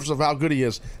scratching the surface of how good he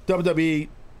is. WWE,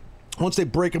 once they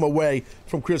break him away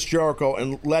from Chris Jericho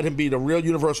and let him be the real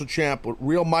Universal Champ with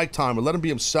real mic time and let him be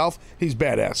himself, he's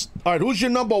badass. All right, who's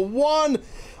your number 1?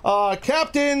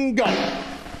 Captain, go.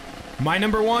 My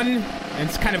number 1, and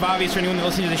it's kind of obvious for anyone that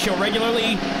listens to the show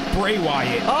regularly, Bray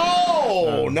Wyatt.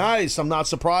 Oh, nice. I'm not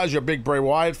surprised. You're a big Bray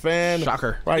Wyatt fan.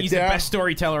 Shocker. Right He's there. the best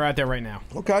storyteller out there right now.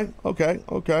 Okay.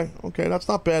 That's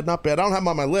not bad. I don't have him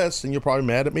on my list, and you're probably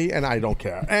mad at me, and I don't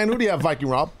care. And who do you have, Viking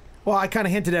Rob? Well, I kind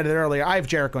of hinted at it earlier. I have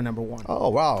Jericho number 1. Oh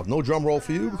wow, no drum roll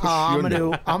for you. I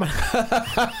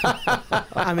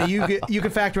mean, you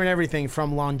can factor in everything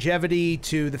from longevity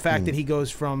to the fact that he goes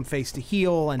from face to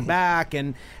heel and back,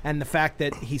 and the fact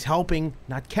that he's helping,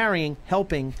 not carrying,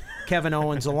 helping Kevin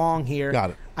Owens along here.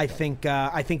 Got it. I think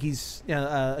he's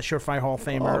a surefire Hall of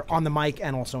Famer on the mic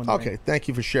and also in the ring. Thank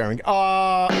you for sharing.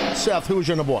 Seth, who is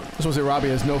your number 1? I was going to say Robbie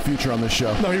has no future on this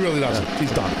show. No, he really doesn't. Yeah.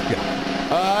 He's done. Yeah.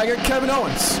 I got Kevin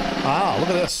Owens. Ah, look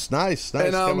at this. Nice.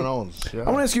 And, Kevin Owens. Yeah. I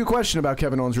want to ask you a question about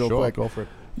Kevin Owens real quick. Go for it.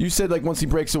 You said once he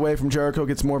breaks away from Jericho,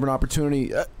 gets more of an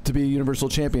opportunity to be a Universal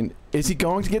Champion. Is he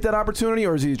going to get that opportunity,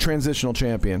 or is he a transitional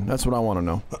champion? That's what I want to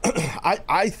know.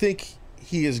 I think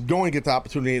he is going to get the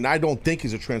opportunity, and I don't think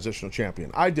he's a transitional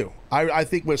champion. I do. I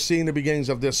think we're seeing the beginnings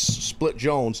of this Split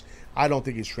Jones. I don't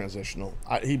think he's transitional.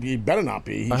 He better not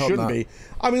be. He I hope shouldn't not. be.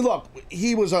 I mean, look,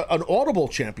 he was an audible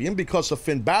champion because of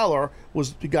Finn Balor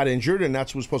got injured, and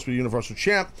that's was supposed to be the Universal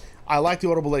Champ. I like the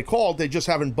audible they called. They just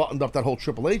haven't buttoned up that whole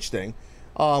Triple H thing.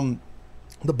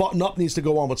 The button up needs to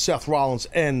go on with Seth Rollins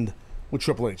and with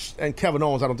Triple H. And Kevin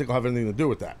Owens, I don't think will have anything to do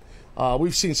with that.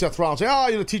 We've seen Seth Rollins say, "Oh,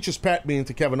 you're the teacher's pet," meaning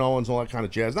to Kevin Owens and all that kind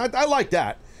of jazz. And I like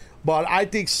that. But I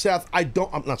think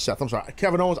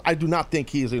Kevin Owens, I do not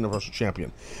think he is a Universal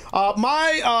Champion.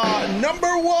 My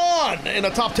number one in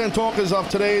the top 10 talkers of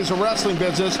today's wrestling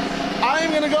business, I am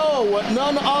going to go with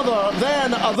none other than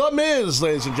The Miz,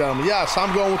 ladies and gentlemen. Yes,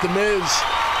 I'm going with The Miz.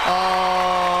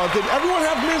 Did everyone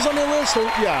have Miz on their list?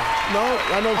 Yeah. No?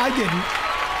 I know. I didn't.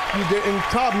 You did. And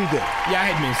Tom, you did. Yeah, I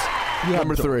had Miz.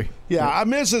 Number 3. Yeah,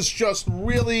 Miz is just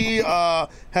really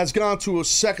has gone to a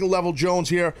second-level Jones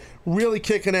here, really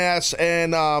kicking ass,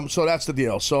 and so that's the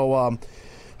deal. So I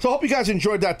hope you guys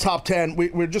enjoyed that top 10.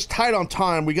 We're just tight on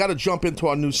time. We got to jump into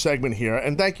our new segment here,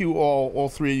 and thank you all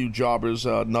three of you jobbers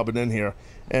nubbing in here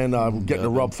and getting a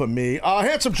rub from me.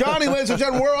 Handsome Johnny, ladies and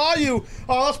gentlemen, where are you?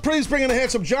 Let's please bring in the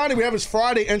Handsome Johnny. We have his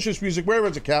Friday entrance music. Where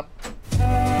is it, Cap?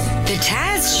 The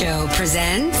Taz Show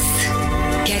presents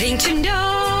Getting to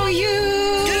Know You.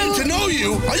 Getting to know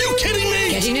you? Are you kidding me?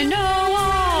 Getting to know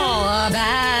all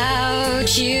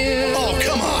about you. Oh,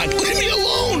 come on. Leave me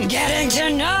alone. Getting to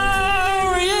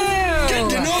know you. Getting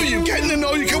to know you. Getting to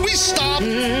know you. Can we stop?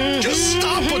 Just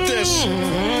stop with this.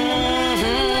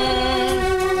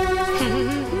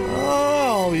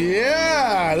 Oh,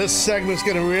 yeah. This segment's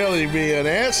going to really be an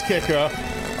ass kicker.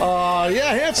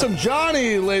 Yeah, Handsome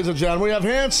Johnny, ladies and gentlemen. We have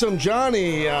Handsome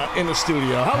Johnny in the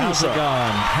studio. How's it going?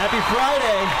 Happy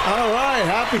Friday. All right,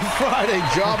 happy Friday,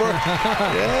 jobber.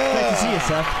 Yeah. Nice to see you,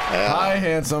 Seth. Hi,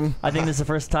 Handsome. I think this is the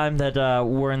first time that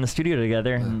we're in the studio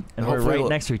together, and we're right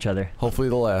next to each other. Hopefully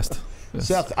the last. Yes.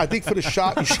 Seth, I think for the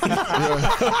shot, you should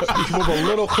move a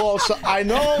little closer. I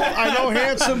know,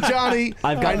 Handsome Johnny.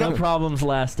 I've got no problems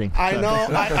lasting. I know.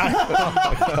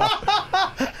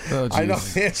 I know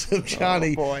Handsome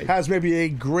Johnny has maybe a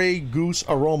Grey Goose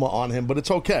aroma on him, but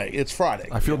it's okay. It's Friday.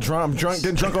 I feel drunk. I'm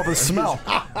getting drunk off the smell.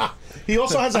 He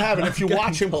also has a habit. If you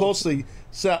watch him closely,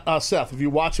 Seth, if you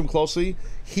watch him closely,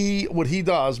 what he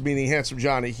does, meaning Handsome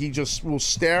Johnny, he just will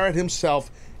stare at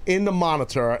himself in the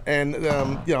monitor, and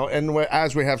and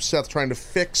as we have Seth trying to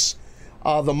fix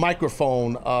the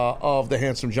microphone of the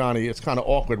Handsome Johnny, it's kind of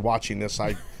awkward watching this.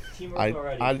 Mic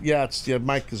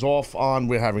is off on.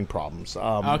 We're having problems.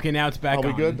 Okay, now it's back on. Are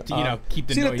we good? Keep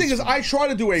the See, noise. the thing is, I try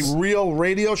to do a real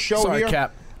radio show Sorry, here.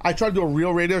 Cap. I try to do a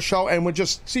real radio show, and we're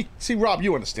just see, Rob,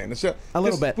 you understand this? A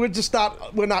little bit. We're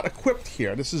not equipped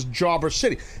here. This is Jobber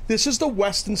City. This is the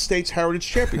Western States Heritage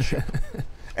Championship.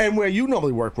 And where you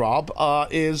normally work, Rob,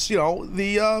 is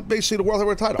the basically the World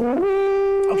Heavyweight title.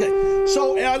 Okay,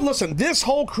 so listen, this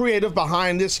whole creative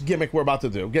behind this gimmick we're about to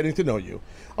do, getting to know you.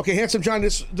 Okay, Handsome John,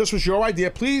 this was your idea.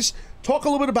 Please talk a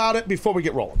little bit about it before we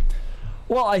get rolling.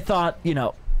 Well, I thought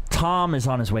Tom is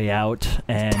on his way out,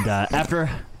 and after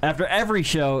every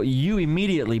show, you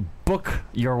immediately book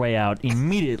your way out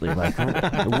immediately. Like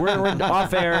we're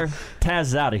off air, Taz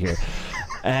is out of here,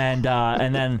 and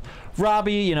then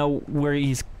Robbie, where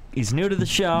he's new to the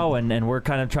show, and we're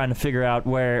kind of trying to figure out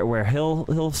where he'll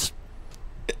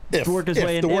work his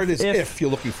way in. The word is if you're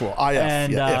looking for.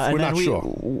 If. We're not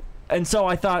sure. And so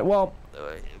I thought, well,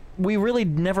 we really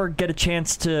never get a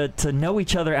chance to know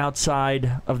each other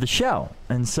outside of the show.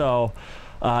 And so,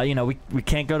 we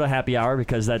can't go to happy hour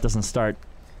because that doesn't start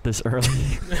this early.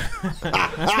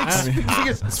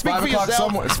 Speak for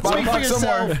yourself. Speak for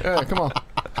yourself. Yeah, come on.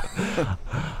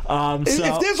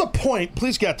 If there's a point,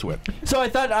 please get to it. So I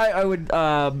thought I would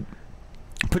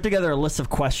put together a list of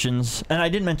questions, and I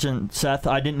didn't mention Seth.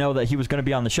 I didn't know that he was going to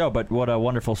be on the show, but what a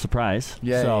wonderful surprise!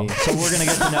 Yay. So we're going to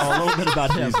get to know a little bit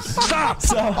about him. Stop.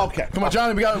 Okay, come on,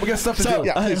 Johnny. We got stuff to do.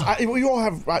 Yeah, please. We all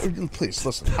have. Please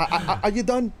listen. Are you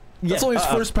done? That's only his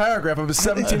first paragraph of his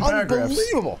 17 paragraphs.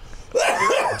 Unbelievable.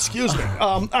 Excuse me.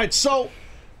 All right, so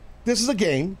this is a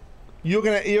game. You're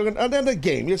gonna another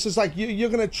game. This is like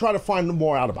you're gonna try to find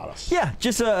more out about us. Yeah,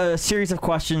 just a series of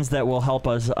questions that will help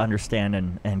us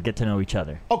understand and get to know each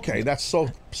other. Okay, that's so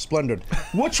splendid.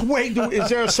 Which way is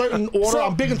there a certain order?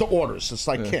 I'm big into orders. It's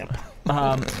like camp.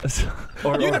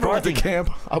 You never went to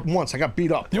camp? Once. I got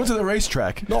beat up. You went to the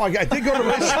racetrack? No, I did go to the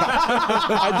racetrack.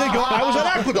 I was at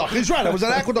Aqueduct. He's right. I was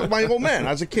at Aqueduct with my old man.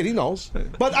 As a kid, he knows.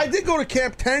 But I did go to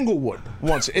Camp Tanglewood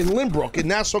once in Lynbrook in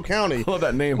Nassau County. I love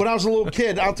that name. When I was a little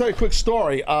kid. I'll tell you a quick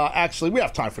story. Actually, we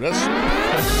have time for this.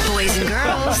 Boys and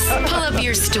girls, pull up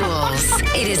your stools.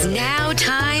 It is now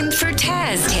time for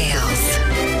Taz Tales.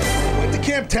 Went to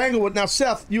Camp Tanglewood. Now,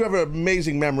 Seth, you have an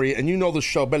amazing memory, and you know the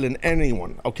show better than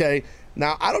anyone, okay?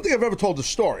 Now, I don't think I've ever told the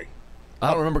story. I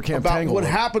don't remember Camp about Tanglewood.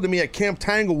 what happened to me at Camp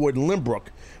Tanglewood in Lynbrook.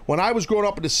 When I was growing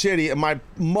up in the city and my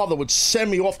mother would send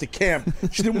me off to camp,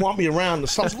 she didn't want me around. I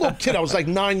was a little kid. I was like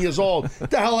 9 years old.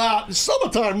 Get the hell out. It's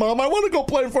summertime, Mom. I want to go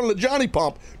play in front of the Johnny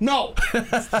Pump. No.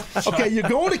 Okay, you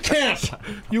go to camp.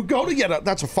 You go to get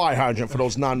that's a fire hydrant for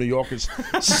those non-New Yorkers.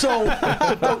 So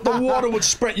the water would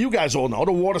spray. You guys all know.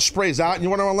 The water sprays out and you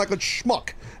run around like a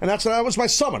schmuck. And that was my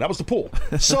summer. That was the pool.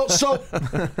 So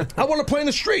I want to play in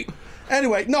the street.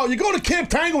 Anyway, no, you go to Camp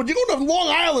Tanglewood. You go to Long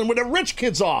Island where the rich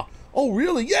kids are. Oh,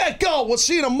 really? Yeah, go. We'll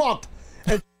see you in a month.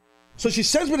 And so she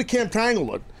sends me to Camp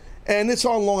Tanglewood, and it's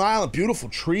on Long Island. Beautiful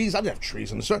trees. I didn't have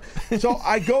trees in the sun. So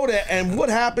I go there, and what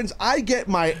happens? I get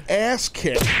my ass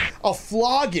kicked, a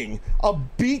flogging, a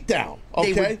beatdown.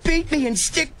 Okay? They would beat me and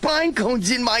stick pine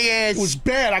cones in my ass. It was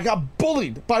bad. I got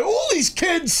bullied by all these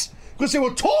kids because they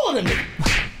were taller than me.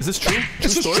 Is this true?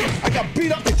 This is true. I got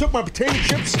beat up. They took my potato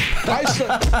chips. I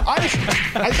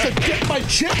used to dip my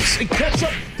chips in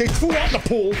ketchup. They threw it out in the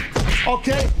pool.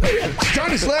 Okay?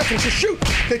 Johnny's laughing. He said, shoot.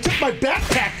 They took my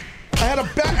backpack. I had a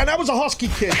back, and I was a husky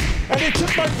kid. And they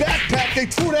took my backpack. They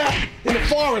threw it out in the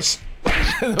forest.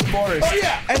 In the forest. Oh,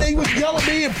 yeah. And they would yell at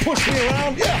me and push me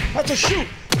around. Yeah, that's a shoot.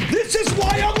 This is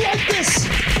why I'm like this.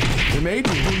 They made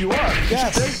you who you are.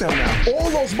 Yes. You should take them now.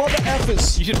 All those mother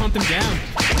effers. You should hunt them down.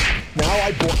 Now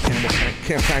I bought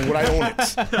Camp Tanglewood. I own it.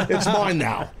 It's mine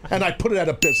now. And I put it out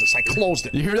of business. I closed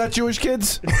it. You hear that, Jewish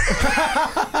kids? You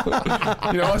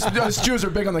know, us Jews are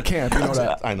big on the camp. You know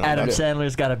that. I know. Adam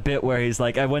Sandler's got a bit where he's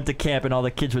like, I went to camp and all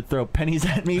the kids would throw pennies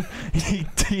at me.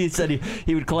 He said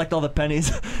he would collect all the pennies,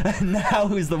 and now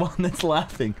who's the one that's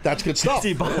laughing? That's good stuff.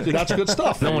 That's good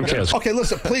stuff. No one cares. Okay,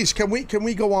 listen, please, can we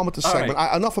go on with the segment?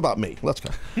 Right. Enough about me. Let's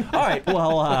go. All right.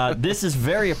 Well, this is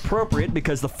very appropriate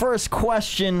because the first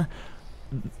question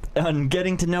on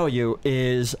getting to know you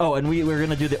is and we're going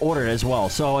to do the order as well.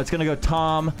 So it's going to go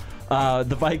Tom,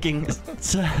 the Viking,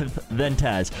 then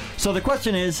Taz. So the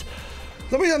question is,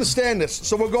 let me understand this.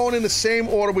 So we're going in the same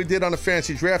order we did on the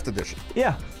Fantasy Draft Edition.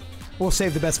 Yeah. We'll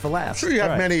save the best for last. I'm sure you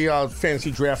have many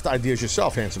fantasy draft ideas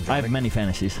yourself, Handsome Johnny. I have many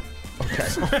fantasies. Okay.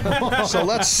 So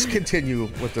let's continue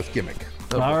with the gimmick.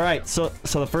 All right. So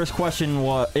the first question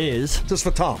is just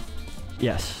for Tom.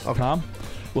 Yes. Okay. Tom,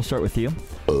 we'll start with you.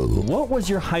 What was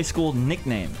your high school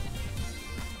nickname?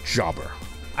 Jobber.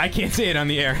 I can't say it on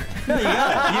the air. No, you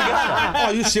got it.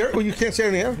 Oh, you serious? Well, you can't say it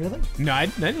on the air? Really? No, I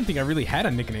didn't think I really had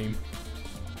a nickname.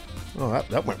 Oh,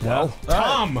 that went well.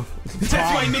 Tom. That's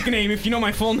my nickname. If you know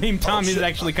my full name, Tom is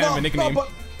actually kind of a nickname.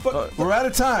 But we're out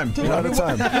of time. Dude, we're out of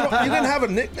time. You didn't have a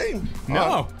nickname?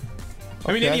 No.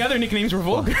 I mean, any other nicknames were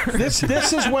vulgar. This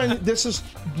is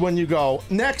when you go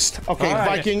next. Okay,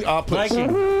 right. Viking, please.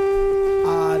 Viking.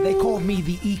 They called me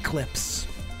the Eclipse.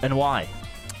 And why?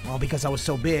 Well, because I was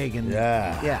so big and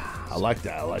yeah. I like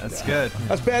that. That's good.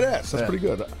 That's badass. That's pretty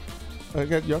good.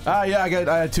 I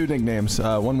had two nicknames.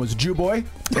 One was Jew Boy,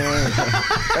 and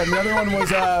the other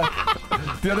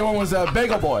one was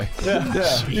Bagel Boy.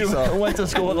 Yeah. You went to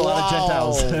school with a lot of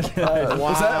Gentiles. Was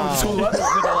that went to school with a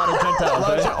lot of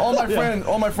Gentiles?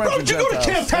 All my friends were Did you go to Gentiles.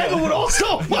 Camp Tanglewood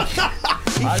also?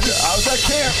 I was at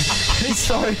camp. He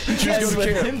started Just go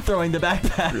to camp. him throwing the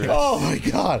backpack. Oh my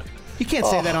God! You can't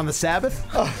say that on the Sabbath.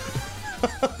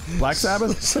 Black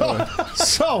Sabbath.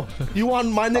 So you want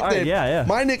my nickname? Right, yeah.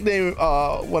 My nickname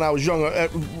when I was younger,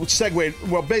 segued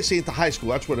well basically into high school.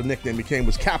 That's where the nickname became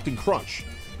was Captain Crunch,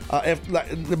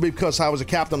 because I was a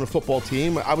captain on the football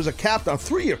team. I was a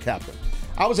 3-year captain.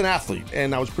 I was an athlete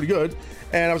and I was pretty good,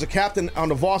 and I was a captain on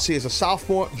the varsity as a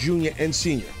sophomore, junior, and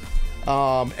senior.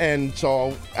 And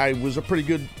so I was a pretty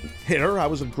good hitter. I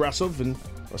was aggressive and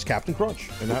I was Captain Crunch,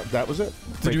 and that was it.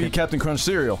 Did you eat Captain Crunch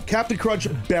cereal? Captain Crunch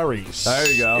berries.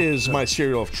 There you go. Is my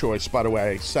cereal of choice, by the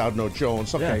way. Sound Note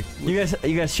Jones. Okay. Yeah.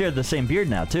 You guys shared the same beard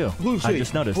now too. Who's I he?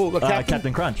 just noticed. Who,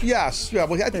 Captain Crunch. Yes. Yeah.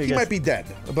 Well, I think he might be dead,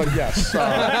 but yes. All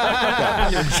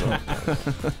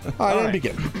right. Let me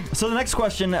begin. So the next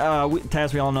question,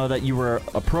 Taz, we all know that you were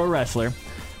a pro wrestler,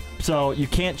 so you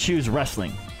can't choose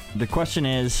wrestling. The question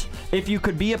is, if you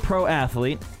could be a pro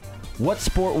athlete, what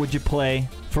sport would you play?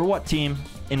 For what team?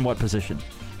 In what position?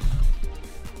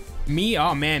 Me?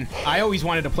 Oh, man. I always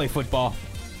wanted to play football.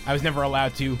 I was never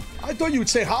allowed to. I thought you would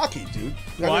say hockey, dude.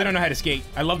 Well, I don't know how to skate.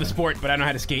 I love the sport, but I don't know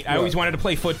how to skate. I always wanted to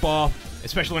play football,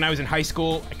 especially when I was in high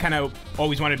school. I kind of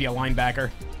always wanted to be a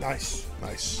linebacker. Nice.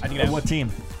 I think what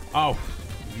team? Oh,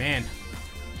 man.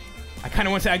 I kind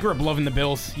of want to say I grew up loving the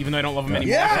Bills, even though I don't love them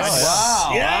anymore. Yes!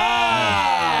 Wow.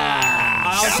 Yeah!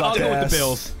 I'll go with the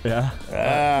Bills. Yeah.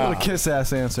 What a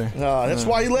kiss-ass answer. That's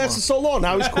why he lasted so long.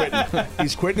 Now he's quitting.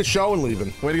 He's quitting the show and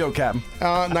leaving. Way to go, Captain.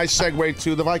 Nice segue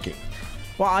to the Viking.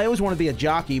 Well, I always want to be a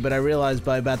jockey, but I realized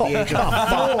by about the age of 4.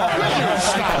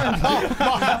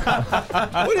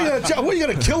 What are you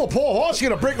going to kill a poor horse? You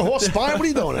going to break a horse's spine? What are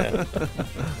you doing there?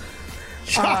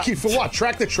 Jockey for what?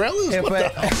 Tractor trailers? What the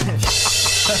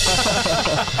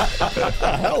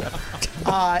hell?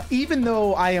 Even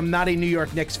though I am not a New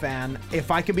York Knicks fan,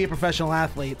 if I could be a professional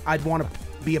athlete, I'd want to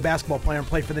be a basketball player and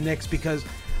play for the Knicks because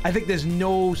I think there's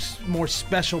no more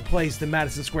special place than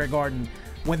Madison Square Garden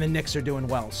when the Knicks are doing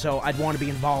well. So I'd want to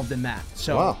be involved in that.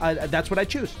 So that's what I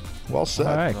choose. Well said.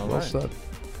 All right. Well said.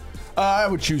 I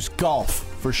would choose golf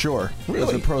for sure. Really?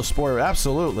 As a pro sport.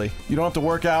 Absolutely. You don't have to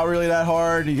work out really that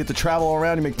hard. You get to travel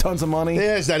around. You make tons of money.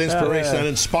 There's that inspiration, that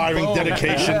inspiring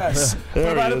dedication. Yes. But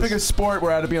if I had to pick a sport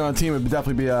where I had to be on a team, it would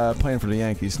definitely be playing for the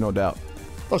Yankees, no doubt.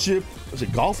 Oh, so is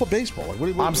it golf or baseball? Like,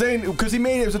 what I'm saying because he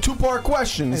made it was a 2-part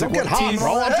question. Don't get hot,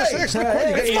 bro. I'm just asking.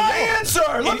 It's my answer.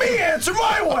 Let me answer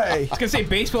my way. I was gonna say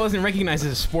baseball isn't recognized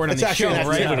as a sport on the show, an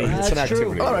right? activity. It's an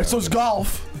activity. All right, so it's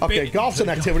golf. Okay, golf's an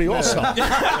activity also. Okay,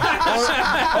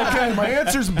 my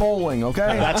answer's bowling.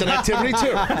 Okay, that's an activity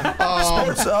too.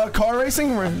 Sports, car racing.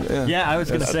 Yeah, I was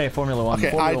gonna say Formula One.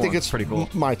 Okay, Formula I think it's pretty cool.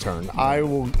 my turn.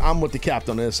 I'm with the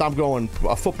captain on this. I'm going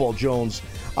football Jones.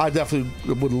 I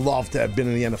definitely would love to have been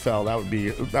in the NFL. That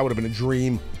would have been a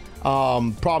dream.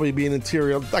 Probably be an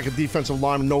interior, like a defensive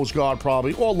lineman, nose guard,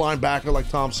 probably, or linebacker, like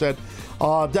Tom said.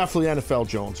 Definitely NFL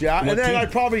Jones. Yeah, and then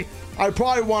I'd probably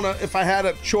want to, if I had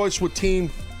a choice with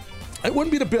team, it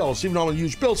wouldn't be the Bills, even though I'm a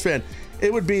huge Bills fan.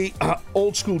 It would be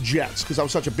old school Jets because I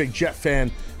was such a big Jet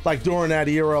fan. Like during that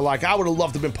era, like I would have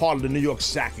loved to have been part of the New York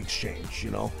Sack Exchange,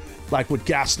 you know. Like with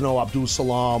Gastineau, Abdul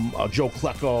Salam, Joe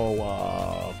Klecko,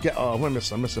 who am I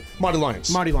missing? Marty Lyons.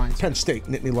 Penn State,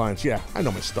 Nittany Lions. Yeah, I know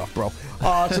my stuff, bro.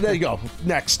 So there you go.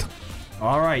 Next.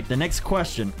 All right, the next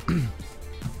question.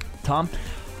 Tom,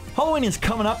 Halloween is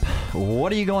coming up.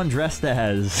 What are you going dressed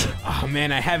as? Oh,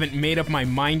 man, I haven't made up my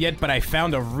mind yet, but I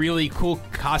found a really cool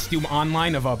costume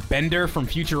online of a Bender from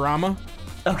Futurama.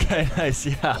 Okay, nice,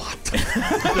 yeah. What?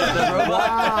 the robot?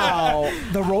 Wow.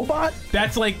 The robot?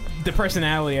 That's like the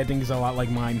personality, I think, is a lot like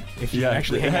mine. If you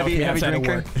actually hang out with me outside of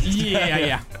work.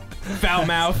 Yeah. Foul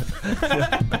mouth.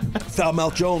 Foul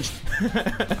mouth Jones.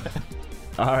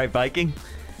 All right, Viking.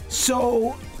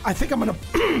 So I think I'm gonna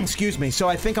excuse me. So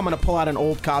I think I'm gonna pull out an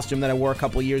old costume that I wore a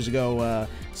couple years ago.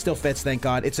 Still fits, thank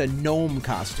God. It's a gnome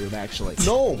costume, actually.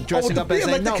 Gnome, dressing up as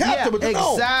a like gnome. The captain with the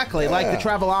gnome. Exactly, like the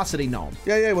Travelocity gnome.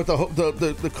 Yeah, with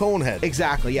the cone head.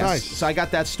 Exactly, yes. Nice. So I got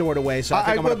that stored away. So I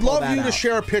think I'm gonna would pull love that you to out.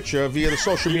 share a picture via the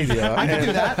social media. I can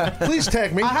do that. Please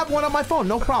tag me. I have one on my phone,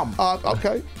 no problem.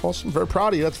 Okay, awesome. Very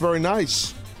proud of you. That's very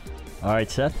nice. All right,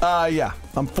 Seth. Yeah.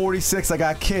 I'm 46. I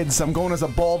got kids. I'm going as a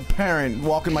bald parent,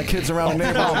 walking my kids around the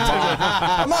neighborhood.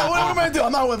 I'm not. What am I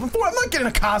doing? I'm not getting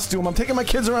a costume. I'm taking my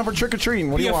kids around for trick or treating.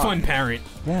 What do you want? Be a fun parent.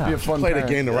 Yeah. Be a fun Play parent.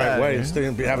 the game the right way instead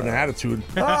of having an attitude.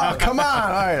 Oh, come on. All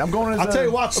right. I'm going as I'll tell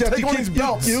you what, Seth,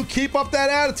 you keep up that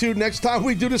attitude. Next time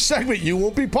we do this segment, you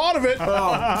won't be part of it.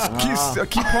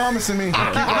 Keep promising me.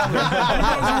 Goes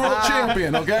the world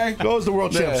champion, okay? Goes the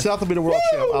world champ. Seth will be the world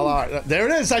champ. All right. There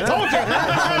it is. I told you.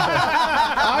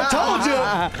 I told you.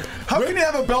 How can you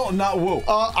have a belt and not woo?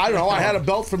 I don't know. I had a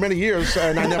belt for many years,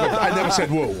 and I never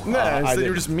said woo. No, you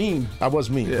were just mean. I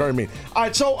was mean, very mean. All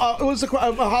right, so it was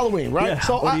Halloween, right? Yeah,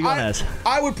 so what are you going as?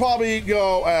 I would probably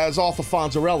go as Arthur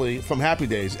Fonzarelli from Happy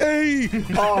Days. Hey,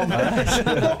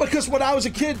 no, because when I was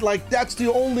a kid, like that's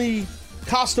the only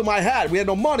costume I had. We had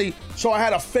no money, so I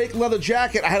had a fake leather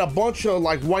jacket. I had a bunch of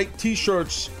like white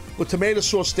T-shirts with tomato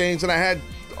sauce stains, and I had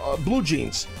blue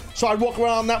jeans. So I'd walk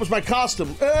around, and that was my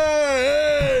costume.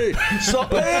 Hey! So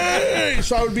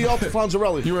I would be Arthur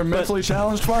Fonzarelli. You were mentally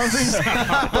challenged, Fonzie?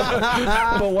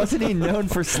 But wasn't he known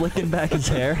for slicking back his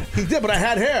hair? He did, but I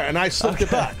had hair, and I slicked it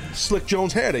back. Slick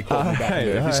Jones hair, they called me back in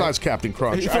there. Besides Captain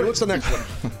Crunch. All right, what's the next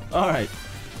one? All right.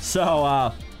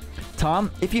 So,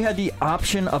 Tom, if you had the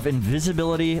option of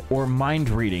invisibility or mind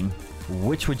reading,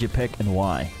 which would you pick and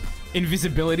why?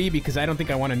 Invisibility, because I don't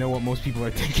think I want to know what most people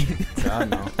are thinking. I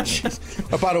know.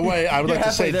 By the way, I would like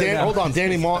to say, hold on,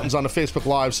 Danny Martins on the Facebook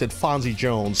Live said Fonzie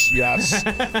Jones. Yes.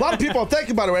 A lot of people, thank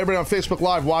you, by the way, everybody on Facebook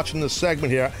Live watching this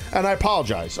segment here, and I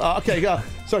apologize. Okay,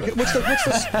 so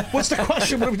what's the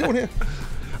question? What are we doing here?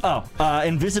 Oh,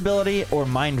 invisibility or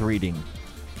mind reading?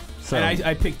 So, and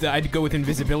I picked. I'd go with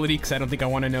invisibility because I don't think I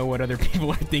want to know what other people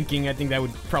are thinking. I think that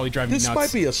would probably drive me nuts. This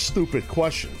might be a stupid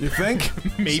question. You think?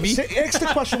 Maybe. Ask the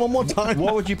question one more time.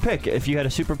 What would you pick if you had a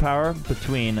superpower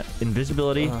between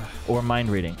invisibility or mind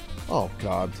reading? Oh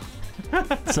God.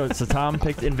 So Tom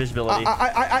picked invisibility.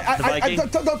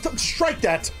 Strike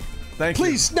that. Thank you.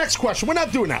 Please, next question. We're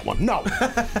not doing that one. No. All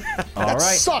That right.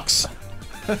 sucks.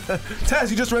 Taz,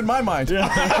 you just read my mind.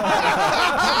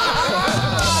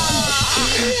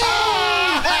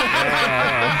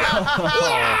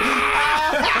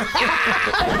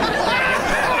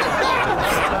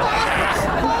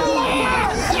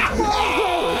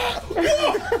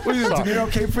 What is it, De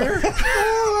Niro Cape Fear?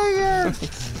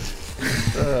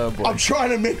 Oh, my God. I'm trying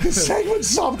to make this segment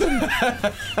something.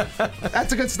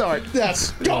 That's a good start.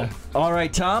 Yes, go. All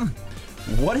right, Tom.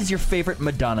 What is your favorite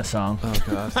Madonna song? Oh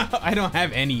God. I don't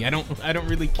have any. I don't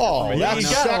really care Oh, for that's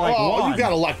Madonna. gotta like one. you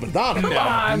gotta like Madonna. Come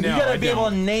on, no, you gotta I be able to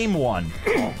don't. name one.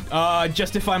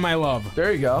 Justify My Love.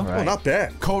 There you go. Oh, not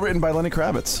bad. Co-written by Lenny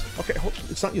Kravitz. Okay,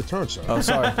 it's not your turn, sir. Oh,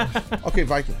 sorry. Okay,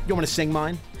 Viking. You want me to sing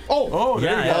mine? Oh,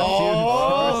 there you Yeah,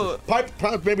 go. Pipe,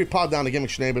 maybe pod down the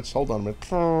gimmick Schnabitz. Hold on a minute.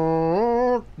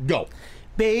 Go.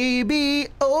 Baby,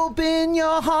 open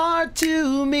your heart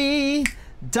to me.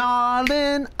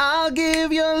 Darling, I'll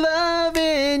give your love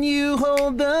and you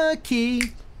hold the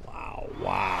key. Wow.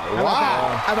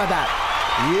 How about that?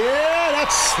 Yeah,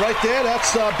 that's right there.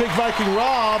 That's Big Viking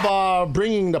Rob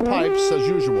bringing the pipes as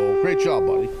usual. Great job,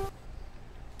 buddy.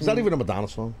 Is that even a Madonna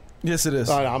song? Yes, it is.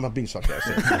 I'm not being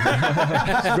sarcastic.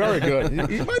 It's very good.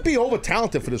 He might be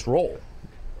over-talented for this role.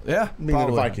 Yeah, Being a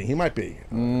probably. Viking, he might be.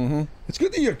 Mm-hmm. It's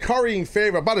good that you're currying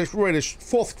favor. By the way, this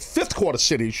fifth quarter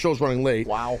city, show's running late.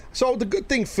 Wow. So the good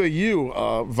thing for you,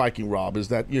 Viking Rob, is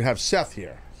that you have Seth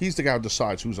here. He's the guy who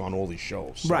decides who's on all these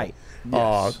shows. So, Right.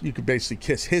 You could basically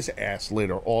kiss his ass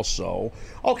later also.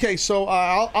 Okay, so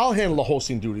I'll handle the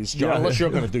hosting duties, John, unless you're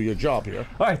going to do your job here.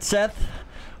 All right, Seth.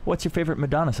 What's your favorite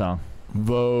Madonna song?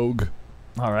 Vogue.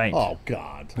 All right. Oh,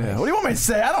 God. Yeah. What do you want me to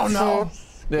say? I don't know.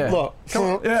 Yeah. Look. Come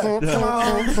on.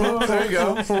 There you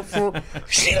go.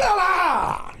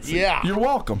 Yeah. You're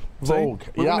welcome. Vogue.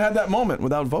 We wouldn't have that moment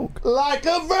without Vogue. Like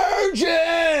a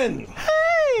virgin.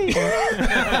 Hey.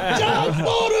 Just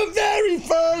for the very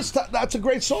first time. That's a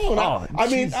great song. I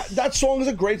mean, that song is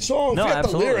a great song. No, Forget the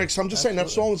absolutely. lyrics. I'm just saying that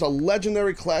song is a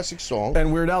legendary classic song.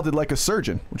 And Weird Al did Like a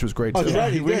Surgeon, which was great too. That's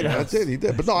right, he did. That's it, he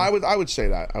did. But no, I would say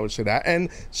that. I would say that. And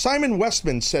Simon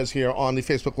Westman says here on the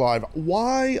Facebook Live,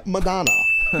 why Madonna?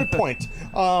 Good point.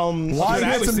 Why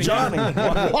Handsome Johnny?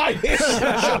 Why Handsome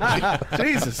Johnny?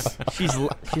 Jesus. She's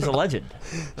a legend.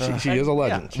 She is a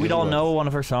legend. We'd all know one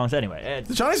of her songs anyway.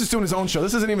 Johnny's just doing his own show.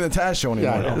 This isn't even the Taz show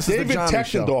anymore. Yeah, This is David the Johnny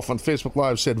show. Teckendorf on Facebook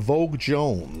Live said Vogue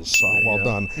Jones. Well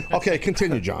done. Okay,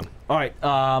 continue, John. All right.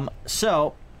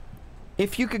 So,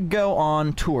 if you could go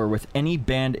on tour with any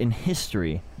band in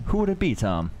history, who would it be,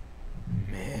 Tom?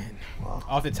 Man.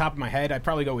 Off the top of my head, I'd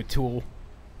probably go with Tool.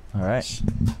 All right.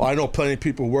 Well, I know plenty of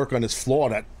people who work on this floor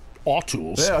that are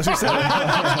tools. Yeah, I was just saying.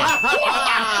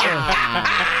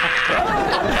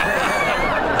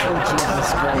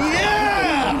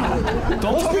 Yeah!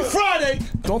 Don't be Friday.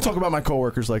 Don't talk about my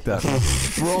coworkers like that.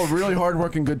 We're all really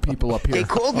hardworking, good people up here. They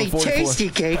called me on 44. Tasty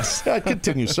Cakes.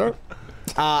 Continue, sir.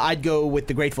 I'd go with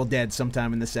the Grateful Dead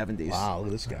sometime in the 70s. Wow, look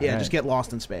at this guy. Yeah, just get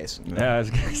lost in space. Yeah, I was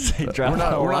going to say, drop We're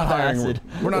not hiring. acid.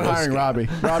 We're not hiring Robbie.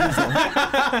 Robbie's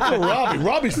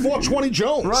Robbie's 420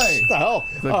 Jones. Right. What the hell?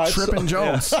 the All right, tripping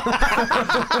Jones.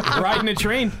 Riding a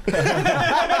train.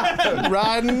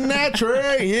 Riding that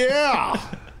train, yeah.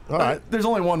 All right. There's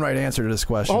only one right answer to this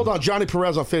question. Hold on. Johnny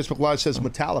Perez on Facebook Live says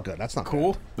Metallica. That's not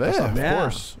cool. Yeah, of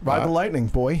course. Ride the lightning,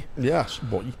 boy. Yes,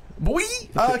 boy. Boy,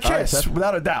 Kiss,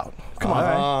 without a doubt. Come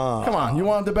on, come on. You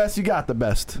want the best, you got the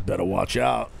best. Better watch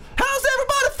out. How's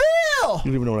everybody feel? You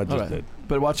don't even know what I just did.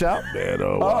 Better watch out.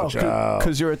 Better watch out.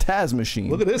 Because you're a Taz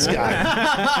machine. Look at this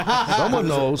guy. Someone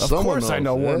knows. Of course I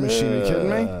know War Machine. Are you kidding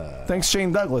me? Thanks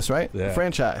Shane Douglas, right? Yeah.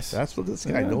 Franchise. That's what this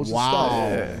guy knows. Wow.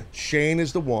 The stuff. Shane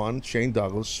is the one, Shane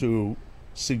Douglas, who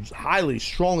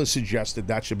strongly suggested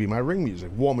that should be my ring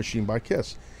music, War Machine by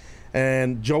Kiss.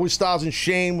 And Joey Styles and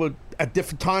Shane would, at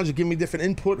different times, would give me different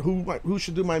input. Who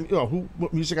should do my,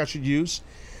 what music I should use.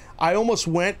 I almost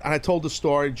went and I told the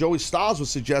story. Joey Styles was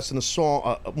suggesting a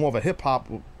song, more of a hip hop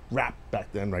rap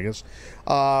back then, I guess,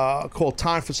 called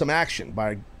 "Time for Some Action"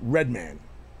 by Redman,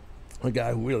 a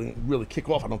guy who really kicked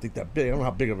off. I don't think that big. I don't know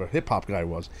how big of a hip hop guy he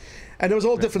was. And there was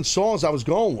all different songs I was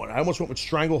going with. I almost went with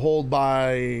 "Stranglehold"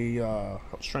 by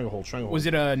Stranglehold. Was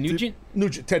it Nugent?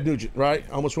 Ted Nugent, right?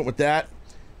 I almost went with that.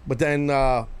 But then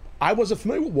I wasn't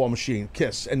familiar with War Machine,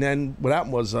 Kiss. And then what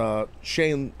happened was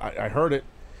Shane, I heard it.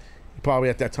 He probably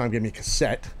at that time gave me a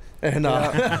cassette. And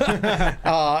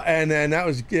and then that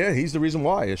was, he's the reason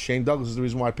why. Shane Douglas is the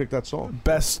reason why I picked that song.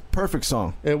 Perfect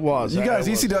song. It was. You guys,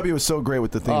 ECW was so great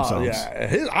with the theme songs.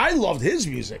 Yeah, I loved his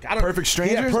music. Perfect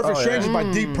Strangers? Yeah, Perfect Strangers by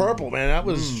Deep Purple, man. That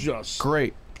was just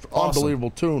great.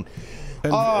 unbelievable tune.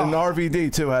 And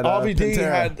RVD too had RVD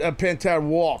Pantera. had a Pantera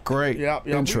Walk. Great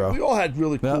intro. We all had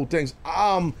really cool things.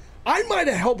 I might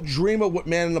have helped Dreamer with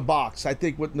Man in the Box. I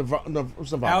think with Nirvana.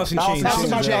 Alice in Chains.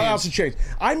 Alice in Chains.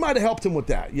 I might have helped him with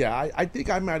that. Yeah, I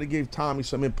think I might have gave Tommy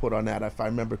some input on that if I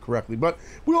remember correctly. But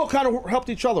we all kind of helped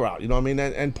each other out. You know what I mean?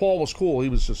 And Paul was cool. He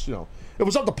was just, you know. It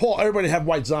was up to Paul. Everybody had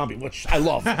White Zombie, which I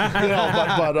love. You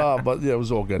know, but yeah, it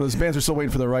was all good. Those bands are still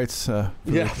waiting for the rights.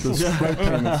 Those right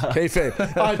payments.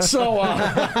 Kayfabe. All right, so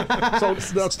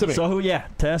that's to me. So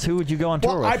Tess, who would you go on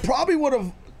tour with? I probably would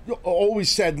have always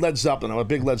said Led Zeppelin. I'm a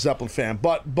big Led Zeppelin fan,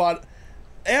 but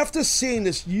after seeing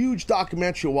this huge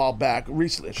documentary a while back,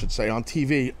 recently I should say, on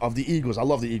TV of the Eagles, I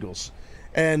love the Eagles.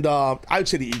 And I would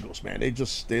say the Eagles, man.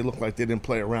 They looked like they didn't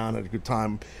play around, had a good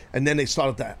time. And then they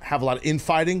started to have a lot of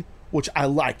infighting, which I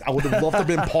liked. I would have loved to have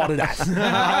been part of that.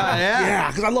 Yeah,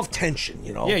 because I love tension,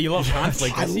 you know. Yeah, you love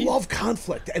conflict. I love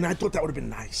conflict, and I thought that would have been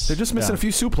nice. They're just missing a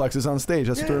few suplexes on stage.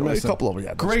 That's what they're missing. A couple of them,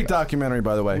 yeah. Great documentary,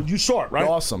 by the way. Well, you saw it, right?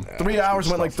 Awesome. 3 hours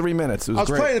went like 3 minutes. It was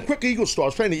great. I was playing a quick Eagles story. I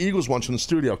was playing the Eagles once in the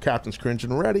studio. Captain's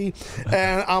cringing ready,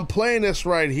 and I'm playing this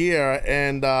right here,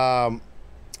 and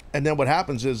then what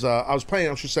happens is I was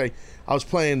playing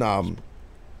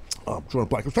drawing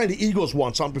blank. I was playing the Eagles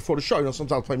once before the show. You know,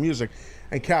 sometimes I play music,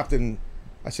 and Captain,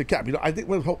 I said, Cap, you know, I think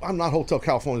I'm not Hotel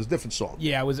California. It's a different song.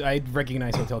 Yeah, I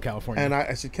recognized Hotel California. And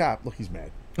I said, Cap, look, he's mad.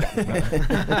 He's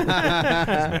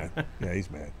mad. Yeah,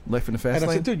 he's mad. Life in the fast lane. And I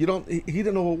lane? said, dude, he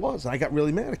didn't know who it was. And I got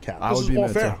really mad at Cap. I This would is be all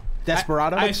mad fair. too.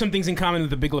 Desperado. I have some things in common with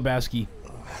the Big Lebowski.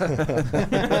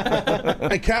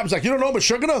 And Cap was like, you don't know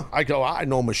Meshuggah? I go, I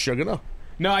know Meshuggah.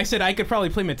 No, I said I could probably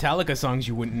play Metallica songs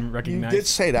you wouldn't recognize. You did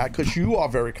say that because you are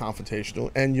very confrontational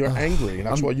and you're angry, and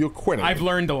that's why you're quitting. I've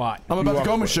learned a lot. I'm about to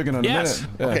go Meshuggah in a minute.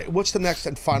 Yeah. Okay, what's the next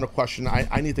and final question?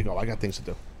 I need to go. I got things to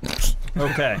do.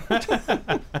 Okay.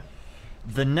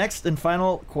 The next and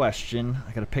final question,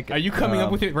 I gotta pick. Are you coming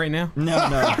up with it right now? No.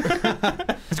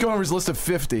 He's going over his list of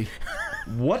 50.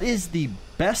 What is the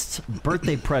best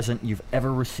birthday present you've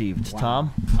ever received,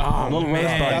 Tom? Oh, man.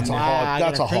 That's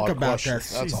a hard about question.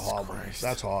 this. That's a hard one.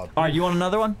 That's hard. All right, you want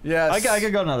another one? Yes. I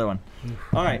could go another one.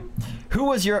 All right. Who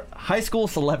was your high school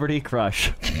celebrity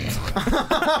crush?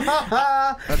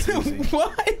 That's easy.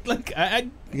 What? Like,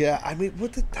 Yeah, I mean,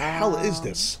 what the hell is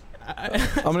this?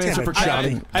 I'm going to answer for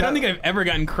Johnny. I don't think I've ever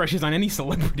gotten crushes on any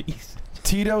celebrities.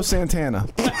 Tito Santana.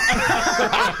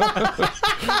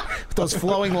 Those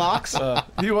flowing locks.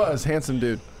 He was handsome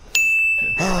dude.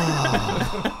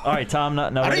 All right, Tom. No.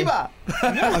 Arriba.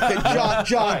 Okay,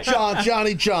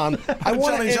 Johnny John. I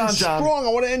want to end John. strong. I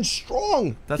want to end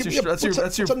strong. That's Give your me that's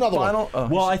your another final. one.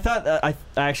 Well, I thought I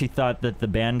actually thought that the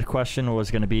band question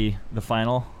was going to be the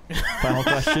final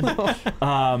question.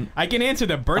 I can answer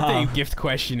the birthday gift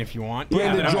question if you want.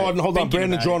 Brandon Yeah, Jordan, hold on. thinking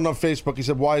Brandon about Jordan on Facebook. He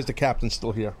said, "Why is the captain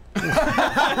still here?"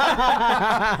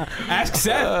 Ask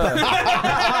Seth.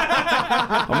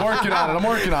 I'm working on it.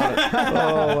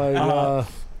 Oh my god.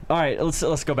 All right,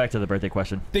 let's go back to the birthday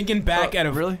question. Thinking back out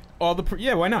of really all the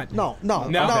yeah, why not? No. Okay.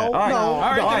 All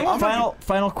right, then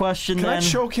final question. Can then. I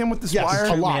choke him with this Yes, wire?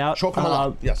 a lot. out. Choke him a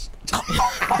lot. Yes.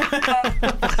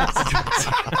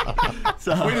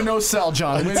 Way to no sell,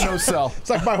 John. Way to no sell. It's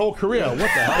like my whole career. What the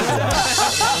hell?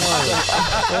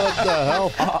 What the hell?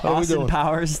 What are we Austin doing?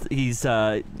 Powers, he's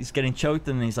getting choked,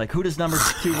 and he's like, "Who does number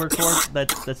 2 work for?"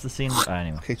 That's the scene.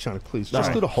 Anyway. Okay, Johnny, please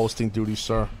just do the hosting duty,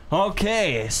 sir.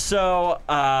 Okay, so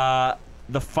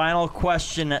the final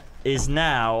question is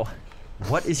now: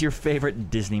 what is your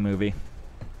favorite Disney movie?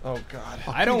 Oh God.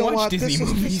 I don't watch Disney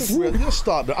movies. This is really, you'll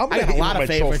stop. I got a lot of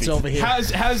favorites over here.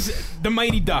 How's The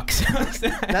Mighty Ducks? I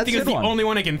think it's the only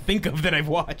one I can think of that I've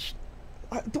watched.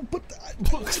 No.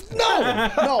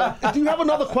 Do you have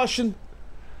another question?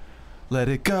 Let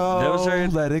it go. Those are-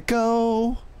 Let it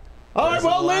go. All right,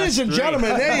 well, ladies and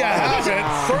gentlemen, there you have it.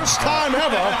 First time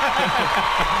ever.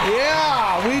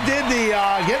 Yeah, we did the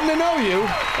getting to know you,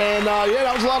 and yeah,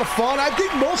 that was a lot of fun. I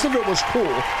think most of it was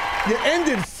cool. You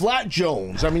ended flat,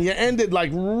 Jones. I mean, you ended like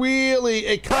really.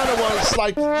 It kind of was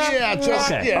like, yeah,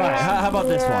 just Okay. yeah. All right, how about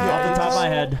this one? Off the top of my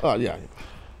head. Oh yeah.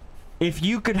 If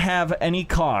you could have any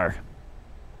car,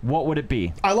 what would it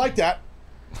be? I like that.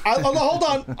 Hold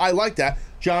on. I like that.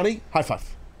 Johnny, high five.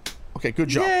 Okay, good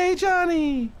job. Yay,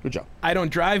 Johnny. Good job. I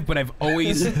don't drive, but I've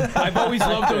always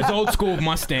loved those old school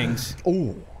Mustangs.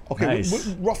 Oh, okay. Nice.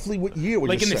 Roughly what year would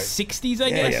Like you in say? the 60s, I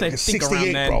guess. Yeah, I think around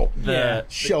 68, then. bro. The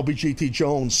Shelby GT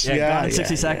Jones. Gone Yeah, in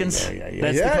 60 seconds. Yeah.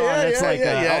 That's the car. That's like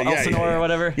Elsinore or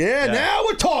whatever. Yeah, now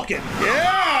we're talking.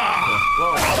 Yeah.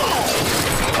 All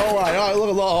right.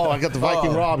 Look. Oh, I got the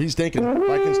Viking Rob. He's thinking.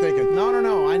 Viking's thinking.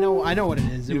 No. I know what it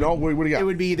is. You know what do you got? It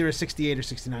would be either a 68 or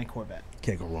 69 Corvette.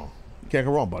 Can't go wrong. Can't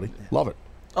go wrong, buddy. Love it.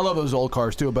 I love those old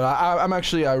cars too, but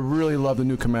I really love the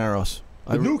new Camaros.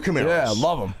 The new Camaros? Yeah, I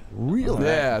love them. Really?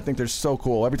 Yeah, I think they're so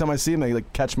cool. Every time I see them, they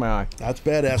like catch my eye. That's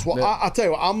badass. Well, Yeah. I'll tell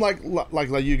you what, I'm like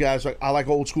you guys. I like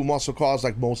old school muscle cars,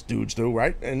 like most dudes do,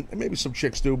 right? And maybe some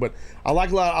chicks do, but I like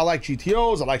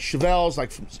GTOs. I like Chevelles,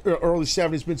 like from early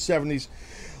 '70s, mid '70s.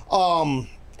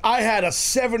 I had a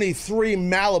 '73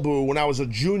 Malibu when I was a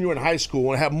junior in high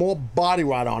school, and it had more body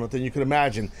rod on it than you could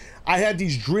imagine. I had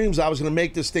these dreams I was going to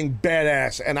make this thing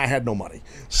badass, and I had no money,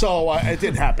 so it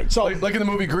didn't happen. So, like in the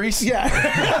movie Grease, yeah,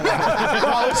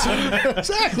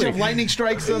 exactly. Have lightning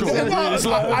strikes.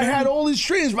 I had all these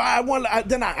dreams, but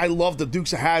I loved the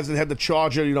Dukes of Hazzard. Had the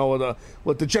Charger,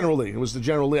 with the General Lee. It was the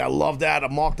General Lee. I loved that. I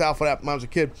marked out for that when I was a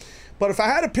kid. But if I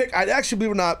had to pick, I'd actually,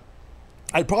 believe it or not,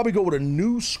 I'd probably go with a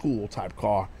new school type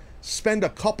car. Spend a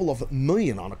couple of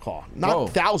million on a car, not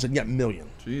thousand, yet million.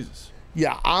 Jesus.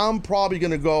 Yeah, I'm probably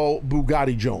gonna go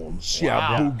Bugatti Jones. Wow.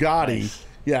 Yeah, Bugatti.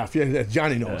 Nice. Yeah,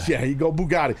 Johnny knows. Yeah, you go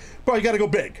Bugatti. Bro, you got to go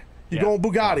big. You go on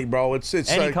Bugatti, bro. It's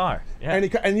any like, car. Yeah. Any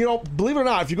car. And believe it or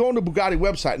not, if you go on the Bugatti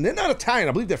website, and they're not Italian,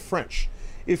 I believe they're French.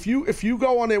 If you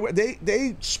go on there,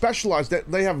 they specialize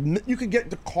that they have. You can get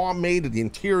the car made, the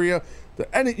interior, you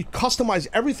customize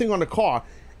everything on the car.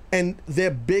 And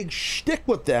their big shtick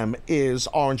with them is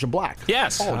orange and black.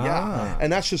 Yes. Oh, yeah. And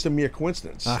that's just a mere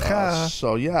coincidence.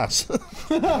 So, yes.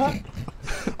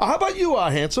 How about you,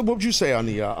 Handsome? What would you say on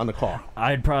the car?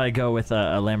 I'd probably go with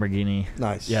a Lamborghini.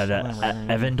 Nice. Yeah, the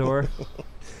Aventador.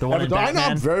 The one in Aventador. I know,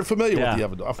 Batman. I'm very familiar with the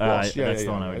Aventador. Of course. That's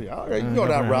the one I would. All right, you can go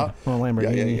that route. Well,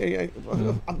 Lamborghini.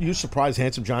 Yeah. You surprised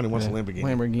Handsome Johnny wants a Lamborghini.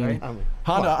 Lamborghini. Right?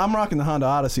 Honda. I'm rocking the Honda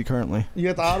Odyssey currently. You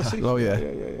got the Odyssey? Oh, yeah.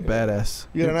 Badass.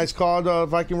 You got a nice car,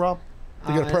 Viking Rob?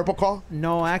 You got a purple car?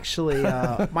 No, actually,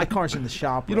 my car's in the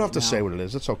shop. You don't have to say what it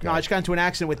is. It's okay. No, I just got into an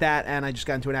accident with that, and I just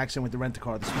got into an accident with the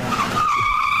rent-a-car this morning.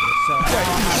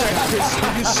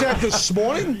 You said this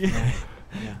morning?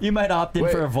 You might opt in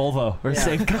for a Volvo or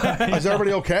same car. Is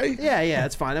everybody okay? Yeah,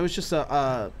 it's fine. It was just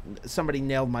somebody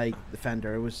nailed my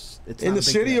fender. It's in the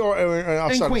city or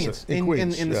outside in Queens? In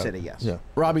Queens, in the city, yes. Yeah.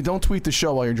 Robbie, don't tweet the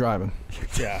show while you're driving.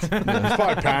 Yeah, he's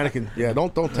probably panicking. Yeah,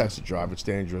 don't text and drive. It's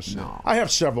dangerous. No. I have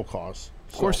several cars.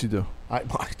 Of course you do. I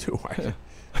do.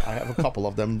 I have a couple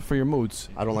of them for your moods.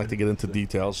 I don't like to get into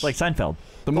details. Like Seinfeld.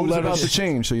 The mood is about to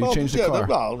change, so you change the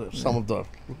car. Some of the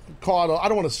car. I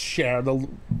don't want to share.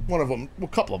 One of them, a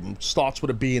couple of them, starts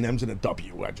with a B and ends in a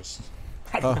W.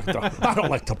 I don't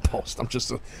like to post. I'm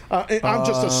just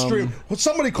a stream.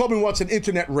 Somebody called me once an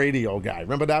internet radio guy.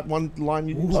 Remember that one line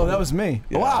you used? Oh, that was me.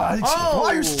 Yeah. Wow.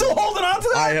 You're still holding on to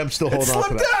that? I am still holding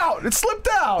on to that. It slipped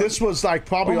out. This was like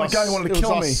probably my God, he wanted to kill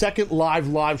me. Our second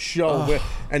live show,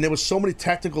 and there was so many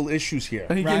technical issues here.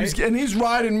 And, he's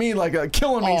riding me like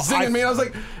killing me, singing me. And I was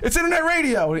like, it's internet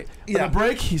radio. And at the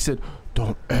break, he said,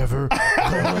 don't ever call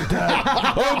like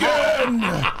that again.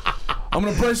 I'm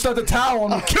gonna burst out the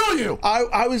towel and kill you.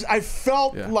 I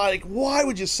felt like, why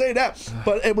would you say that?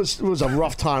 But it was a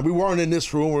rough time. We weren't in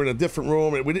this room. We were in a different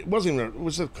room. It wasn't even. It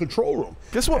was a control room.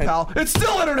 Guess what, pal? It's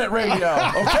still internet radio.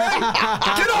 Okay,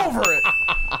 get over it.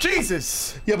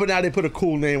 Jesus. Yeah, but now they put a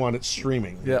cool name on it,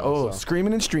 streaming. Yeah.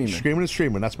 Screaming and streaming. Screaming and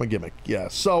streaming. That's my gimmick. Yeah.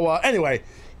 So anyway.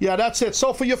 Yeah, that's it.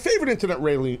 So for your favorite internet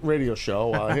radio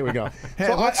show, here we go. Hey,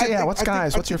 so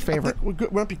what's your favorite?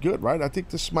 It might be good, right? I think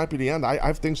this might be the end. I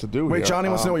have things to do. Wait, here. Johnny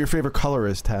wants to know what your favorite color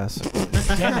is, Taz.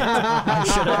 Damn it. I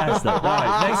should have asked that. All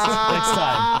right, next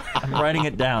time. I'm writing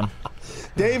it down.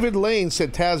 David Lane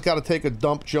said Taz got to take a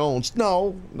dump Jones.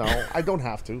 No, I don't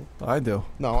have to. I do.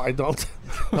 No, I don't.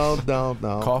 No.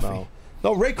 Coffee.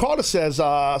 No, Ray Carter says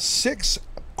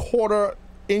 6-quarter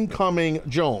incoming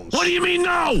Jones. What do you mean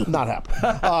no? Not happening.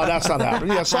 That's not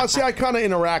happening. Yeah, so I kind of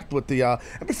interact with the. And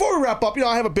before we wrap up,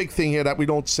 I have a big thing here that we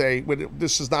don't say.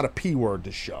 This is not a P word.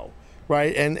 This show,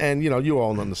 right? And you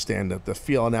all understand the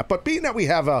feel on that. But being that we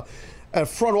have a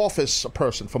front office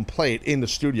person from Plate in the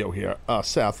studio here,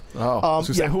 Seth.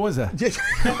 Say, who was that?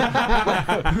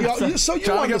 So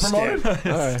you understand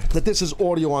that this is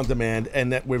audio on demand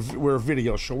and that we're a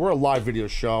video show. We're a live video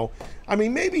show. I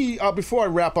mean, maybe before I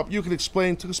wrap up, you could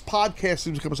explain, because podcasting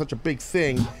has become such a big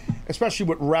thing, especially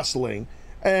with wrestling,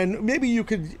 and maybe you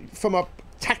could, from a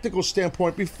technical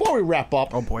standpoint, before we wrap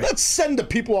up, let's send the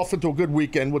people off into a good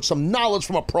weekend with some knowledge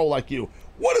from a pro like you.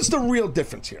 What is the real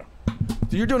difference here?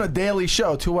 You're doing a daily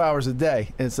show, 2 hours a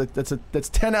day. That's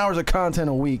 10 hours of content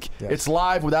a week. Yes. It's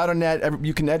live without a net.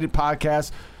 You can edit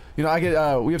podcasts. You know, I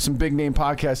get we have some big name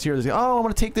podcasts here. They say, "Oh, I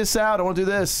want to take this out. I want to do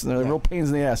this." And they're real pains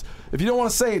in the ass. If you don't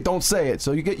want to say it, don't say it.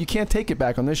 So you can't take it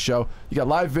back on this show. You got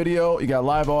live video, you got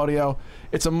live audio.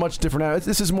 It's a much different.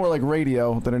 This is more like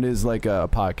radio than it is like a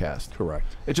podcast. Correct.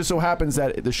 It just so happens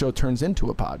that the show turns into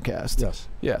a podcast. Yes.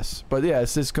 Yes, but yeah,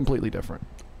 it's completely different.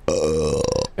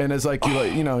 And it's like you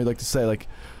like to say like,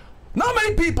 not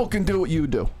many people can do what you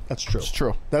do. That's true. It's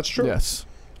true. That's true. Yes.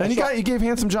 And you gave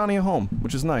Handsome Johnny a home,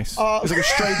 which is nice. He's like a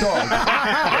stray dog.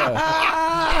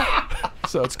 Yeah.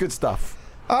 So it's good stuff.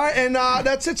 All right, and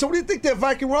that's it. So what do you think there,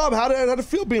 Viking Rob? How did it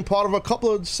feel being part of a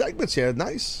couple of segments here?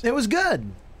 Nice. It was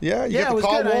good. Yeah, you Yeah, got it the was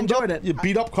car good. I warmed enjoyed up. it. You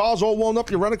beat up cars, all warmed up.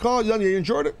 You rent a car. You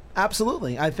enjoyed it.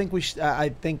 Absolutely. I think I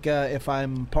think if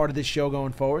I'm part of this show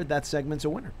going forward, that segment's a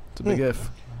winner. It's a big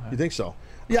if. You think so?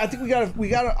 Yeah, I think we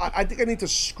gotta. I think I need to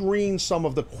screen some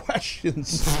of the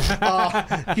questions,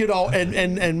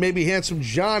 and maybe Handsome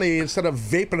Johnny, instead of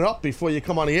vaping it up before you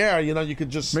come on the air, you could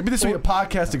just maybe this will be a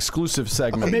podcast exclusive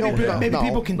segment. Maybe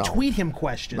people can tweet him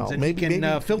questions and he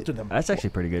can filter them. That's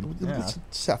actually pretty good. Yeah.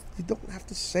 Seth, you don't have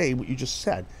to say what you just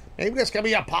said. Maybe there's gonna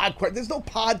be a podcast. There's no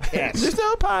podcast. There's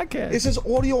no podcast. This is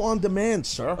audio on demand,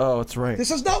 sir. Oh, that's right.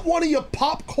 This is not one of your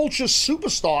pop culture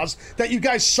superstars that you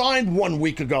guys signed 1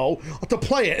 week ago to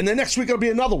play it, and the next week it'll be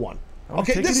another one.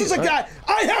 Okay, this is a guy.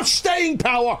 I have staying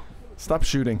power. Stop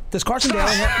shooting. Does Carson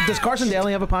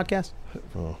Daly have a podcast?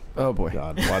 Oh boy.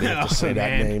 God, why do you have to say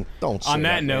that name? Don't say On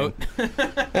that note.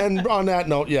 And on that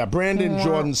note, yeah, Brandon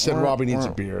Jordan said Robbie needs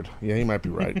a beard. Yeah, he might be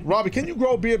right. Robbie, can you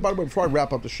grow a beard, by the way, before I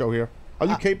wrap up the show here? Are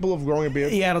you capable of growing a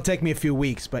beard? Yeah, it'll take me a few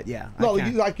weeks, but yeah. No,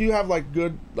 you have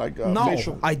good no,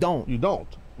 facial. I don't. You don't.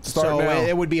 So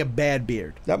it would be a bad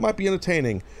beard. That might be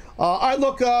entertaining. All right,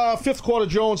 look, fifth quarter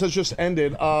Jones has just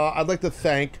ended. I'd like to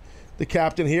thank the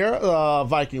captain here,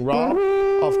 Viking Rob,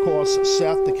 of course,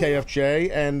 Seth, the KFJ,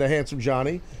 and the Handsome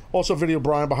Johnny. Also, Video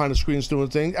Brian behind the screens doing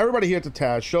things. Everybody here at the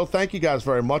Taz Show, thank you guys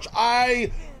very much.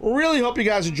 I really hope you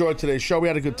guys enjoyed today's show. We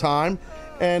had a good time.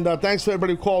 And thanks for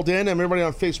everybody who called in and everybody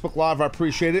on Facebook Live. I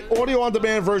appreciate it. Audio on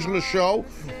demand version of the show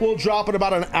will drop in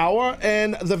about an hour,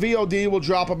 and the VOD will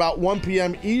drop about 1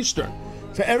 p.m. Eastern.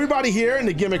 For everybody here in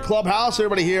the Gimmick Clubhouse,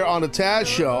 everybody here on the Taz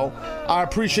Show, I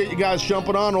appreciate you guys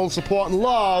jumping on, all the support and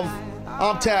love.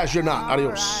 I'm Taz, you're not.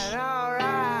 Adios.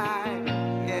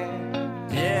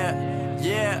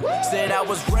 Yeah, said I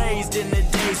was raised in the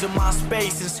days of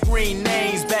MySpace and screen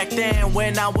names. Back then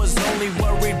when I was only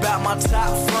worried about my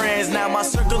top friends. Now my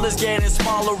circle is getting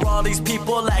smaller, all these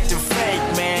people acting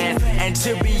fake, man. And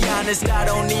to be honest, I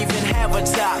don't even have a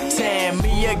top 10.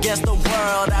 Me against the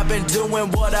world, I've been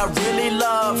doing what I really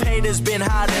love. Haters been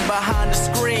hiding behind the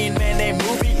screen, man, they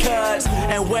movie cuts.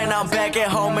 And when I'm back at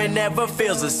home, it never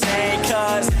feels the same,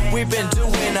 cause we've been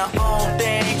doing our own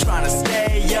thing, trying to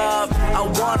stay up. I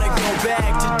wanna go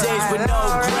back to days with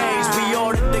no grades. We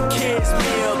ordered the kids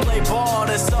meal, play ball,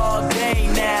 that's all day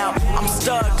now. I'm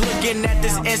stuck looking at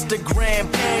this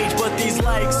Instagram page, but these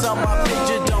likes on my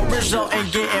picture don't result in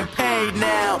getting paid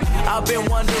now. I've been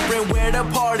wondering where the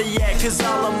party at, cause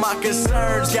all of my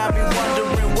concerns got me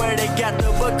wondering where they got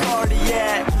the Bacardi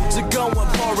at. So go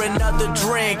and pour another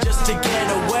drink just to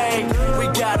get away. We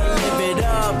gotta live it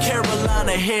up,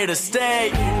 Carolina here to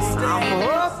stay. I'm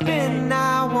hoping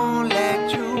I won't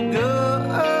let you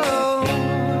go.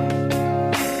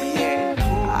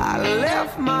 I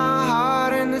left my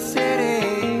heart in the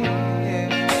city.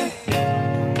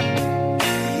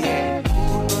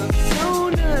 But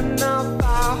soon enough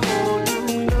I'll hold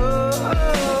you close.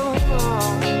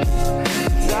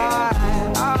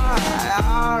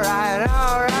 Alright,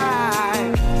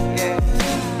 yeah.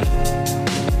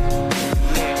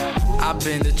 I've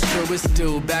been the truest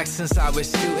dude back since I was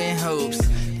shooting hoops.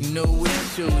 New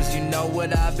issues, you know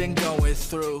what I've been going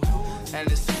through.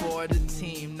 And it's for the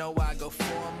team, know I go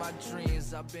for my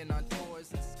dreams. I've been on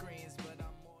doors and screens.